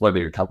these things, whether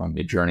you're talking about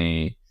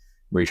Midjourney,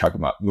 whether you're talking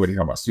about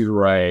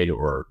Sudowrite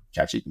or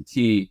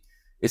ChatGPT.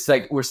 It's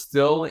like we're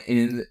still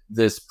in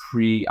this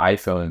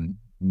pre-iPhone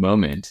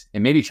moment,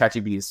 and maybe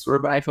ChatGPT is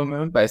sort of an iPhone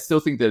moment, but I still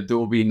think that there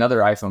will be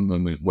another iPhone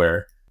moment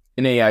where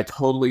an AI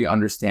totally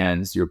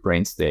understands your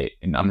brain state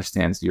and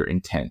understands your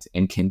intent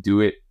and can do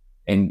it,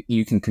 and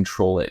you can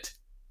control it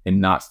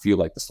and not feel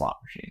like the slot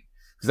machine.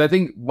 Because I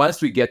think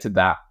once we get to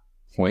that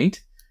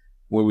point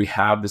where we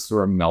have this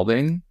sort of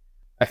melding,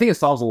 I think it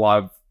solves a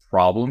lot of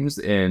problems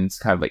in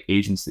kind of like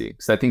agency.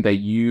 Because I think that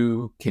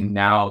you can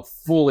now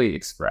fully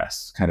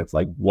express kind of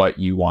like what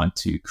you want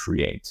to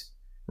create,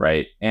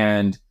 right?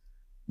 And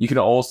you can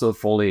also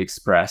fully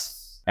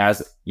express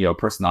as, a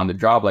person on the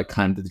job, like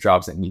kind of the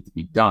jobs that need to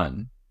be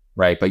done,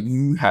 right? But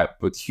you have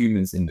put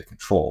humans in the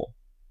control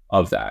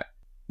of that.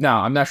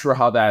 Now, I'm not sure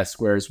how that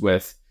squares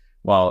with,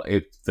 well,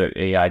 if the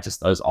AI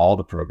just does all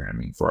the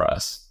programming for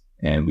us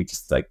and we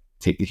just like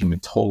take the human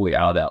totally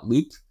out of that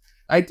loop.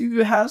 I do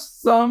have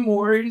some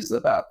worries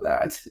about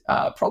that.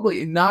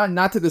 Probably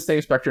not to the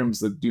same spectrum as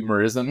the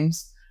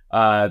doomerisms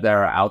that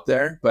are out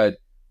there, but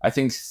I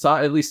think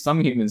at least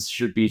some humans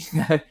should be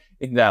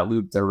in that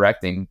loop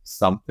directing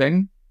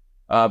something,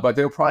 but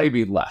there'll probably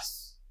be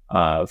less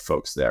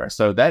folks there.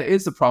 So that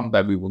is a problem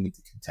that we will need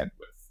to contend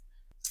with.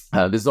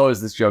 There's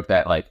always this joke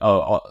that like,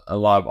 oh, a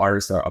lot of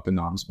artists are up in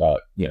arms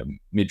about,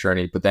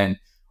 Midjourney, but then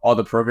all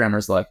the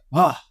programmers are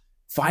like,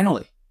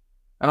 finally,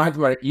 I don't have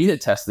to write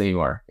unit tests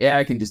anymore. Yeah,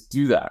 I can just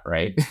do that,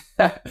 right?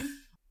 But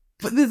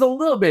there's a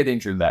little bit of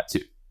danger in that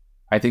too,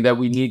 I think that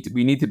we need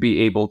to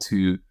be able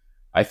to,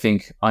 I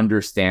think,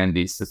 understand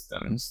these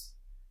systems,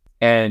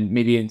 and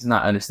maybe it's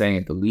not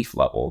understanding at the leaf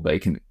level, but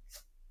it can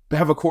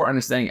have a core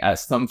understanding at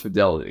some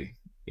fidelity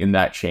in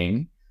that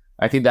chain.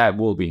 I think that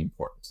will be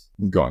important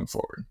going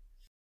forward.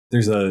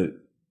 There's a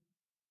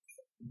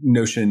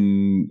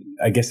notion,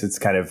 I guess it's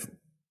kind of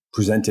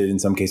presented in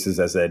some cases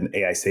as an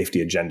AI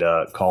safety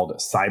agenda called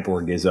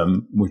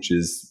cyborgism, which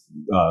is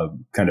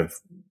kind of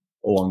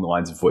along the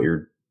lines of what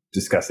you're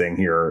discussing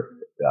here.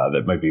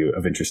 That might be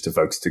of interest to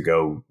folks to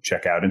go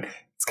check out. And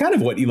it's kind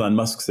of what Elon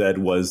Musk said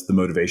was the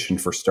motivation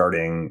for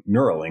starting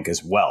Neuralink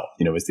as well.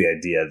 Is the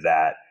idea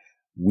that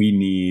we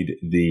need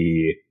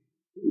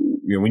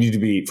we need to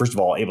be, first of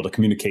all, able to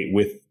communicate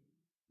with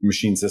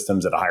machine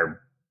systems at a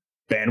higher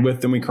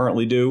bandwidth than we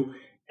currently do,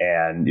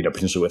 and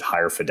potentially with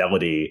higher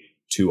fidelity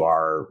to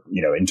our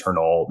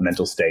internal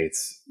mental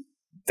states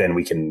than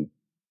we can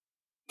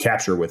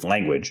capture with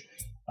language.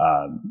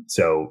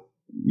 So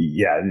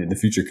yeah, the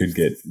future could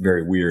get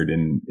very weird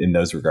in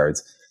those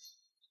regards.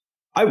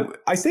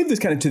 I saved this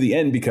kind of to the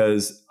end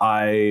because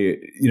I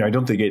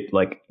don't think it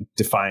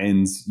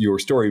defines your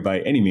story by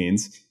any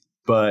means,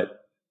 but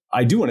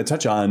I do want to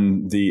touch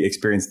on the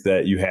experience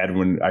that you had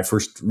when I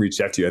first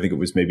reached out to you. I think it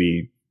was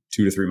maybe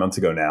 2 to 3 months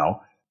ago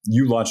now.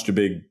 You launched a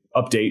big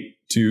update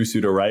to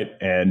Sudowrite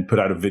and put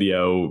out a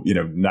video,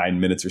 9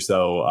 minutes or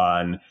so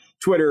on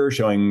Twitter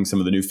showing some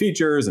of the new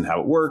features and how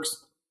it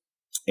works.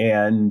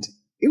 And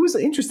it was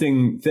an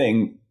interesting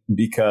thing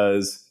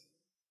because,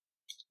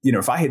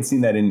 if I had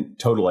seen that in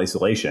total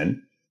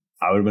isolation,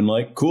 I would have been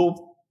like,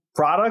 cool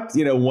product,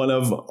 one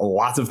of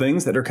lots of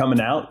things that are coming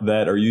out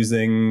that are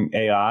using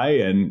AI,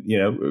 and,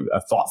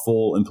 a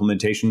thoughtful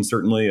implementation,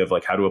 certainly, of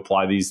how to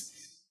apply these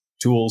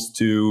tools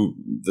to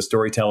the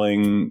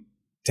storytelling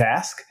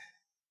task.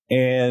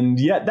 And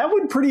yet that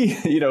went pretty,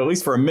 at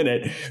least for a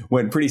minute,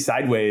 went pretty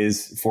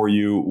sideways for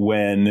you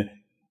when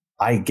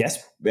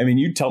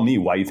you tell me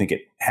why you think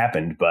it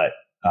happened, but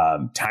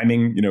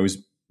timing, was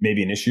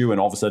maybe an issue. And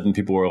all of a sudden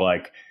people were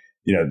like,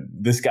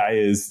 this guy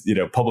is,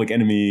 public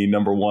enemy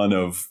number one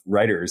of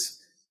writers.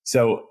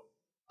 So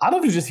I'd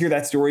love to just hear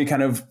that story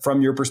kind of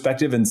from your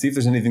perspective and see if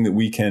there's anything that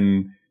we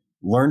can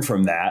learn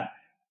from that.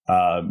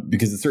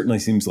 Because it certainly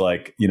seems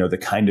like, the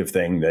kind of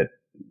thing that,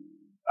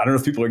 I don't know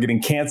if people are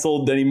getting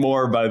canceled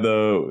anymore by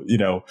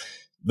the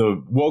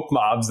woke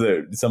mobs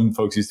that some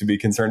folks used to be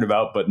concerned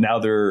about, but now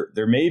there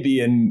may be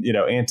an,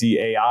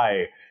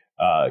 anti-AI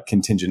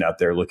contingent out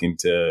there looking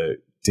to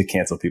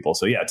cancel people.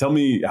 So yeah, tell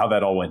me how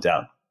that all went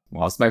down.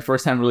 Well, it's my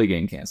first time really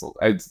getting canceled.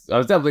 I was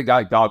definitely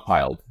got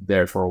dogpiled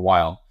there for a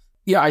while.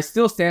 Yeah, I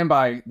still stand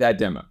by that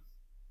demo.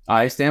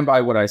 I stand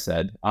by what I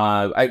said.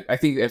 I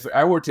think if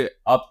I were to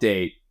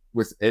update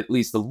with at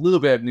least a little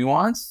bit of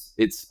nuance,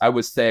 I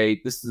would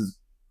say this is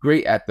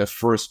great at the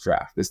first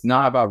draft. It's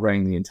not about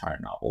writing the entire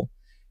novel.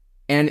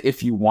 And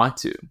if you want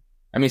to,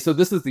 so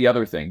this is the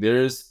other thing.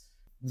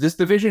 This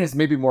division is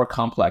maybe more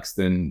complex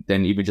than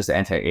even just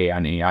anti-AI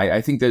and AI.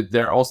 I think that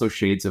there are also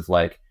shades of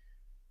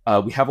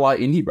we have a lot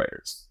of indie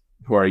writers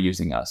who are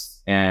using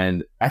us,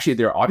 and actually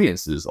their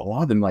audiences, a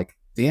lot of them,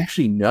 they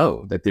actually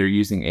know that they're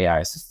using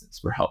AI assistants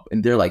for help.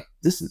 And they're like,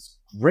 this is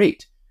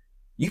great.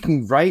 You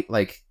can write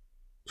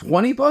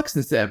 20 books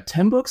instead of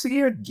 10 books a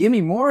year. Give me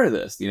more of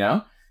this,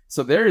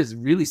 So there is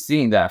really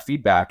seeing that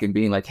feedback and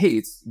being like, hey,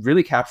 it's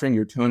really capturing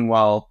your tone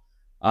well.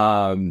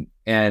 I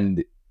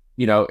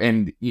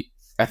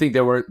think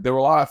there were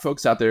a lot of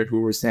folks out there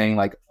who were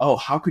saying oh,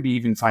 how could you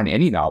even find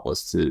any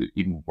novelists to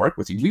even work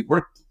with you?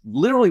 We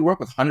literally work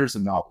with hundreds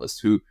of novelists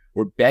who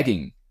were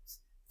begging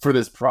for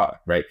this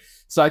product, right?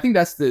 So I think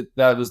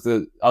that was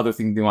the other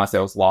thing they want to say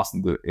I was lost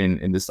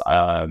in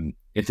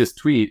this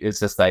tweet. It's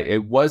just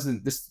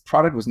this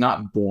product was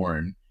not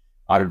born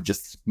out of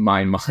just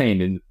my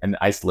mind and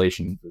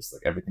isolation, just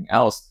like everything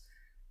else.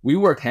 We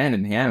worked hand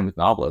in hand with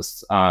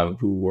novelists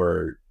who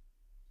were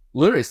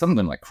literally, some of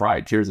them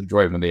cried tears of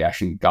joy when they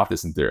actually got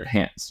this into their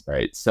hands,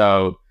 right?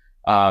 So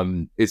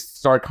it's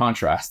stark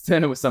contrast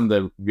with some of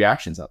the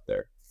reactions out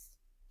there.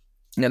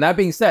 Now, that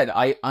being said,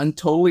 I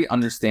totally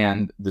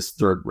understand this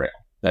third rail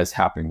that's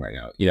happening right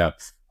now.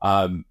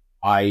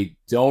 I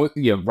don't,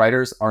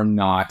 writers are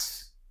not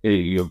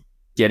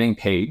getting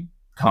paid,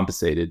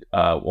 compensated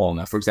well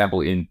enough. For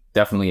example,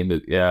 definitely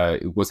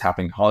in what's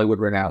happening in Hollywood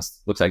right now, it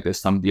looks like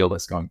there's some deal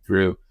that's going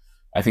through.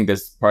 I think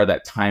that's part of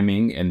that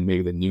timing and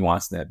maybe the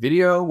nuance in that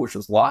video, which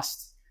was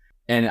lost.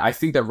 And I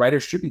think that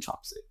writers should be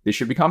compensated. They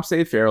should be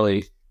compensated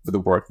fairly for the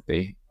work that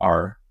they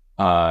are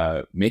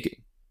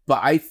making. But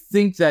I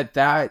think that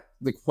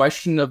the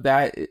question of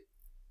that,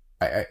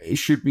 it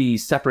should be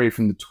separated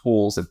from the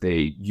tools that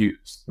they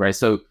use, right?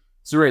 So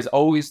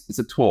Sudowrite it's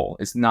a tool.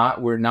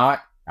 We're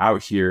not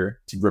out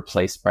here to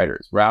replace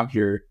writers. We're out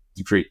here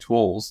to create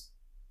tools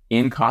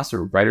in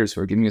concert with writers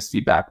who are giving us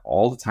feedback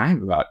all the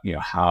time about,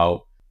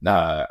 how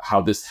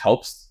this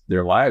helps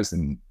their lives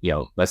and,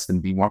 lets them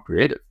be more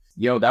creative.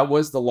 That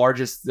was the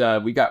largest,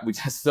 we got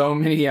so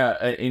many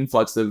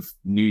influx of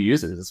new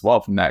users as well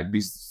from that,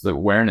 this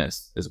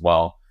awareness as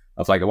well.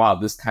 of like, wow,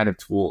 this kind of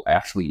tool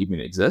actually even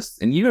exists.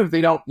 And even if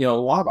they don't, a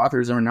lot of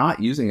authors are not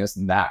using us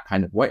in that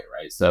kind of way,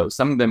 right? So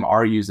some of them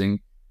are using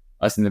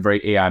us in a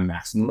very AI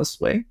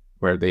maximalist way,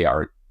 where they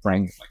are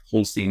writing like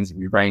whole scenes and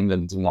rewriting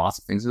them, doing lots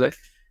of things with it.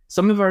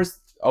 Some of us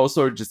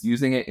also are just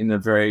using it in a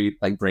very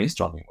like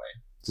brainstorming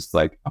way. Just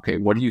like, okay,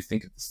 what do you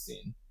think of this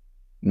scene?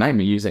 Not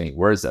even using any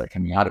words that are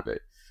coming out of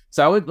it.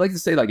 So I would like to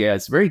say like, yeah,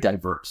 it's very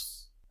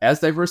diverse. As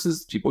diverse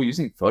as people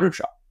using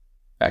Photoshop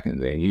back in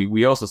the day.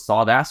 We also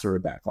saw that sort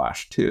of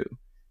backlash too.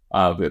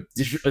 But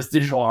is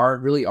digital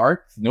art really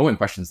art? No one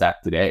questions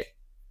that today,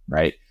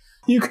 right?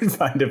 You can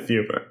find a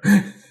few.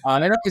 And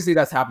obviously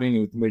that's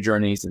happening with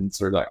Midjourneys and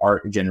sort of like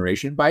art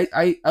generation. But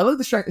I like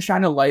to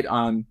shine a light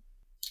on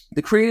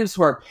the creatives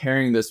who are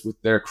pairing this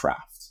with their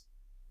craft,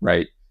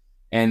 right?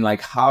 And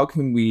like, how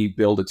can we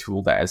build a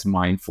tool that is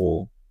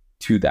mindful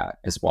to that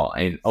as well,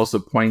 and also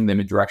pointing them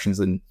in directions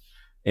in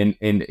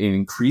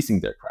increasing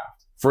their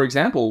craft. For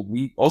example,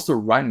 we also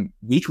run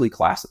weekly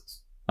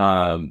classes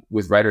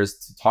with writers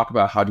to talk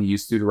about how to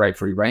use Sudowrite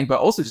for rewriting, but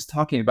also just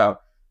talking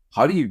about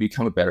how do you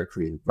become a better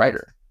creative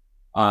writer.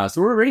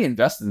 So we're already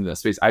invested in this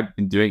space. I've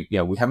been doing,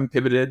 we haven't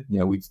pivoted.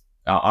 We've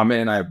Ahmed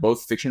and I are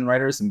both fiction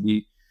writers, and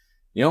we,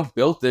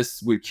 built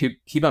this. We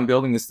keep on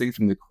building this thing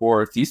from the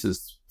core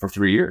thesis for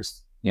 3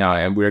 years.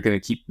 And we're going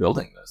to keep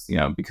building this,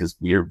 because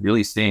we are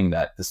really seeing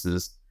that this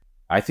is,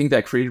 I think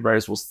that creative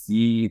writers will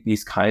see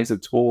these kinds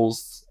of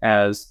tools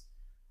as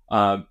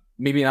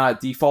maybe not a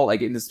default,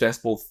 like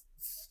indispensable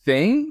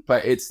thing,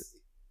 but it's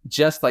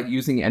just like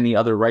using any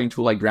other writing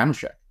tool like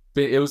Grammarcheck.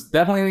 But it was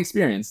definitely an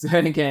experience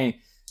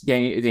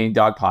getting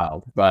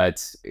dogpiled,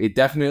 but it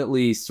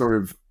definitely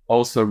sort of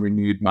also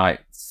renewed my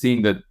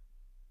seeing the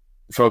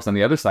folks on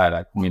the other side of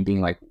that coin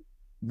being like,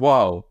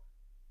 whoa,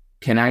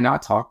 can I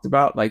not talk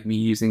about like me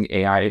using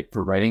AI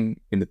for writing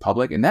in the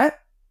public? And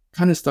that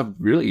kind of stuff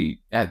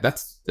really,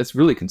 that's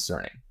really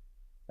concerning.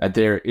 That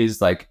there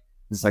is like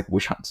this like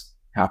witch hunt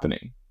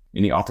happening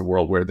in the author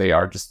world where they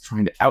are just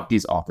trying to out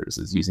these authors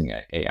as using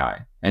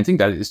AI. And I think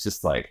that is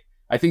just like,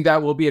 I think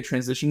that will be a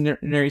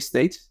transitionary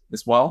state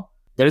as well.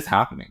 But it's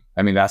happening.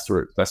 I mean, that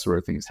sort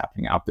of thing is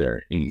happening out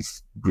there in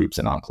these groups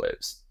and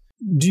enclaves.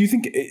 Do you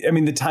think,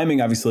 the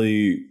timing,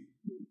 obviously,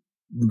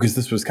 because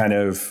this was kind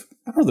of,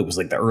 I don't know if it was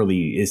like the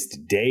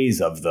earliest days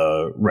of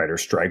the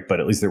writer's strike, but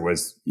at least there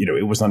was,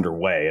 it was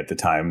underway at the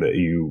time that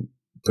you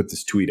put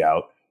this tweet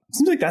out. It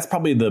seems like that's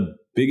probably the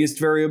biggest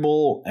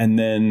variable. And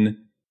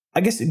then I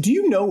guess, do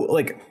you know,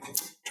 like,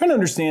 trying to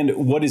understand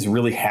what is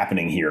really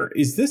happening here?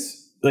 Is this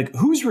like,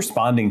 who's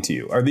responding to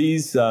you? Are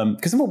these,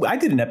 because I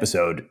did an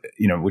episode,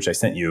 which I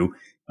sent you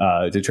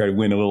to try to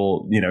win a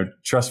little,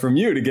 trust from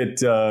you to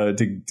get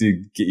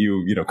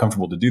you,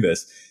 comfortable to do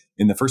this.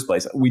 In the first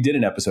place, we did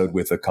an episode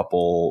with a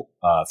couple,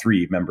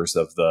 3 members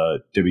of the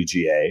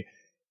WGA,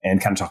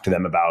 and kind of talked to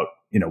them about,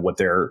 what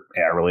their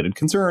AI-related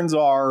concerns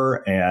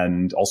are,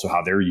 and also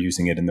how they're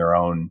using it in their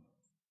own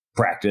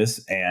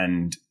practice.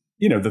 And,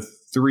 the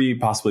 3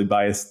 possibly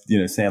biased,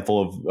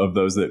 sample of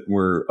those that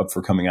were up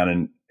for coming on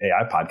an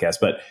AI podcast,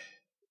 but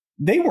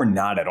they were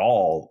not at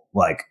all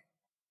like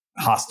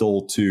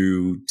hostile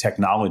to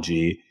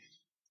technology.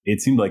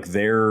 It seemed like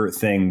their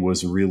thing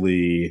was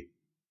really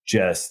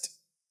just,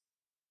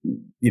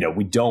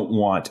 we don't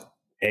want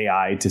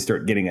AI to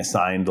start getting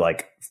assigned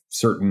like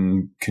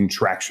certain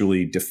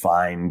contractually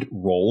defined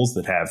roles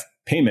that have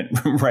payment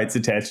rights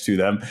attached to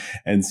them.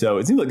 And so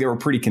it seemed like they were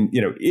pretty,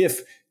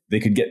 if they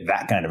could get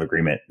that kind of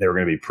agreement, they were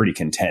going to be pretty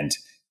content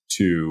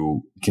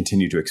to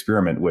continue to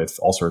experiment with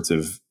all sorts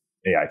of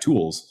AI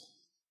tools.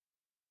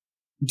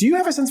 Do you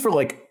have a sense for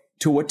like,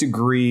 to what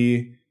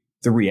degree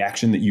the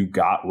reaction that you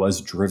got was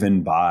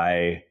driven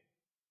by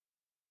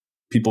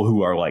people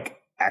who are like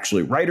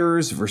actually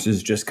writers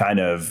versus just kind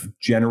of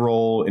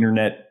general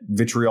internet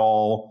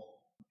vitriol?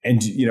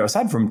 And,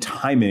 aside from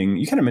timing,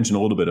 you kind of mentioned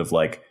a little bit of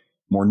like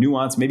more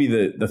nuance. Maybe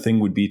the thing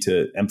would be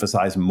to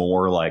emphasize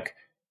more like,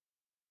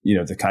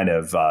 the kind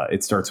of,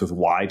 it starts with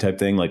why type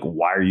thing. Like,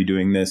 why are you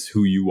doing this?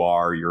 Who you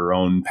are, your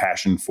own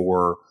passion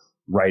for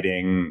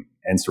writing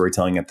and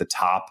storytelling at the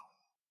top.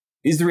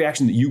 Is the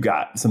reaction that you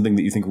got something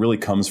that you think really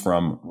comes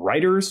from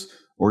writers,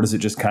 or does it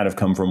just kind of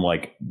come from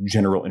like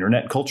general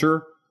internet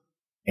culture?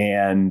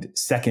 And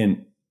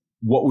second,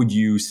 what would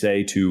you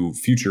say to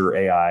future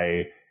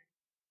AI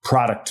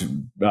product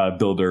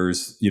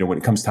builders, when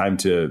it comes time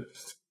to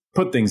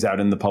put things out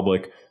in the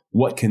public?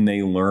 What can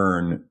they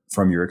learn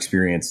from your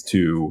experience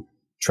to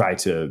try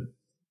to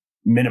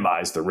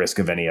minimize the risk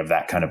of any of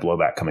that kind of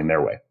blowback coming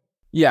their way?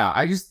 Yeah,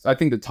 I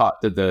think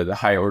the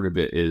high order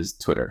bit is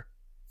Twitter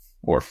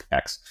or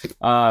X.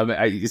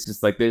 It's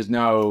just like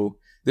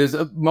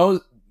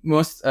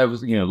most I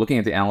was looking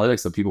at the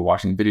analytics of people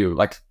watching the video,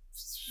 like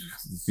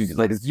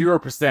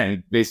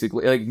 0%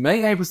 basically, like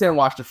 99%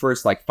 watched the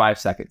first like 5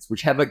 seconds,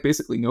 which had like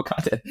basically no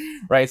content,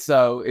 right?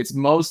 So it's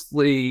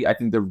mostly, I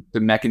think, the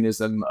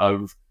mechanism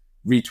of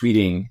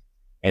retweeting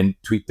and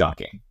tweet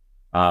dunking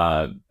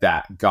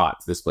that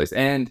got this place.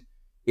 And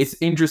it's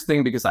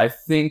interesting because I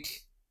think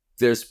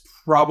it was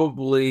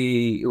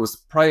probably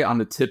on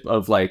the tip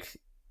of like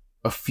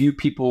a few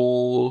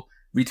people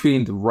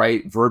retweeting the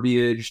right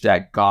verbiage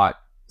that got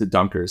the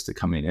dunkers to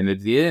come in. And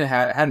if they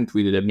hadn't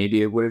tweeted it,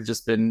 maybe it would have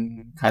just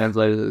been kind of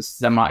like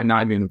a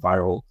not even a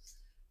viral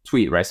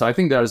tweet, right? So I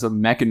think there's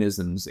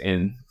mechanisms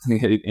in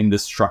the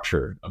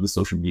structure of the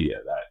social media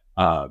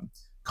that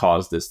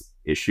caused this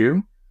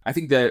issue. I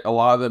think that a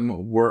lot of them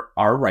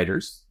are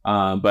writers,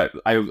 but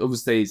I would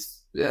say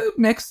it's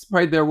mixed.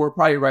 Right, there were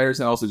probably writers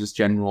and also just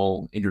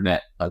general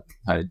internet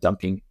kind of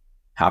dumping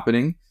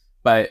happening.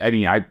 But I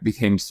mean, I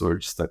became sort of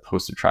just a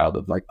poster child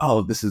of like,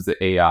 oh, this is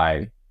the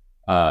AI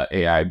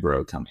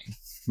bro coming,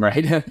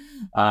 right?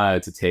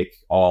 To take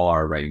all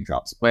our writing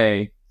jobs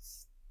away.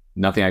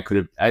 Nothing I could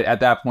have at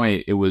that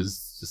point. It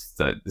was just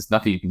there's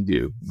nothing you can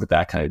do with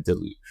that kind of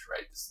deluge,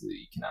 right?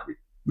 You cannot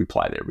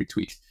reply there,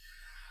 retweet.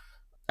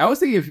 I was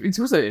thinking, in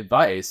terms of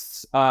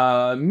advice,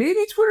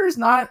 maybe Twitter is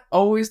not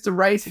always the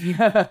right,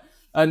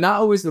 not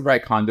always the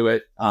right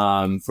conduit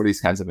for these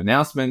kinds of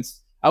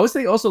announcements. I would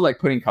say also like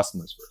putting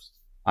customers first.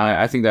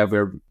 I think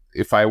that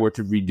if I were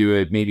to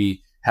redo it,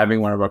 maybe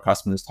having one of our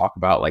customers talk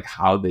about like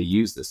how they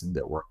use this in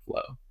their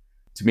workflow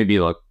to maybe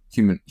like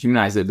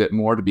humanize it a bit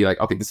more, to be like,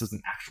 okay, this is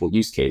an actual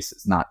use case.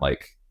 It's not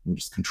like I'm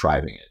just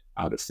contriving it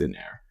out of thin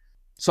air.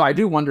 So I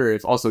do wonder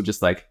if also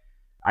just like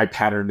I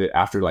patterned it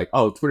after like,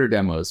 oh, Twitter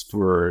demos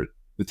for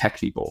the tech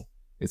people.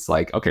 It's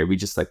like, okay, we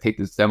just like take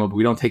this demo, but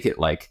we don't take it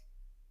like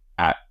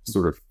at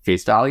sort of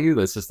face value.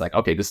 It's just like,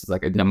 okay, this is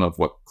like a demo of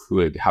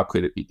how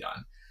could it be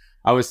done?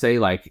 I would say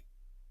like,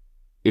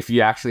 if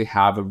you actually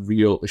have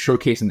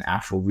showcase an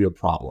actual real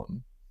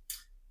problem,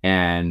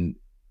 and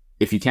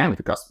if you can with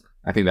the customer,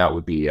 I think that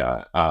would be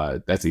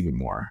that's even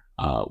more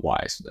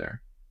wise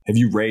there. Have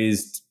you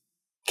raised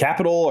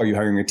capital? Are you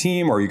hiring a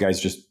team, or are you guys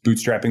just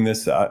bootstrapping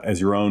this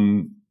as your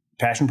own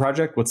passion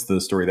project? What's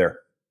the story there?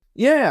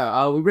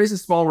 Yeah, we raised a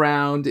small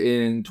round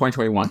in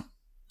 2021,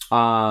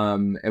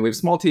 and we have a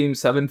small team,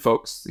 7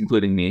 folks,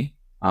 including me,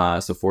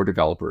 so 4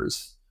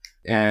 developers,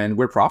 and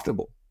we're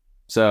profitable.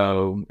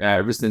 So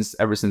ever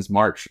since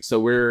March, so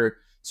we're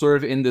sort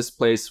of in this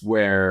place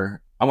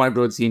where I want to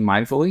grow the team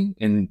mindfully,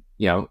 and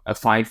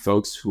find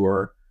folks who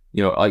are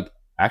like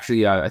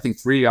actually I think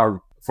 4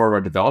 of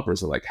our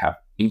developers are like have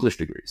English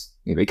degrees.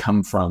 They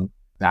come from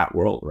that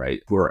world,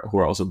 right? Who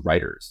are also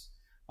writers.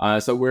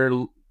 So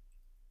we're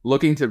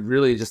looking to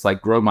really just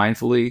like grow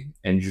mindfully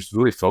and just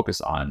really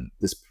focus on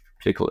this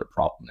particular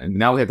problem. And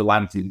now we have the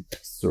latitude to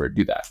sort of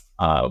do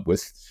that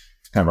with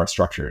kind of our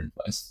structure in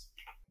place.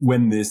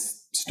 When this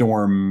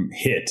storm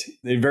hit,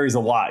 it varies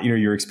a lot.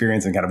 Your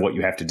experience and kind of what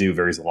you have to do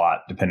varies a lot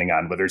depending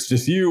on whether it's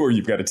just you or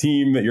you've got a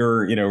team that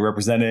you're,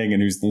 representing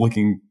and who's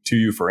looking to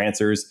you for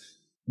answers.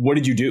 What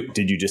did you do?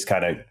 Did you just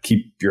kind of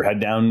keep your head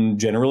down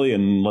generally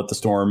and let the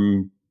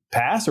storm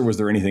pass, or was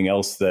there anything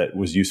else that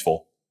was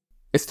useful?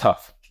 It's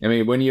tough. I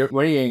mean, when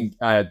you're in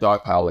a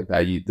dog pile like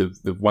that,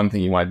 the one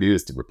thing you want to do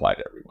is to reply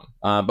to everyone.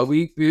 But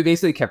we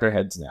basically kept our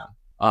heads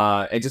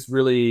down and just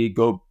really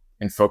go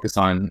and focus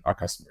on our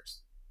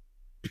customers,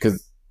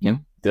 because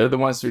they're the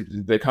ones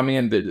they're coming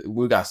in.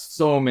 We got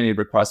so many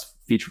requests,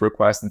 feature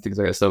requests, and things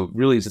like that. So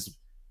really, just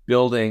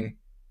building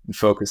and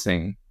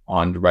focusing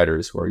on the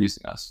writers who are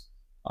using us,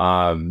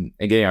 and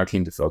getting our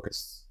team to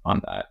focus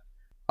on that.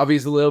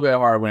 Obviously, a little bit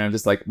hard when I'm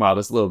just like, wow,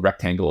 this little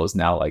rectangle is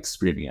now like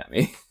screaming at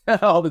me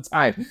all the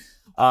time.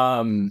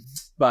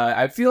 But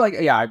I feel like,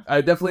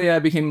 I definitely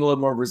became a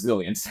little more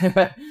resilient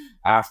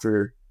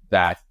after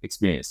that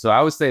experience. So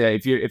I would say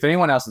that if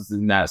anyone else is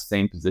in that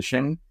same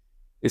position,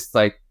 it's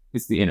the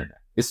internet.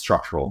 It's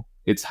structural.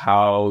 It's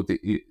how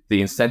the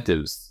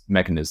incentives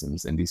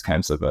mechanisms in these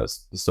kinds of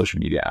social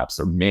media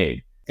apps are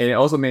made. And it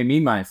also made me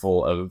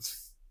mindful of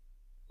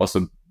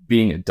also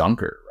being a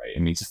dunker, right? I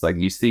mean, just like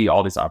you see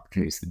all these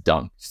opportunities to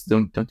dunk, just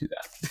don't do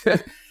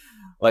that.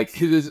 Like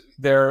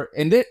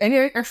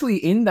actually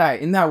in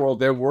that world,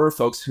 there were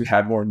folks who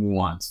had more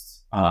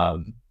nuanced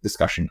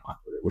discussion on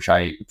Twitter, which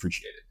I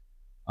appreciated.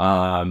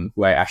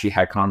 Who I actually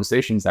had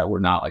conversations that were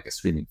not like a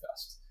screaming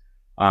fest.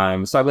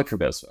 So I look for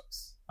those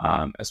folks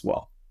as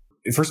well.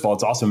 First of all,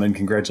 it's awesome, and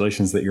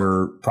congratulations that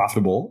you're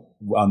profitable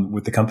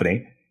with the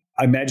company.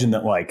 I imagine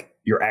that like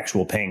your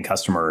actual paying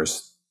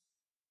customers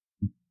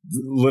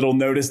little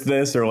noticed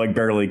this or like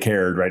barely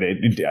cared, right?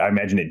 I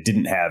imagine it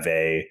didn't have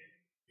a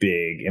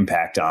big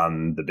impact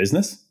on the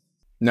business.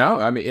 No,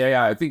 I mean,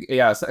 I think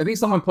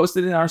someone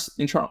posted in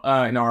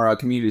our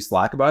community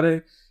Slack about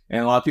it,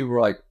 and a lot of people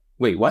were like,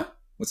 "Wait, what?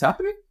 What's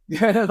happening?"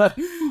 The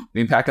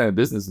impact on the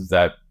business is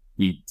that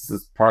this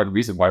is part of the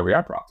reason why we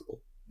are profitable.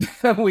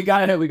 we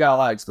got a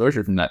lot of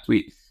exposure from that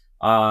tweet,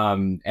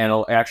 and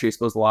it actually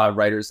exposed a lot of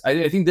writers.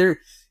 I think they're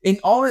in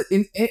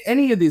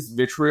any of these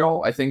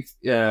vitriol. I think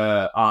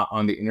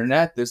on the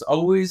internet, there's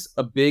always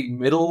a big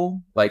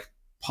middle like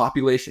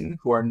population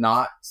who are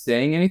not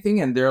saying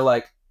anything, and they're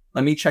like,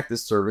 let me check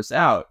this service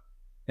out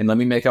and let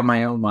me make up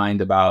my own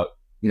mind about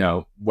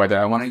whether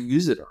I want to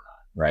use it or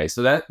not, right?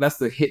 So that's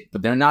the hit,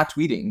 but they're not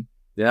tweeting,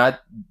 they're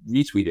not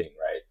retweeting,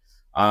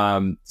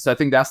 right? So I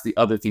think that's the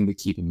other thing to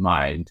keep in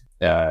mind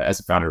as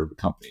a founder of a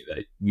company,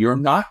 that you're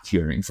not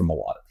hearing from a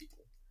lot of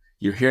people.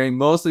 You're hearing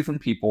mostly from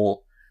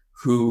people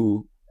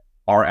who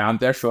are on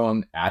their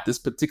phone at this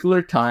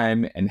particular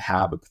time and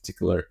have a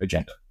particular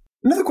agenda.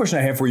 Another question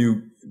I have for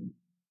you,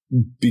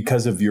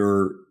 because of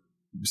your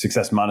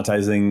success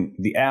monetizing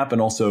the app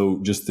and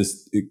also just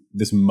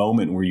this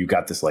moment where you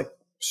got this like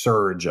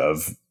surge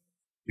of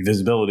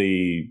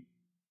visibility,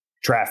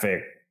 traffic,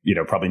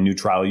 probably new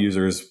trial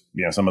users,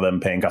 some of them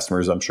paying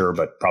customers, I'm sure,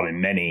 but probably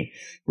many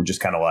were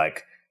just kind of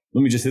like,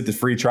 let me just hit the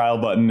free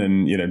trial button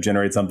and,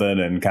 generate something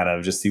and kind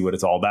of just see what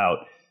it's all about.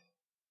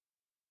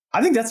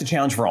 I think that's a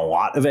challenge for a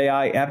lot of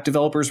AI app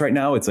developers right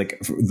now. It's like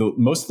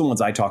most of the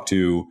ones I talk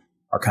to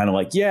are kind of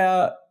like,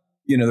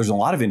 there's a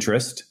lot of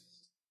interest.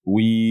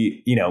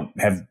 We,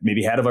 have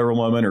maybe had a viral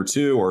moment or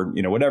two or,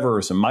 whatever,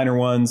 or some minor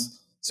ones.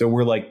 So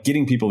we're like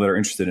getting people that are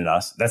interested in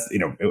us. That's,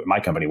 my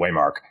company,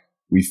 Waymark,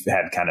 we've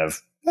had kind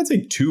of, I'd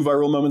say 2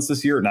 viral moments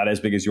this year, not as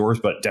big as yours,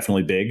 but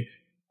definitely big.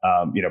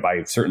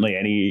 By certainly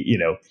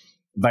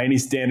by any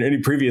standard, any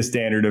previous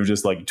standard of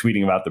just like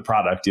tweeting about the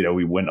product,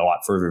 we went a lot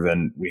further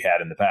than we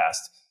had in the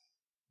past.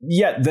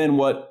 Yet then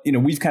what,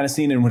 we've kind of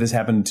seen and what has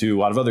happened to a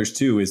lot of others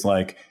too, is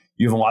like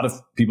you have a lot of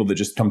people that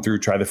just come through,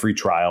 try the free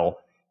trial.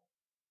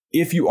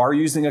 If you are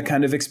using a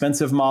kind of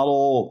expensive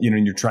model, and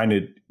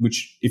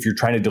if you're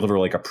trying to deliver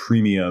like a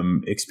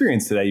premium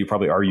experience today, you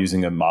probably are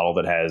using a model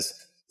that has,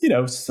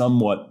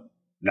 somewhat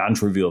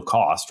non-trivial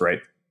cost, right?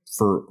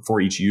 For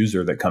each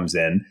user that comes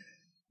in.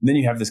 And then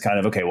you have this kind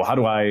of, okay, well,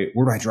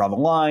 where do I draw the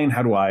line?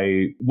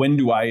 When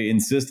do I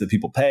insist that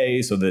people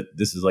pay so that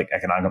this is like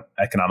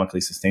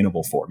economically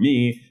sustainable for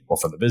me or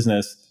for the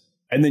business?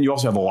 And then you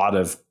also have a lot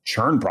of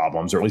churn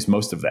problems, or at least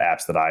most of the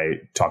apps that I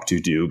talk to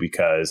do,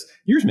 because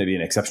yours may be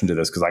an exception to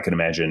this, because I can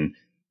imagine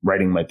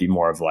writing might be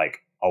more of like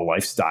a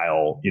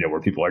lifestyle,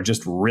 where people are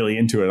just really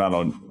into it on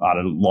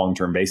a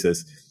long-term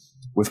basis.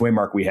 With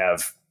Waymark, we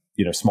have,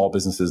 small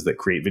businesses that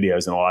create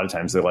videos, and a lot of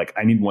times they're like,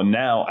 I need one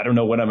now. I don't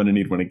know when I'm going to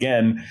need one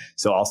again.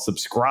 So I'll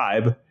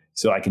subscribe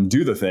so I can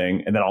do the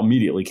thing, and then I'll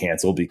immediately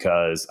cancel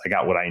because I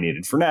got what I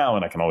needed for now,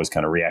 and I can always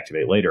kind of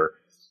reactivate later.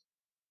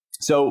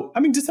 So,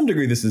 to some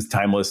degree, this is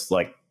timeless,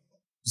 like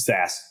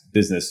SaaS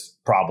business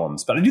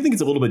problems. But I do think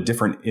it's a little bit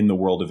different in the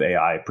world of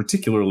AI,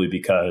 particularly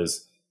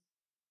because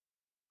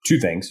 2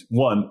 things.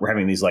 1, we're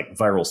having these like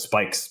viral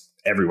spikes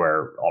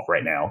everywhere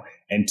right now.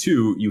 And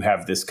 2, you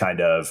have this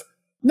kind of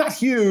not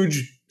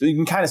huge, you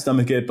can kind of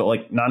stomach it, but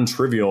like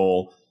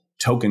non-trivial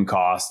token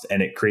cost.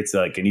 And it creates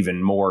like an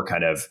even more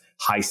kind of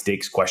high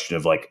stakes question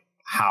of like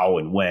how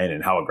and when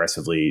and how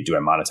aggressively do I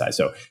monetize?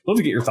 So I'd love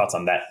to get your thoughts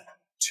on that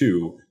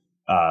too.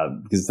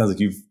 Because it sounds like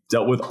you've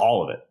dealt with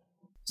all of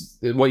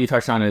it. What you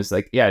touched on is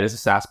like, it is a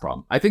SaaS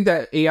problem. I think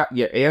that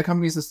AI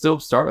companies are still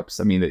startups.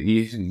 A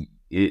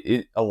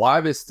lot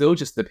of it still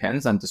just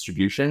depends on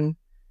distribution,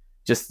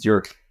 just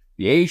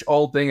the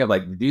age-old thing of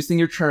like reducing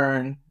your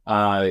churn.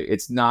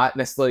 It's not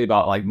necessarily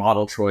about like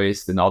model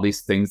choice and all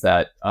these things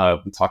that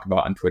we talk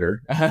about on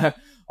Twitter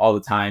all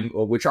the time,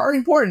 which are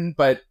important,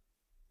 but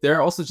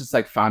they're also just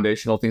like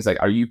foundational things.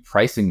 Like, are you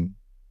pricing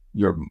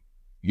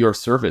your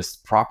service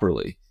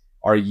properly?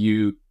 Are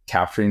you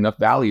capturing enough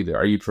value there?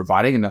 Are you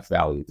providing enough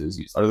value to those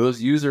users? Are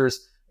those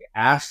users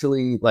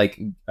actually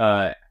like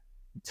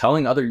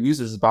telling other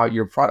users about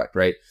your product,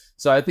 right?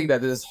 So I think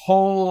that this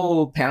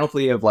whole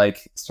panoply of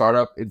like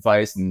startup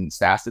advice and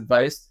SaaS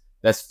advice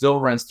that still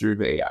runs through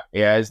the AI.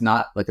 AI is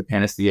not like a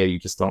panacea. You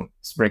just don't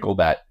sprinkle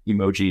that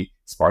emoji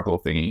sparkle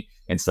thingy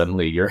and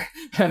suddenly your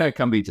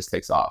company just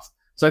takes off.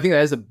 So I think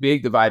that is a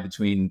big divide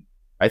between,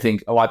 I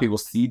think a lot of people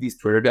see these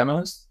Twitter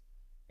demos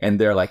and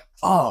they're like,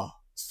 oh,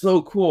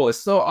 so cool. It's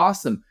so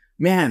awesome.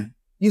 Man,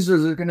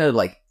 users are going to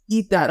like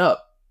eat that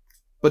up.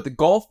 But the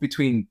gulf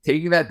between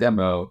taking that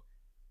demo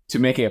to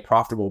making a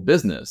profitable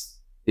business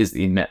is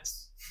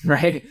immense,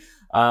 right?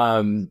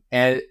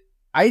 And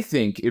I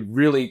think it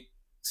really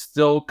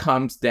still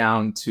comes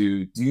down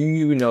to, do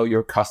you know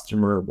your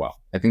customer well?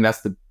 I think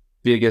that's the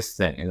biggest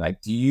thing. And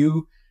like, do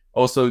you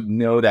also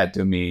know that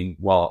domain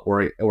well,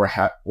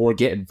 or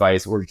get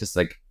advice, or just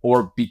like,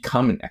 or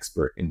become an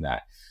expert in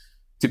that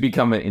to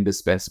become an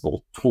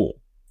indispensable tool,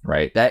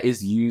 right? That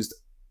is used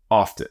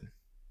often.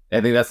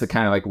 I think that's the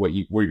kind of like what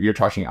you're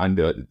talking on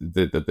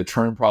the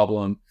churn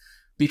problem,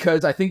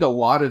 because I think a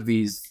lot of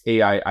these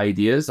AI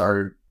ideas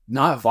are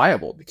not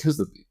viable because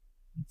of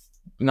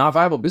not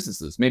viable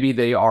businesses. Maybe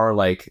they are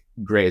like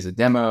great as a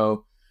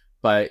demo,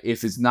 but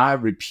if it's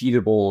not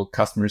repeatable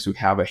customers who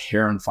have a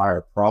hair on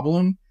fire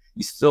problem,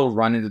 you still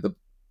run into the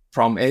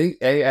problem.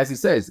 As he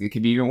says, it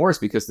can be even worse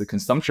because the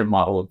consumption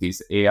model of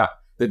these AI,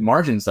 the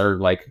margins are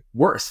like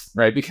worse,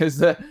 right?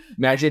 Because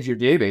imagine if your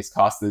database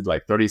costed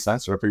like 30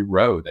 cents for every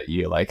row that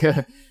you like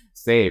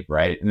save,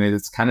 right? And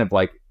it's kind of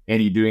like,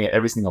 and you're doing it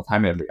every single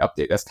time, every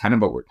update. That's kind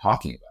of what we're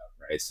talking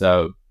about, right?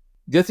 So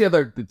that's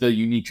the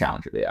unique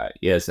challenge of AI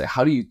is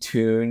how do you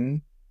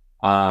tune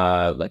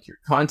like your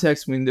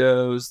context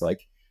windows,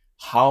 like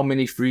how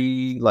many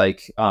free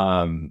like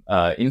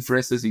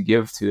inferences you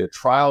give to the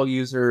trial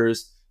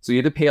users. So you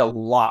have to pay a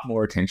lot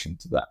more attention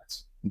to that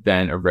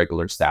than a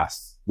regular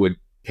SaaS would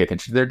pay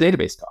attention to their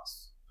database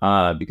costs,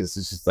 because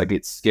it's just like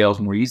it scales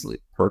more easily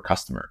per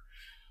customer.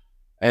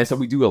 And so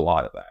we do a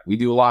lot of that. We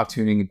do a lot of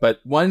tuning. But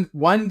one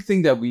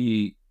thing that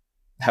we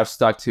have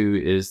stuck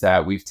to is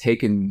that we've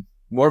taken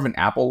more of an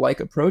Apple-like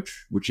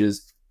approach, which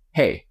is,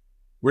 hey,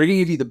 we're going to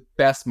give you the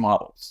best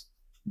models.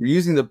 We're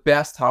using the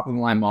best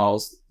top-of-the-line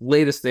models,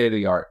 latest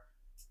state-of-the-art,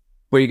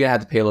 but you're going to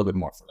have to pay a little bit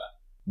more for that.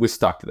 We're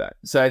stuck to that.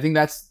 So I think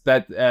that's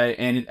that.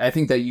 And I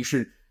think that you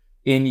should,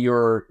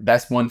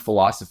 that's one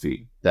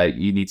philosophy that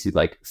you need to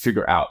like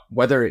figure out,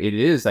 whether it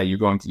is that you're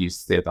going to use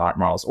state-of-the-art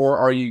models, or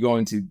are you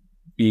going to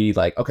be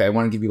like, okay, I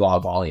want to give you a lot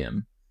of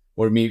volume,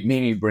 or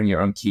maybe bring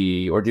your own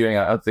key, or doing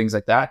other things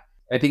like that.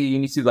 I think you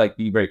need to like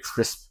be very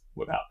crisp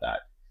about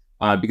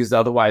that, because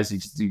otherwise you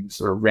just do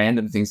sort of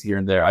random things here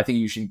and there. I think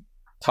you should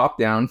top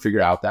down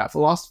figure out that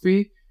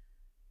philosophy,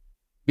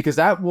 because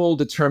that will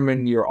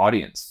determine your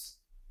audience.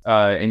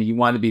 And you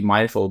want to be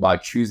mindful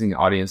about choosing an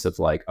audience of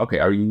like, okay,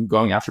 are you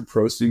going after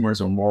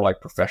prosumers or more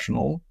like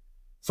professional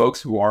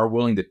folks who are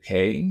willing to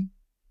pay?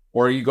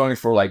 Or are you going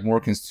for like more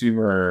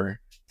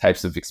consumer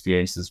types of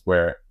experiences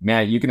where,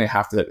 man, you're going to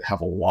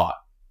have a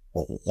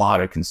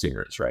lot of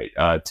consumers, right?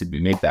 To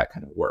make that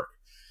kind of work.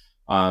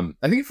 I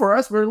think for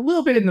us, we're a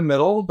little bit in the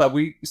middle, but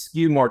we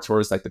skew more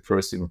towards like the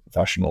prosumer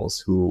professionals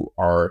who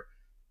are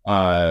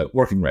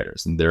working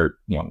writers, and they're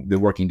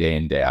working day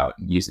in, day out,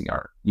 using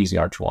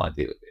our tool on a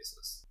daily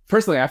basis.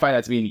 Personally, I find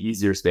that to be an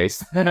easier space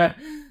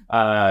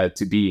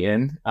to be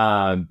in,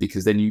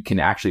 because then you can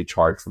actually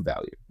charge for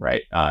value,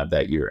 right?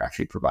 That you're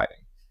actually providing.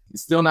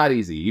 It's still not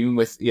easy, even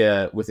with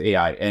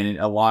AI. And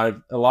a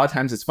lot of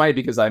times it's funny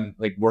because I'm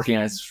like working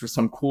on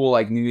some cool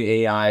like new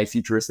AI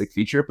futuristic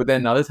feature, but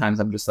then other times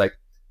I'm just like,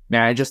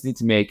 man, I just need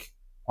to make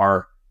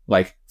our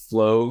like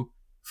flow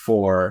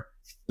for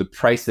the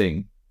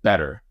pricing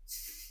better.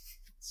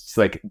 It's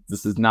like,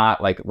 this is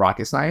not like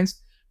rocket science,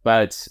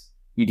 but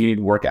you do need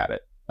to work at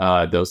it.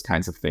 Those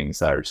kinds of things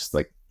that are just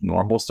like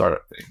normal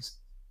startup things.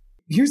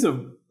 Here's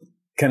a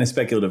kind of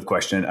speculative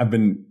question. I've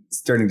been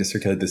starting to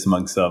circulate this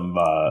among some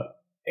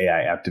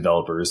AI app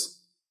developers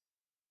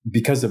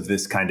because of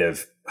this kind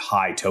of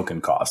high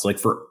token cost. Like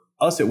for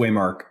us at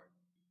Waymark,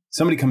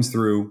 somebody comes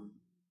through,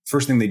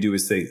 first thing they do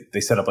is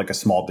they set up like a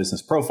small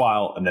business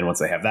profile. And then once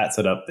they have that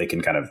set up, they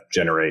can kind of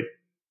generate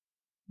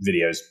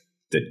videos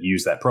that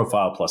use that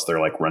profile plus their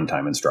like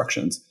runtime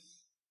instructions.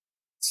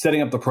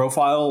 Setting up the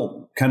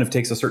profile kind of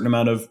takes a certain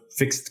amount of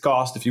fixed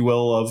cost, if you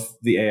will, of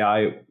the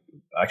AI.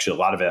 Actually, a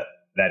lot of it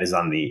that is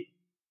on the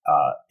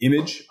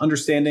image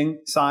understanding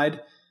side.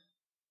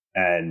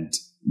 And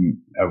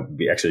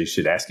we actually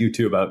should ask you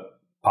too about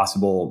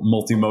possible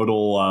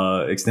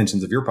multimodal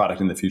extensions of your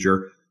product in the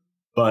future.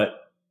 But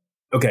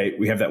okay,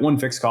 we have that one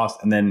fixed cost,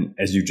 and then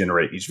as you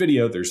generate each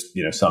video, there's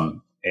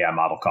some AI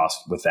model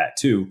cost with that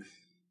too.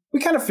 We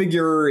kind of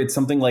figure it's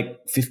something like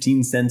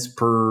 15 cents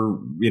per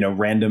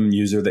random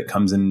user that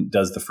comes and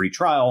does the free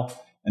trial,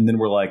 and then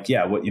we're like,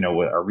 yeah, what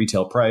our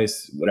retail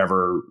price,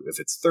 whatever. If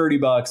it's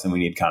 $30, then we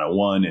need kind of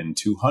 1 in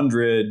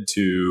 200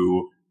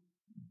 to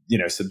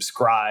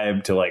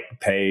subscribe to like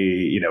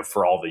pay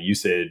for all the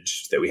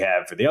usage that we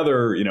have for the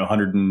other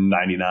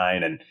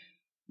 199, and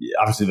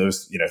obviously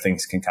those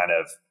things can kind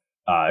of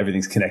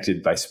everything's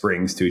connected by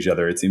springs to each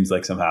other, it seems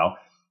like somehow.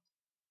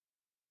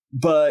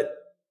 But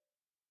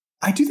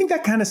I do think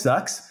that kind of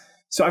sucks.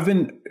 So I've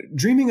been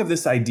dreaming of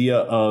this idea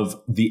of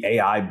the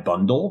AI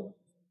bundle,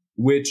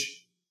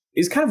 which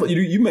is kind of,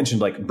 you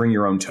mentioned like bring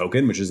your own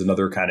token, which is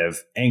another kind of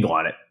angle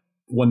on it.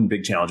 One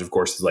big challenge, of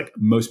course, is like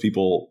most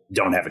people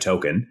don't have a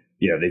token.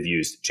 They've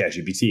used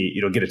ChatGPT.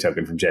 You don't get a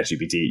token from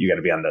ChatGPT. You got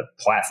to be on the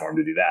platform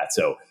to do that.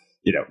 So,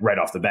 right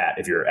off the bat,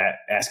 if you're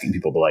asking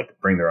people to like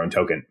bring their own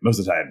token, most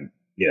of the time,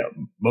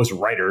 most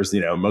writers,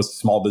 most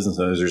small business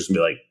owners are just gonna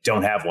be like,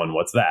 don't have one.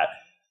 What's that?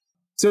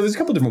 So there's a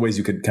couple different ways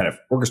you could kind of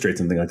orchestrate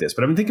something like this.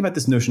 But I've been thinking about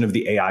this notion of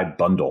the AI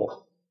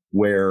bundle,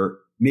 where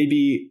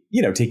maybe,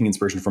 taking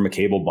inspiration from a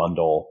cable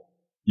bundle,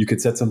 you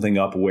could set something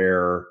up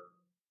where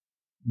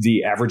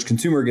the average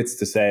consumer gets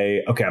to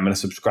say, okay, I'm going to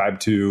subscribe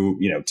to,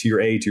 tier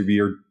A, tier B,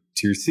 or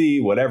tier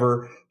C,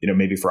 whatever,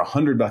 maybe for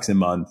 $100 a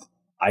month,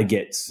 I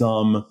get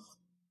some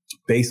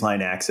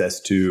baseline access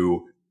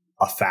to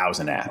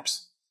 1,000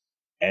 apps.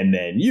 And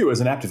then you as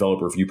an app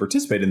developer, if you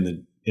participate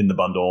in the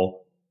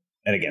bundle,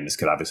 and again, this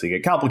could obviously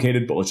get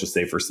complicated, but let's just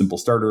say for simple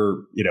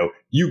starter,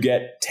 you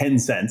get 10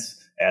 cents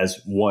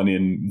as 1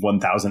 in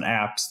 1,000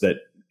 apps that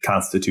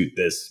constitute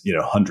this,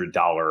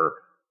 $100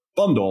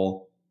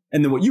 bundle.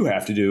 And then what you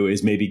have to do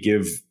is maybe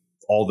give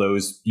all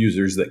those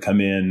users that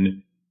come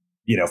in,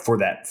 for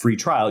that free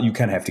trial, you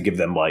kind of have to give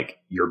them like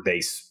your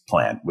base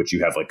plan, which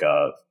you have like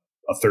a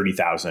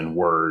 30,000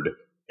 word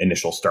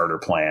initial starter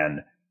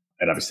plan.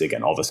 And obviously,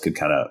 again, all this could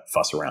kind of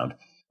fuss around.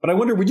 But I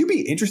wonder, would you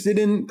be interested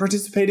in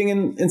participating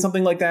in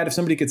something like that? If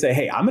somebody could say,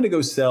 hey, I'm going to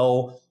go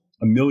sell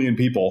 1 million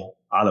people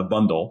on a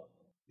bundle,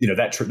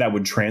 that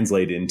would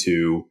translate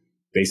into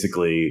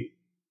basically,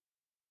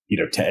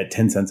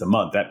 10 cents a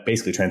month. That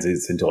basically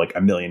translates into like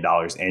 $1 million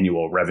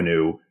annual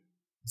revenue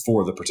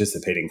for the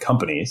participating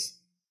companies.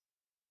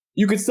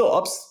 You could still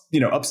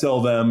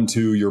upsell them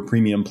to your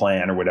premium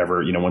plan or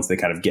whatever, once they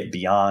kind of get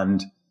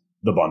beyond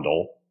the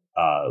bundle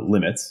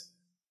limits.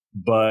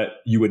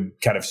 but you would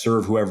kind of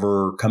serve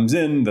whoever comes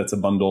in that's a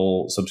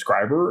bundle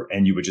subscriber,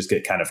 and you would just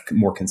get kind of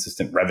more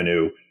consistent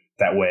revenue.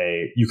 That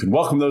way you can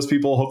welcome those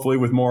people, hopefully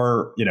with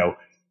more,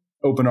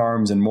 open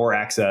arms and more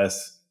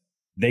access.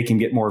 They can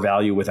get more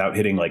value without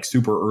hitting like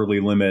super early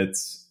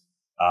limits.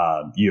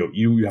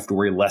 You have to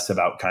worry less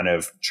about kind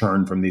of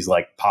churn from these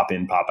like pop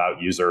in, pop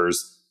out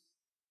users.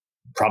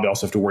 Probably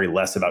also have to worry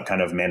less about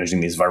kind of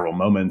managing these viral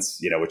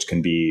moments, which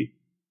can be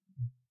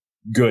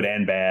good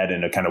and bad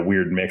in a kind of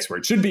weird mix where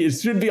it should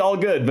be all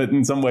good, but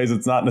in some ways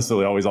it's not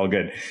necessarily always all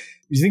good. Do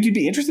you think you'd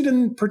be interested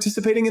in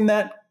participating in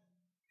that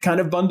kind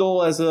of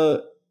bundle as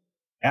a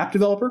app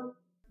developer?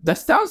 That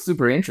sounds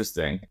super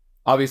interesting.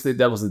 Obviously,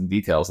 devil's in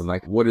details and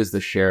like what is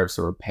the share of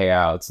sort of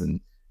payouts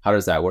and how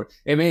does that work?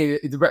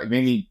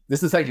 Maybe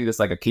this is actually just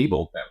like a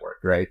cable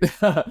network, right?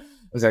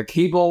 It's a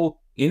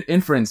cable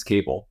inference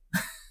cable.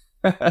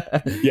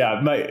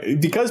 Yeah,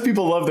 because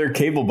people love their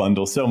cable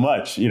bundle so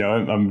much,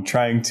 I'm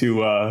trying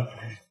to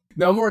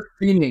no more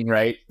streaming,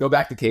 right? Go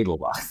back to cable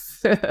box.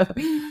 Because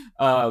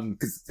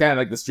it's kind of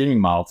like the streaming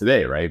model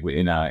today, right?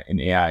 In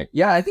AI.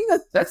 Yeah, I think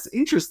that's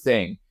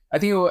interesting. I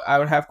think I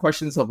would have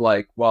questions of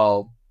like,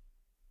 well,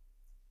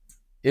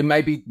 it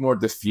might be more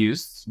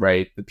diffuse,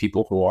 right? The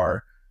people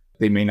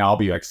they may not all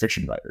be like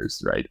fiction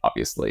writers, right?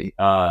 Obviously.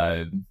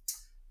 But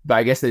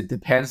I guess it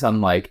depends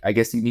on like, I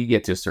guess you need to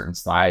get to a certain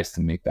size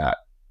to make that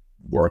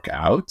work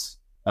out.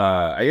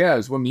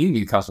 It's what you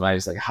need to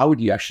customize. Like, how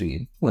would you actually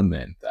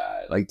implement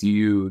that? Like,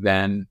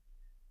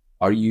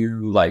 are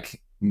you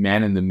like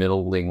man in the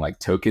middling like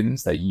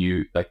tokens that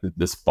you like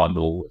this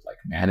bundle would like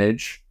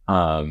manage?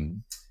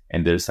 And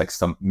there's like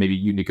maybe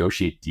you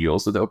negotiate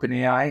deals with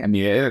OpenAI. I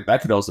mean,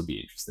 that could also be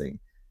interesting.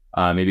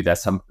 Maybe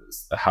that's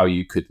how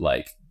you could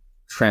like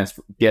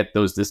get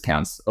those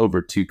discounts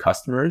over to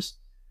customers.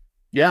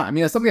 Yeah, I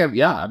mean, that's something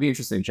I'd be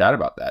interested in chat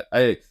about that.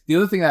 The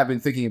other thing that I've been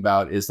thinking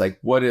about is like,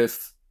 what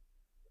if,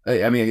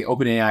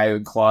 OpenAI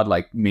and Claude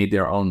like made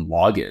their own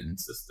login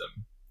system,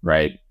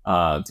 right?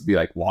 To be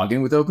like, log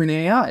in with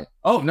OpenAI.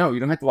 Oh, no, you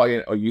don't have to log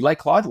in. Oh, you like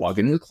Claude? Log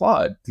in with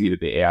Claude to get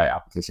the AI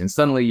application.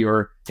 Suddenly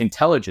your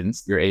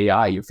intelligence, your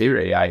AI, your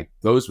favorite AI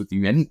goes with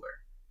you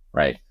anywhere,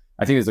 right?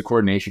 I think there's a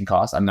coordination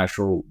cost. I'm not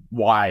sure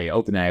why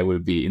OpenAI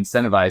would be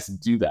incentivized to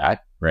do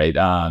that, right?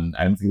 I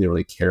don't think they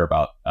really care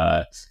about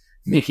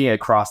making it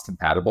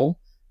cross-compatible.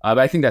 But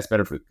I think that's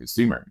better for the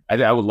consumer.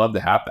 I would love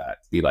to have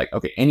that. To be like,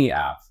 okay, any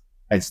app,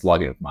 I just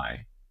log in with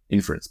my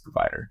inference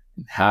provider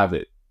and have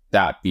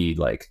that be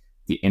like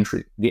the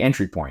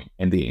entry point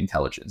and the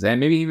intelligence. And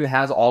maybe even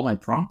has all my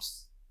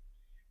prompts.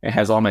 It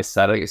has all my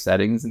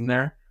settings in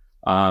there.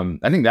 I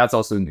think that's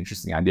also an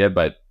interesting idea,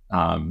 but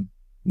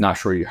not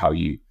sure how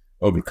you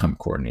overcome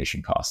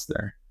coordination costs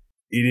there.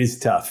 It is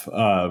tough.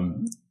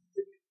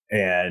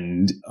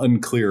 And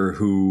unclear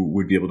who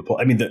would be able to pull.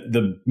 I mean,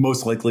 the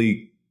most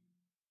likely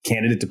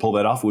candidate to pull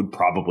that off would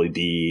probably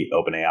be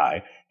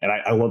OpenAI. And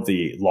I love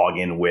the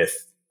login with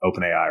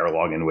OpenAI or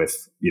login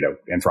with,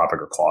 Anthropic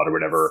or Claude or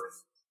whatever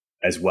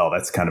as well.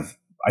 That's kind of,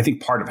 I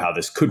think part of how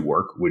this could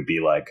work would be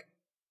like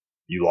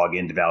you log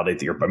in to validate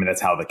that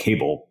that's how the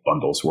cable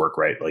bundles work,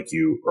 right? Like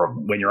or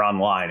when you're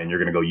online and you're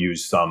going to go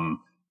use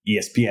some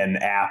ESPN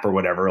app or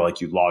whatever,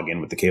 like you log in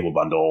with the cable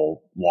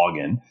bundle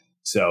login.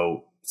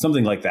 So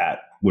something like that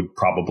would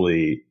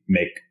probably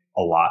make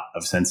a lot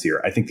of sense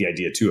here. I think the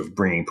idea too of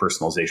bringing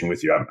personalization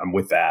with you, I'm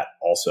with that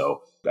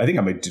also. I think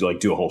I might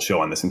do a whole show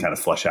on this and kind of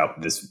flesh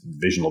out this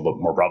vision a little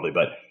bit more broadly,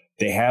 but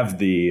they have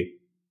the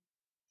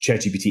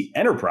ChatGPT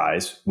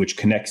Enterprise, which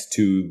connects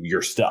to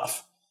your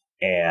stuff.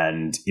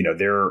 And,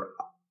 they're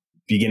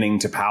beginning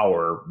to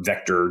power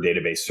vector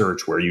database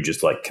search where you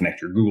just like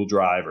connect your Google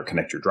Drive or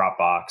connect your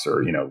Dropbox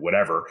or,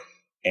 whatever.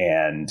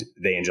 And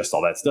they ingest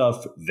all that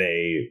stuff.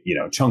 They,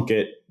 chunk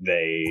it,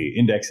 they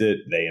index it,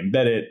 they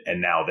embed it, and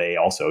now they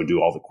also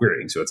do all the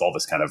querying. So it's all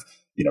this kind of,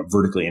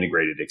 vertically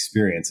integrated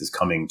experience is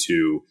coming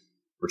to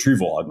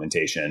retrieval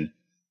augmentation.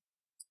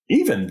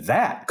 Even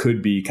that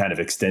could be kind of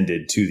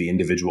extended to the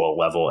individual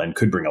level and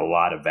could bring a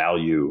lot of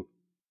value,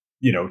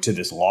 to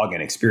this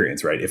login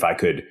experience, right?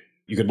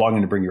 You could log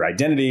in to bring your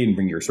identity and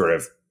bring your sort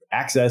of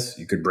access.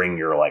 You could bring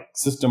your like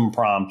system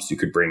prompts. You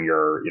could bring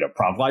your,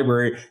 prompt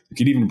library. You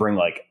could even bring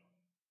like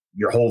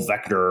your whole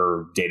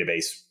vector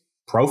database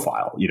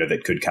profile,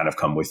 that could kind of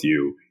come with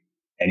you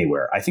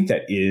anywhere. I think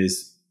that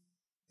is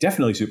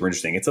definitely super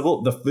interesting.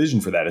 The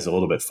vision for that is a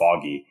little bit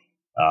foggy.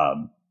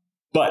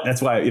 But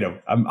that's why,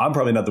 I'm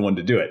probably not the one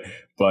to do it,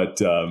 but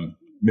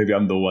maybe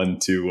I'm the one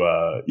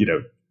to,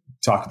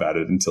 talk about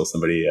it until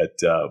somebody at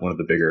one of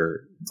the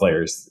bigger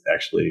players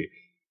actually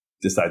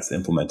decides to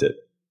implement it.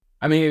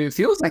 I mean, it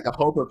feels like the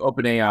hope of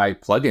OpenAI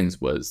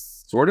plugins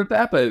was sort of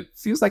that, but it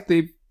feels like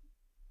they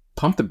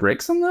pumped the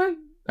brakes on that.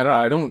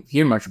 I don't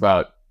hear much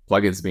about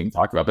plugins being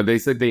talked about, but they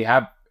said they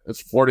have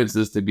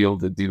affordances to be able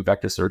to do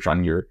vector search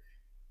on your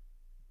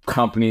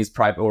company's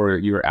private or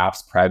your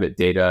app's private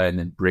data and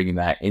then bringing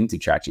that into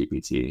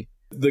ChatGPT.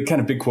 The kind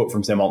of big quote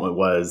from Sam Altman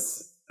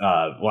was,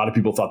 a lot of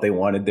people thought they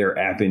wanted their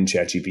app in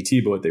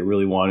ChatGPT, but what they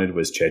really wanted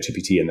was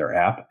ChatGPT in their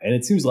app. And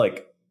it seems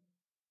like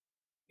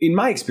in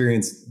my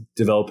experience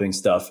developing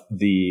stuff,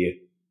 the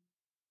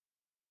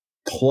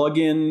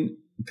plugin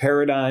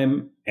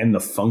paradigm and the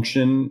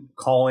function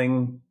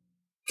calling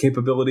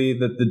capability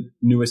that the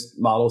newest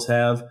models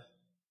have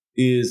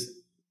is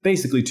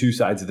basically two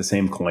sides of the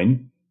same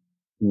coin,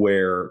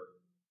 where,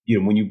 you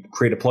know, when you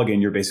create a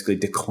plugin, you're basically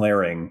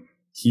declaring,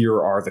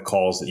 here are the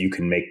calls that you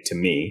can make to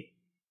me.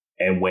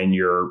 And when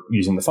you're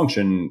using the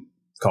function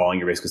calling,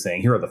 you're basically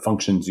saying, here are the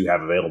functions you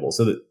have available.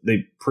 So that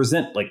they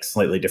present like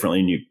slightly differently.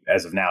 And you,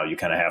 as of now, you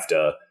kind of have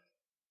to,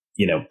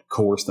 you know,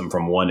 coerce them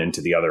from one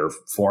into the other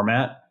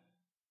format.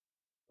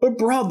 But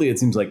broadly, it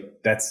seems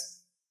like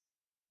that's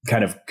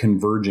kind of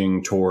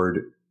converging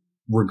toward,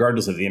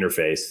 regardless of the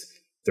interface,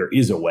 there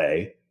is a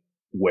way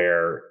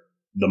where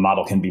the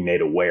model can be made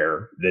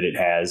aware that it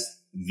has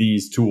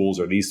these tools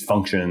or these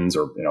functions,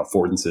 or, you know,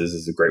 affordances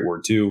is a great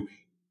word too,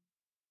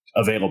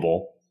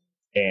 available.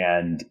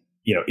 And,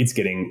 you know, it's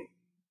getting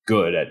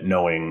good at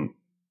knowing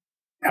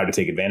how to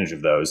take advantage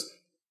of those.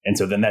 And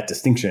so then that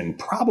distinction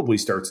probably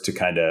starts to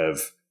kind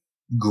of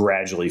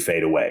gradually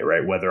fade away,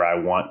 right? Whether I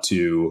want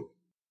to,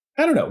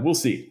 I don't know, we'll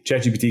see.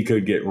 ChatGPT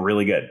could get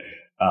really good.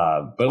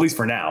 But at least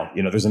for now,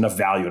 you know, there's enough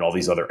value in all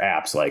these other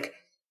apps. Like,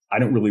 I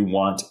don't really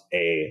want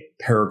a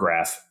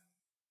paragraph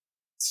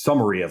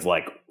summary of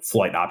like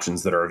flight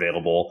options that are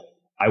available.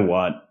 I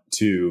want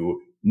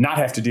to not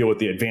have to deal with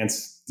the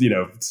advanced, you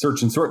know,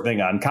 search and sort thing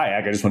on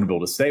Kayak. I just want to be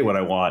able to say what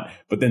I want,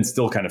 but then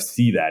still kind of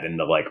see that in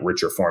the like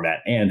richer format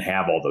and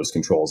have all those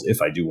controls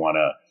if I do want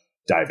to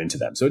dive into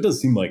them. So it does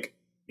seem like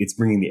it's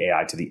bringing the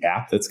AI to the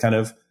app that's kind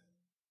of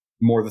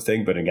more the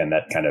thing. But again,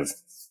 that kind of,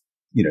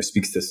 you know,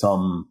 speaks to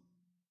some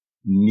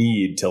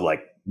need to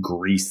like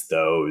grease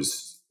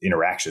those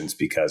interactions,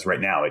 because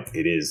right now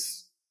it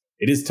is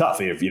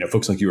tough. If, you know,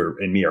 folks like you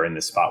and me are in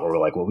this spot where we're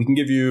like, well, we can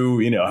give you,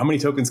 you know, how many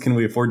tokens can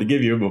we afford to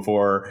give you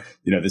before,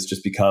 you know, this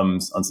just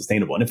becomes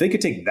unsustainable. And if they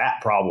could take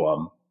that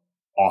problem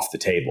off the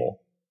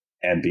table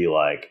and be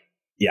like,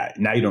 yeah,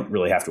 now you don't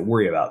really have to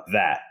worry about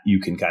that. You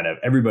can kind of,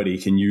 everybody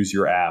can use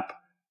your app,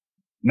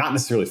 not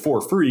necessarily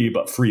for free,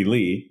 but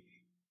freely.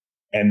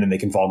 And then they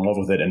can fall in love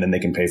with it. And then they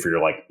can pay for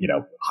your, like, you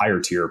know, higher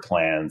tier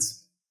plans.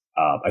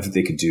 I think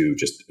they could do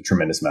just a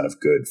tremendous amount of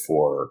good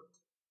for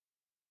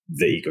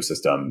the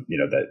ecosystem, you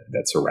know,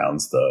 that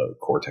surrounds the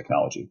core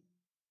technology.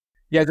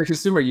 Yeah, as a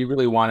consumer, you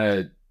really want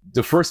to,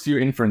 the first few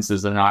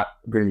inferences are not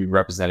going to be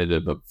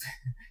representative of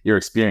your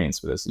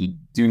experience with this. You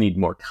do need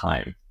more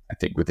time, I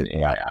think, with an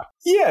AI app.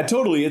 Yeah,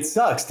 totally. It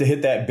sucks to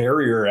hit that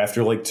barrier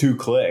after like 2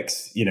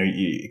 clicks, you know,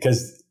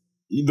 because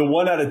the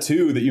 1 out of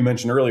 2 that you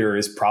mentioned earlier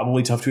is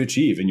probably tough to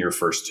achieve in your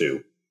first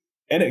 2.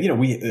 And, you know,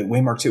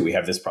 Waymark too, we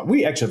have this problem.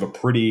 We actually have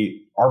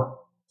our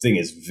thing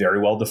is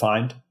very well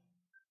defined.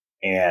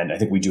 And I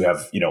think we do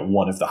have, you know,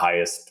 one of the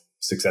highest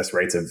success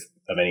rates of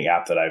any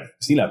app that I've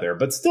seen out there.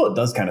 But still, it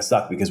does kind of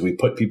suck because we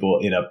put people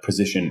in a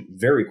position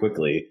very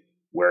quickly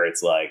where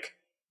it's like,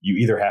 you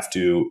either have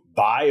to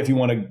buy if you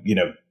want to, you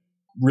know,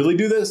 really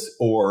do this,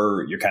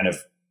 or you're kind of,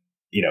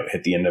 you know,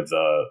 hit the end of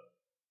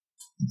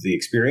the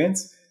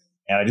experience.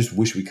 And I just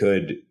wish we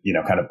could, you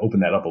know, kind of open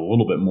that up a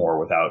little bit more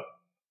without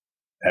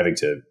having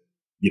to,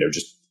 you know,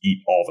 just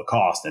eat all the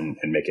cost and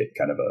make it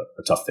kind of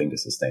a tough thing to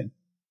sustain.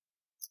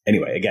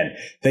 Anyway, again,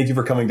 thank you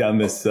for coming down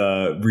this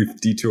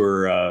brief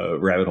detour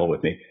rabbit hole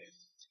with me.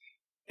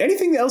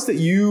 Anything else that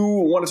you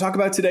want to talk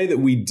about today that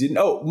we didn't?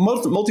 Oh,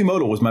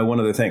 multimodal was my one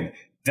other thing.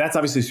 That's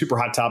obviously a super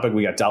hot topic.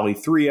 We got DALL-E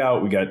 3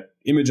 out. We got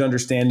image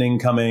understanding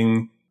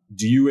coming.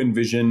 Do you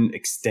envision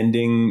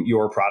extending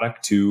your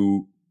product to,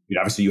 you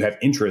know, obviously you have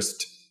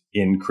interest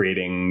in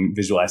creating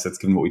visual assets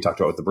given what we talked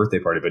about with the birthday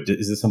party, but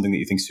is this something that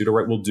you think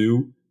Sudowrite will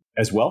do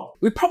as well?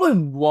 We probably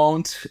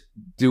won't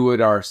do it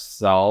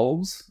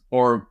ourselves,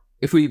 or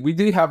if we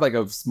do have like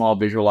a small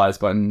visualize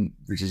button,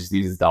 which just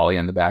uses DALL-E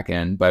on the back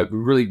end, but we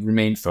really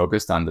remain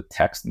focused on the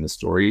text and the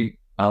story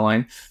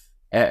line,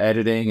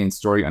 editing and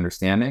story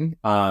understanding.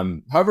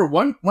 However,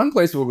 one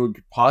place where we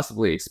could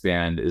possibly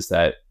expand is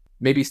that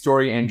maybe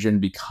Story Engine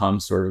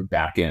becomes sort of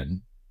back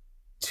end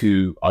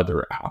to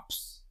other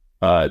apps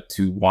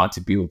to want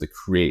to be able to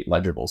create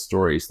legible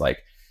stories. Like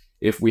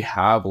if we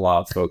have a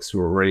lot of folks who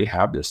already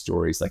have their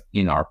stories like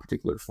in our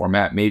particular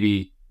format,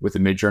 maybe with the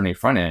Midjourney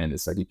front end,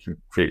 it's like you can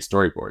create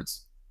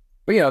storyboards.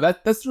 But, you know,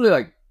 that's really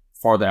like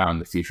farther out in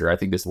the future. I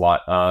think there's a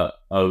lot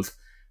of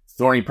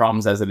thorny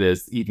problems as it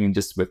is, even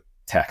just with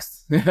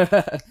text,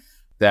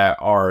 that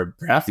are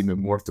perhaps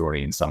even more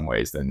thorny in some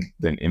ways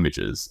than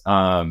images.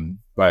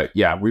 But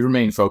yeah, we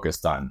remain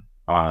focused on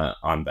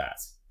that.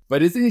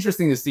 But it's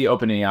interesting to see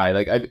OpenAI.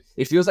 Like,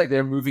 it feels like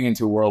they're moving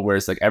into a world where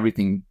it's like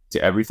everything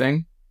to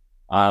everything,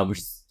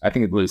 which I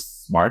think is really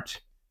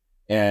smart.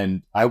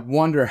 And I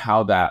wonder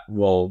how that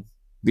will,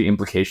 the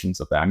implications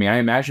of that. I mean, I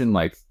imagine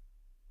like,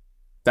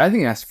 I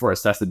think that's for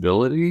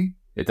accessibility.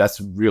 That's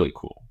really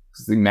cool.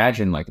 Because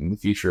imagine like in the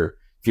future,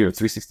 if you have a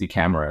 360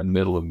 camera in the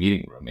middle of a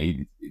meeting room,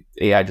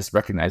 AI just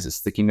recognizes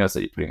sticky notes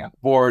that you're putting on the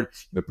board,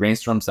 the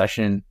brainstorm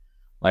session.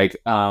 Like,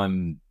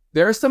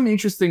 there are some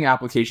interesting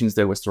applications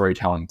there with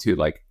storytelling too,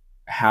 like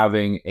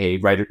having a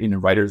writer in a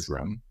writer's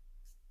room,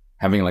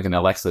 having like an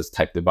Alexa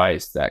type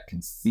device that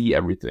can see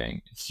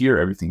everything, hear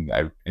everything,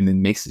 and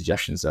then make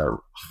suggestions that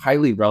are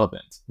highly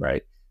relevant,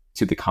 right,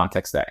 to the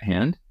context at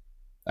hand.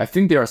 I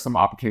think there are some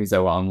opportunities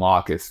that will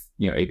unlock if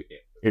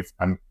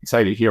I'm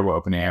excited to hear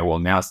what OpenAI will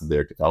announce at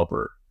their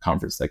developer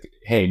conference. Like,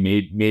 hey,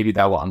 maybe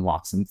that will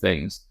unlock some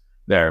things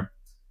there.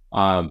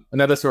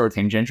 Another sort of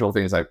tangential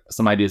thing is like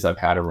some ideas I've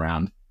had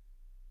around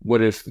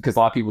what if, because a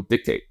lot of people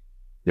dictate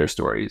their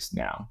stories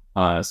now.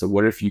 So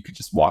what if you could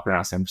just walk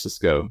around San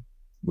Francisco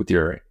with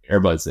your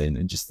earbuds in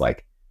and just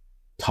like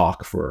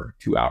talk for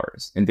 2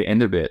 hours. And at the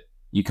end of it,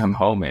 you come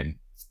home and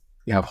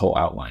you have a whole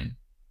outline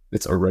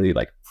that's already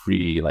like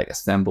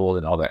assembled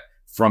and all that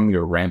from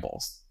your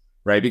rambles,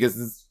 right?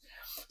 Because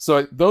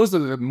so those are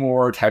the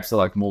more types of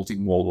like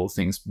multimodal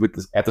things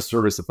at the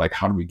service of like,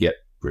 how do we get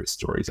great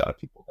stories out of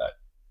people that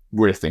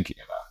we're thinking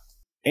about?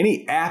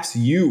 Any apps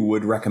you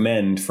would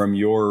recommend from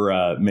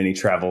your many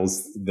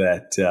travels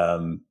that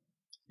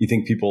you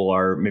think people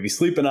are maybe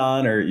sleeping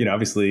on, or,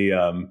 obviously,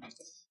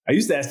 I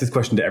used to ask this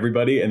question to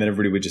everybody and then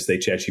everybody would just say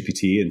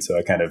ChatGPT. And so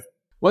I kind of...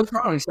 What's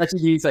wrong?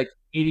 ChatGPT is like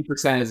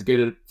 80% is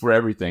good for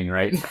everything,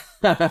 right?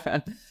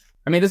 I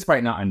mean, this is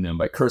probably not unknown,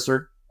 but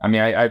Cursor. I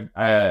mean, I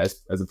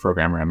as a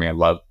programmer,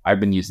 I've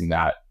been using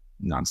that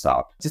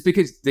nonstop just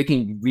because they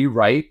can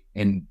rewrite,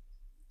 and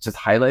just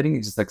highlighting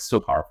is just like so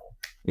powerful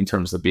in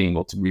terms of being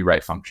able to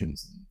rewrite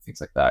functions and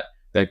things like that.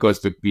 That goes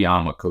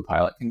beyond what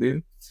Copilot can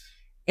do.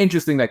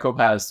 Interesting that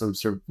Copilot is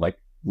sort of like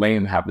letting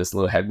them have this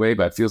little headway,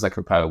 but it feels like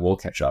Copilot will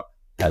catch up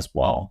as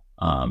well.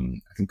 I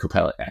think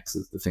Copilot X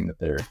is the thing that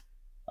they're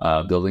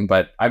building,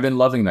 but I've been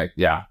loving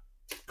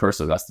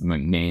Cursor. That's the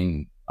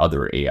main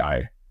other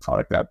AI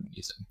product that I've been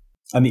using.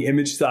 On the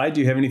image side, do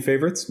you have any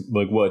favorites?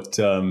 Like what,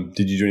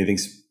 did you do anything,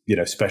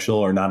 special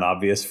or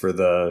non-obvious for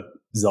the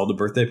Zelda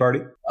birthday party?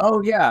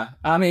 Oh yeah.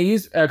 I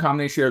use a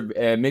combination of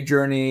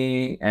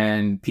Midjourney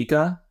and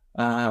Pika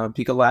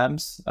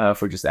Labs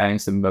for just adding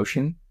some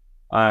motion.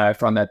 I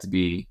found that to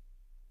be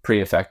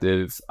pretty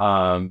effective.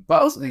 But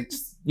also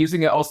just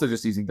using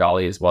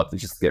DALL-E as well to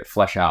just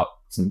flesh out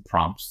some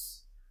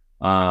prompts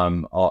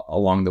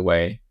along the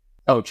way.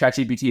 Oh,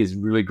 ChatGPT is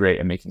really great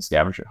at making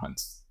scavenger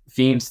hunts.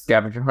 Themed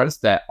scavenger hunts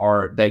that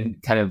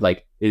kind of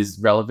like is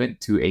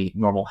relevant to a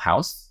normal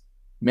house.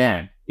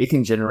 Man, it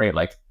can generate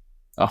like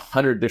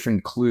 100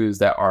 different clues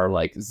that are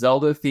like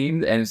Zelda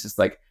themed, and it's just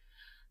like,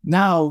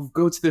 now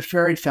go to the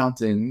fairy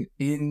fountain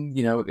and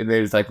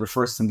there's like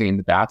refers to something in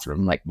the bathroom.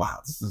 I'm like, wow,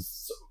 this is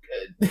so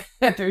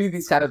good. Doing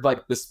these kind of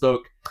like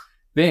bespoke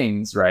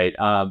things, right?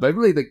 But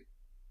really the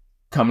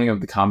coming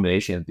of the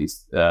combination of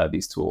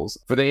these tools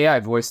for the AI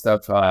voice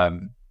stuff. I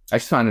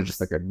just found it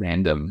just like a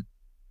random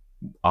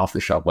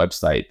off-the-shelf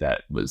website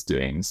that was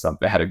doing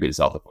something that had a good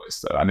Zelda voice.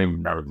 So I don't even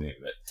remember the name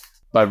of it,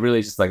 but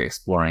really just like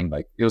exploring,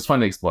 like it was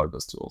fun to explore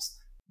those tools.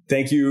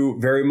 Thank you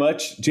very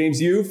much,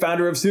 James Yu,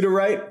 founder of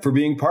Sudowrite, for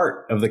being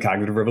part of the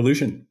Cognitive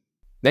Revolution.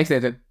 Thanks,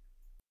 Nathan.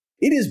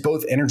 It is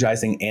both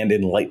energizing and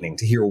enlightening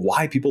to hear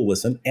why people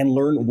listen and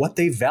learn what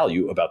they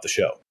value about the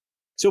show.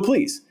 So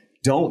please,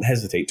 don't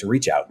hesitate to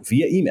reach out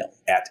via email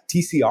at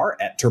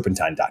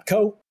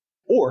tcr@turpentine.co,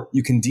 or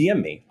you can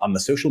DM me on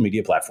the social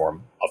media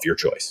platform of your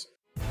choice.